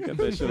died." You got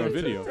that shit on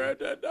video.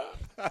 Granddad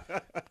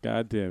died.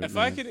 God damn it. If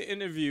man. I could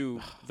interview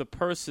the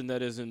person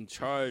that is in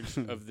charge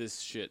of this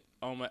shit,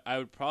 I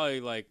would probably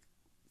like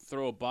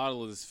throw a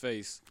bottle at his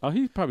face Oh,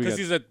 he probably because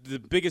got, he's the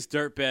biggest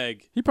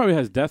dirtbag. he probably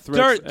has death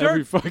threats Dirt, every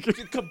dirt. fucking.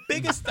 The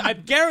biggest, I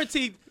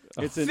guarantee,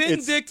 It's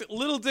thin-dicked,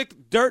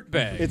 little-dick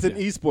dirtbag. It's an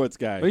esports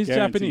guy. Well, he's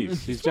guaranteed.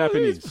 Japanese. He's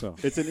Japanese, so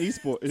It's an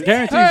esport.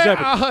 guaranteed he's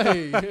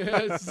Japanese.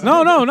 Yes.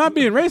 No, not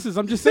being racist.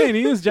 I'm just saying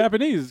he is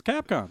Japanese. It's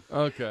Capcom.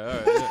 Okay, all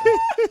right.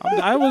 Yeah.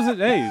 I wasn't.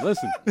 Hey,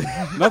 listen,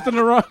 nothing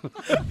wrong.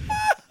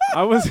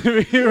 I wasn't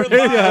being racist.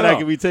 Yeah, at that all.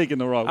 could be taken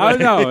the wrong way. I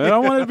know. I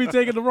don't want it to be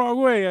taken the wrong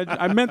way.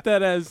 I meant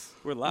that as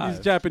We're live. he's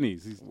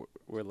Japanese. He's,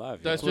 We're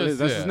live. That's Well, just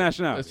that's yeah. his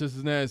nationality. That's just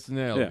his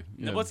nationality.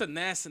 Yeah. What's a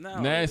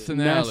nationality?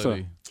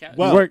 Nationality. Cat-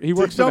 Well, he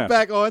works to for jump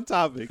that. back on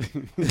topic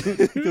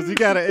because we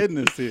got to end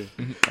this here.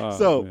 oh,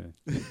 So- man.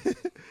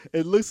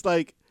 It looks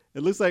like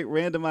It looks like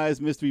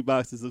randomized mystery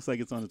boxes looks like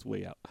it's on its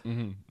way out,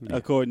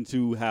 according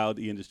to how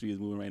the industry is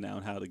moving right now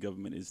and how the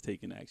government is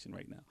taking action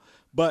right now.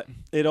 But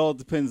it all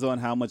depends on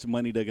how much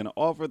money they're going to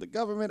offer the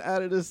government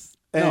out of this,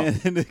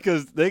 and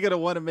because they're going to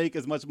want to make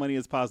as much money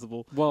as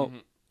possible. Well,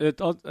 it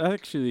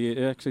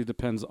actually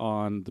depends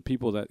on the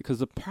people that, because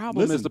the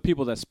problem Listen. is the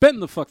people that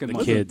spend the fucking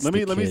money. kids. Let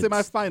me say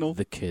my final.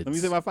 The kids. Let me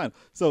say my final.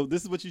 So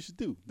this is what you should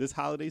do this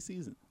holiday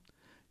season.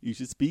 You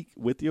should speak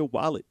with your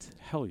wallet.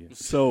 Hell yeah.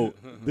 So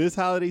this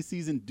holiday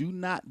season, do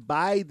not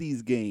buy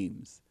these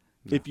games.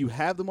 No. If you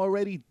have them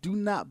already, do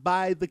not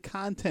buy the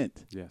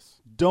content. Yes.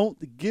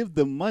 Don't give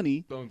them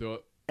money, Don't do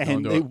it.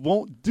 and do they it.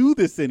 won't do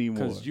this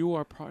anymore. Because you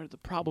are part of the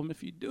problem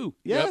if you do.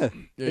 Yeah. Yep.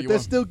 Yeah, If you they're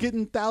are. still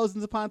getting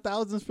thousands upon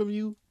thousands from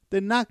you,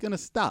 they're not going to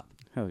stop.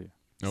 Hell yeah.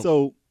 Nope.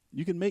 So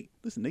you can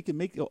they can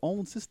make their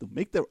own system,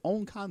 make their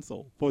own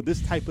console for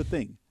this type of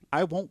thing.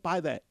 I won't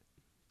buy that.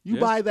 You Yeah.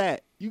 buy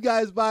that. You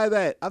guys buy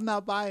that. I'm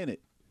not buying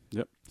it.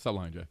 Stop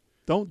lying, Jay.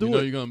 Don't do You know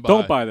it. you're gonna buy.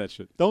 Don't buy that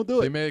shit. Don't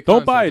do They it. made a Don't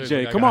console, buy it, Jay's Jay.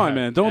 like, I Come gotta on, have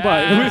man. it. Don't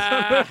buy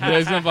it.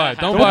 Jay's gonna buy it.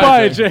 Don't, Don't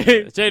buy it, Jay.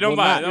 Jay. Jay, don't Will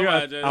buy not- it. Don't buy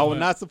it, Jay. I will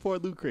not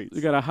support loot crates.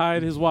 You gotta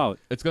hide his wallet.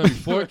 It's gonna be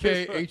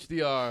 4K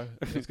HDR.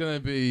 It's gonna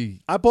be.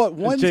 I bought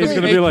one Jay's thing.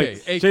 gonna be like,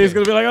 8K. Jay's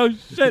gonna be like, oh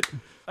shit.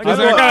 I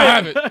gotta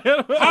have it.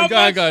 How I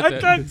much? got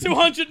that.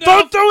 200 now.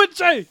 Don't do it,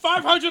 Jay.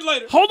 500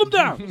 later. Hold him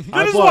down. Get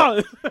I his bought,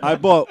 wallet. I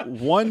bought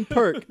one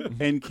perk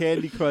in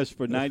Candy Crush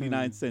for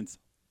 99 cents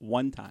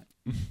one time.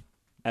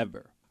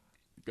 Ever.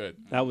 Good.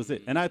 That was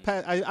it. And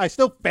I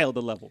still failed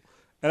the level.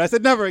 And I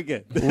said, never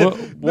again.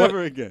 What-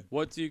 Never again.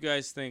 What do you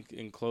guys think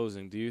in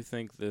closing? Do you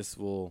think this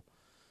will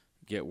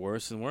get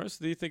worse and worse?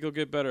 Do you think it'll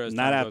get better as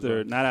Not time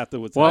goes on? after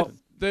what's Well, happened.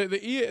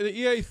 The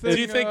EA thing. Do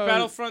you think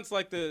Battlefront's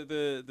like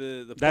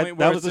the point That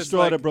where was it's the just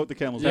straw like, that broke the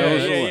camel's Yeah, back? yeah,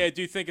 That was yeah, the one.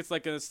 Do you think it's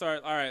like gonna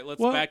start? All right, let's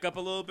Well- back up a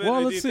little bit. well, or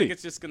do let's you think see.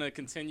 it's just gonna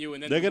continue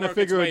and then They're going to work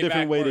figure its a way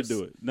different back way worse? to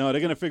do it. No,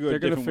 they're going to figure They're a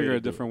gonna different figure way a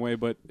to do different way,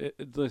 but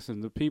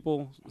listen,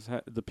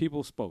 the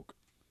people spoke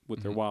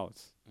with their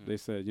wallets. They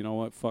said, you know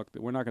what, fuck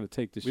it. We're not going to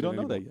take this it. We shit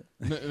don't know anymore.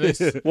 that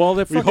yet. They, Well,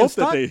 they're We fucking hope that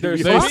stock, they- their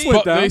we they, stock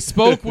went down. they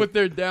spoke with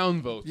their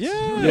downvotes.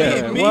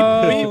 Yeah, Me-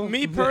 well,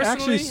 me they actually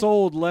personally-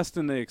 sold less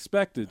than they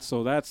expected,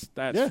 so that's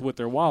Yeah. with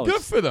their wallets.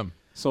 Good for them.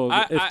 So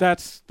if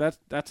that's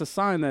a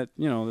sign that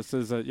this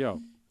is a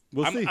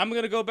We'll see. I'm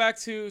gonna go back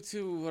to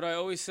what I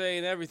always say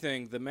and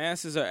everything. The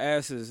masses are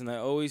asses, and I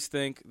always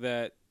think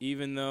that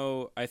even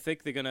though I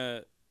think they're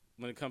gonna,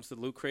 when it comes to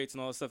loot crates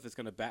and all that stuff, it's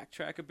gonna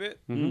backtrack a bit,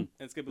 and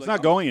it's gonna be It's like,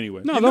 not going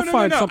anywhere. no, Yeah, they'll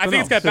find I something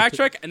think it's else. gonna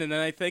backtrack, and then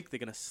I think they're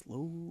gonna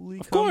slowly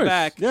Of come course.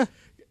 back, Yeah.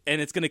 and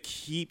it's gonna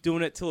keep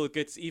doing it till it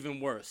gets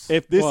even worse.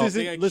 If this Well, they're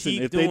isn't gonna listen,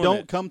 keep if they doing don't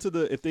it. come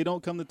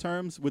to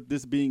terms with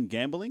this being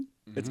gambling,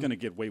 it's going to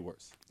get way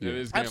worse It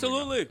is gambling.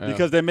 Absolutely. Yeah.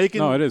 because they're making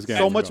No, it is so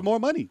gambling, much though. more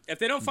money. If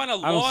they don't find a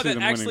don't law see that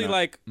them winning actually that.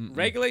 like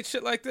regulates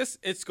shit like this,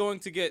 it's going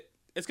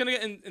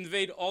to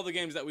invade all the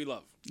games that we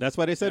love. That's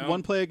why they said No.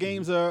 one-player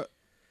games are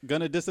going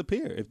to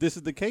disappear if this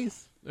is the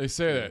case. They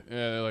say that. Yeah,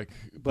 they're like.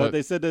 But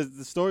they said that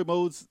the story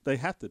modes they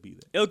have to be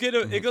there.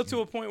 It'll go to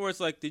a point where it's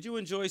like, did you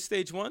enjoy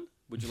stage 1?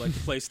 Would you like to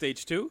play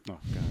stage 2? Oh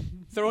God.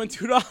 Throw in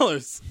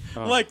 $2.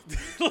 Oh. Like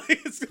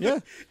it's Yeah.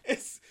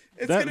 it's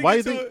That, gonna why do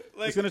you get to think a,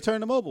 like it's going to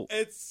turn to mobile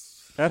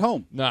it's at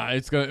home? Nah,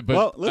 it's gonna. But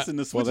Well, listen,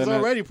 the Switch then is that-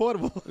 already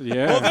portable.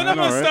 Yeah. well, then I I'm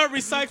know, gonna right?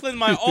 start recycling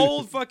my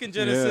old fucking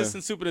Genesis Yeah.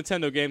 and Super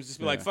Nintendo games. Just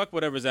be like, Yeah. fuck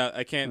whatever's out.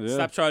 I can't Yeah.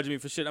 stop charging me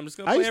for shit. I'm just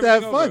gonna. I Play used to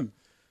have everything over. fun.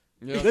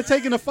 yeah. They're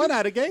taking the fun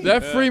out of games.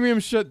 that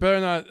freemium shit better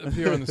not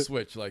appear on the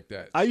Switch like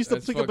that. I used to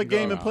That's pick up a fucking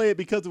game and garbage. play it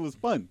because it was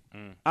fun.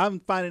 Mm. I'm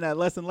finding that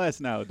less and less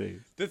nowadays.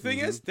 The thing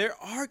is, there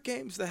are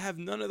games that have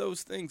none of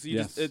those things. You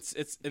Yes.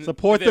 just and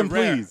Support they're them,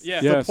 rare. please.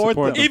 Yeah. Yeah, Support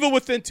support them. Evil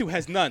Within 2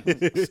 has none.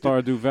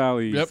 Stardew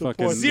Valley. Yep.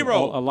 Fucking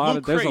Zero. A lot Loot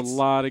of there's crates. a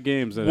lot of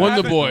games that Wonder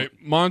haven't- Boy,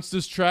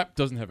 Monsters Trap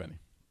doesn't have any.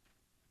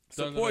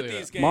 Support Doesn't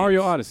these games.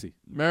 Mario Odyssey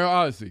Mario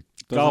Odyssey,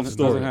 Golf doesn't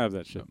Story. have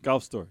that shit.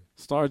 Golf Story.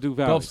 Stardew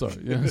Valley. Golf Story,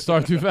 yeah,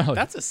 Stardew Valley.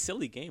 That's a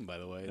silly game, by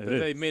the way. That is.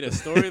 they made a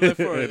story live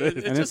for it. It's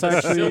And just it's a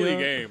actually, silly uh,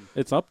 game.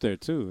 It's up there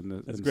too in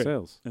That's in great.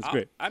 sales. That's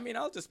great. I mean,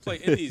 I'll just play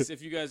indies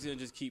if you guys gonna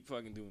just keep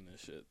fucking doing this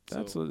shit.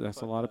 That's So, a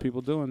fuck lot of that.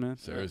 people doing, man.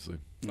 Seriously,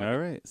 All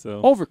right.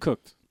 So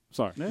Overcooked.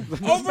 Sorry. Yeah.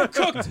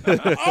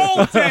 Overcooked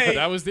all day.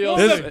 that was One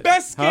DLC. of the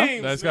best Huh?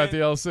 games. That's man. got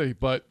DLC,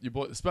 but you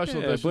bought the special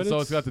Yeah, edition, but so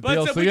it's- it's got the But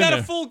DLC we in got there.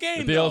 a full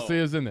game. The DLC though.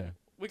 is in there.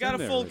 We got a in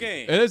there full already.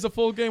 game. It is a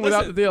full game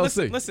without the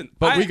DLC. Listen,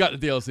 but we I- got the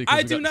DLC. 'cause I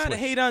we do got the not Switch.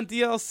 hate on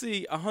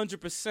DLC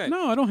 100%.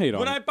 No, I don't hate on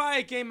When it. I buy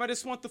a game, I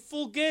just want the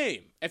full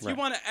game. If you Right.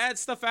 want to add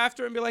stuff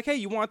after and be like, "Hey,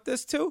 you want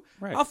this too?"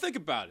 Right. I'll think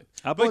about it.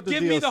 I But bought the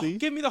give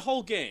DLC. me the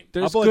whole game.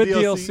 There's bought good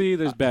DLC. DLC.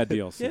 There's bad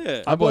DLC.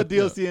 Yeah, I bought bought-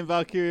 yeah. DLC in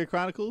Valkyria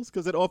Chronicles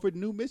because it offered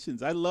new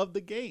missions. I love the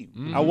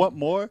game. I want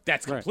more.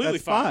 that's Right. completely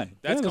That's fine. fine.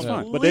 That's Yeah, that's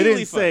completely fine. But they didn't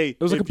fine. say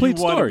was a if complete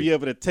you want to story. be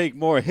able to take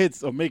more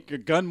hits or make your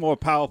gun more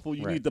powerful,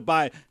 you Right. need to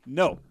buy.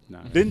 No,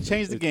 Nah. didn't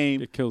change the It-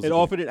 game. it kills the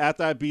offered it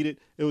after I beat it.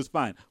 It was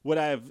fine. Would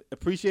I have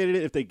appreciated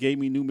it if they gave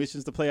me new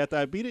missions to play after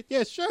I beat it?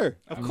 Yeah, sure,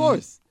 of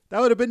course. That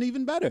would have been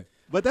even better.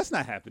 But that's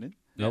not happening.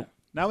 Nope.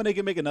 Now when they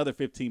can make another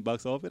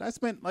 $15 off it,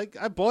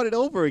 I bought it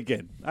over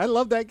again. I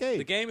love that game.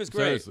 The game is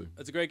great. Seriously.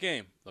 It's a great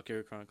game.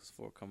 Valkyria Chronicles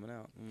 4 coming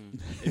out.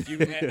 If you,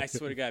 I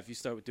swear to God, if you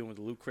start doing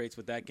the loot crates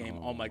with that game,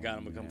 oh my God,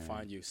 I'm gonna come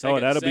find you.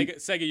 Sega, that'll be-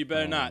 Sega, you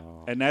better not.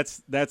 And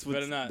that's what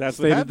Better not. that's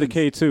what State of happens.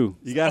 Decay 2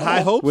 You got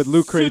high hopes with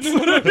loot crates.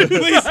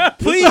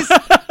 Please.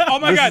 Oh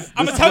my God,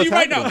 I'm this gonna tell is you what's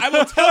right now. happening. I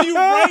will tell you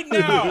right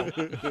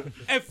now.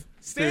 If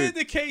State of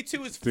Decay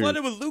 2 is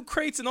flooded with loot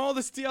crates and all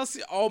this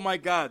DLC, oh my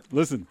God.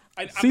 Listen,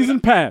 I'm Season gonna,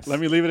 pass. let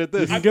me leave it at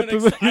this. I'm get gonna,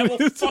 the- I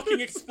will fucking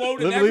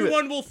explode and Let me leave it.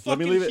 everyone will Let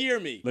me fucking leave it. hear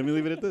me. Let me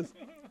leave it at this.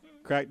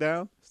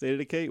 Crackdown, State of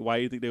Decay. Why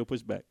do you think they were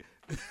pushed back?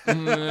 Oh,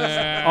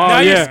 Now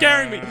yeah. you're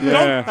scaring me.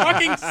 Yeah. Don't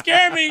fucking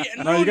scare me.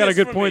 And No, you ruin got a this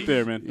good for point me.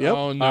 there, man. Yep.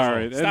 Oh, no. All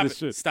right, end Stop this it.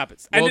 shit. Stop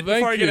it. End Well, it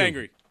before I thank get you.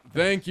 angry.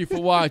 Thank you for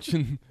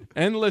watching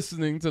and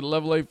listening to the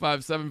Level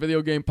 857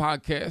 Video Game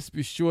Podcast.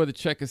 Be sure to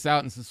check us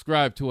out and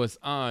subscribe to us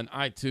on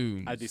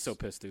iTunes. I'd be so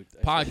pissed, dude.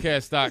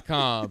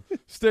 Podcast.com,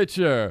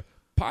 Stitcher,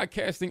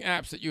 podcasting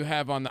apps that you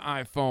have on the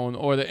iPhone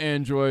or the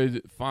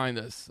Android. Find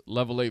us,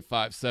 Level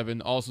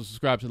 857. Also,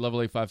 subscribe to the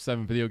Level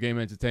 857 Video Game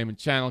Entertainment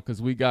channel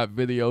because we got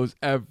videos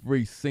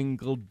every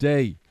single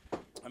day.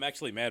 I'm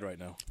actually mad right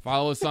now.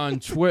 Follow us on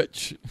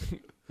Twitch.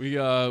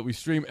 We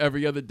stream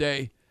every other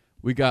day.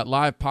 We got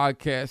live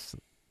podcasts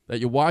that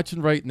you're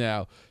watching right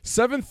now.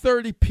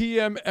 7:30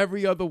 p.m.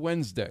 every other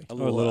Wednesday. A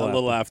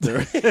little after.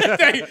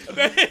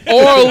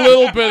 Or a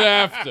little bit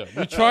after.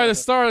 We try to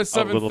start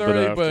at little bit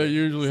 7:30, after. but it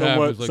usually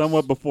Somewhat, happens.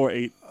 somewhat before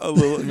 8.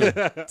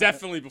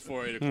 Definitely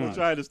before 8 o'clock. I'm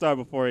trying to start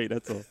before 8.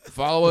 That's all.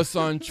 Follow us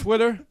on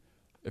Twitter.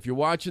 If you're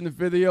watching the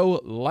video,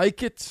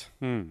 like it.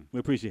 We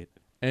appreciate it.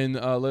 And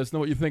let us know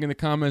what you think in the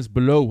comments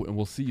below, and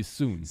we'll see you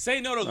soon. Say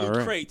no to loot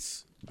right.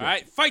 crates. All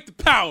right? Fight the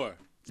power.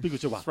 Speak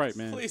with your wife. That's right,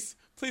 man. Please,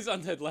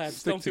 Undead Labs,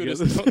 Stick don't do this.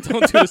 together.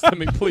 Don't do this to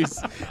me, please.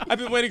 I've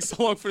been waiting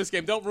so long for this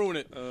game. Don't ruin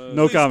it.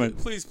 No Please, comment.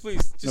 Please,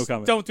 just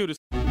comment. don't do this.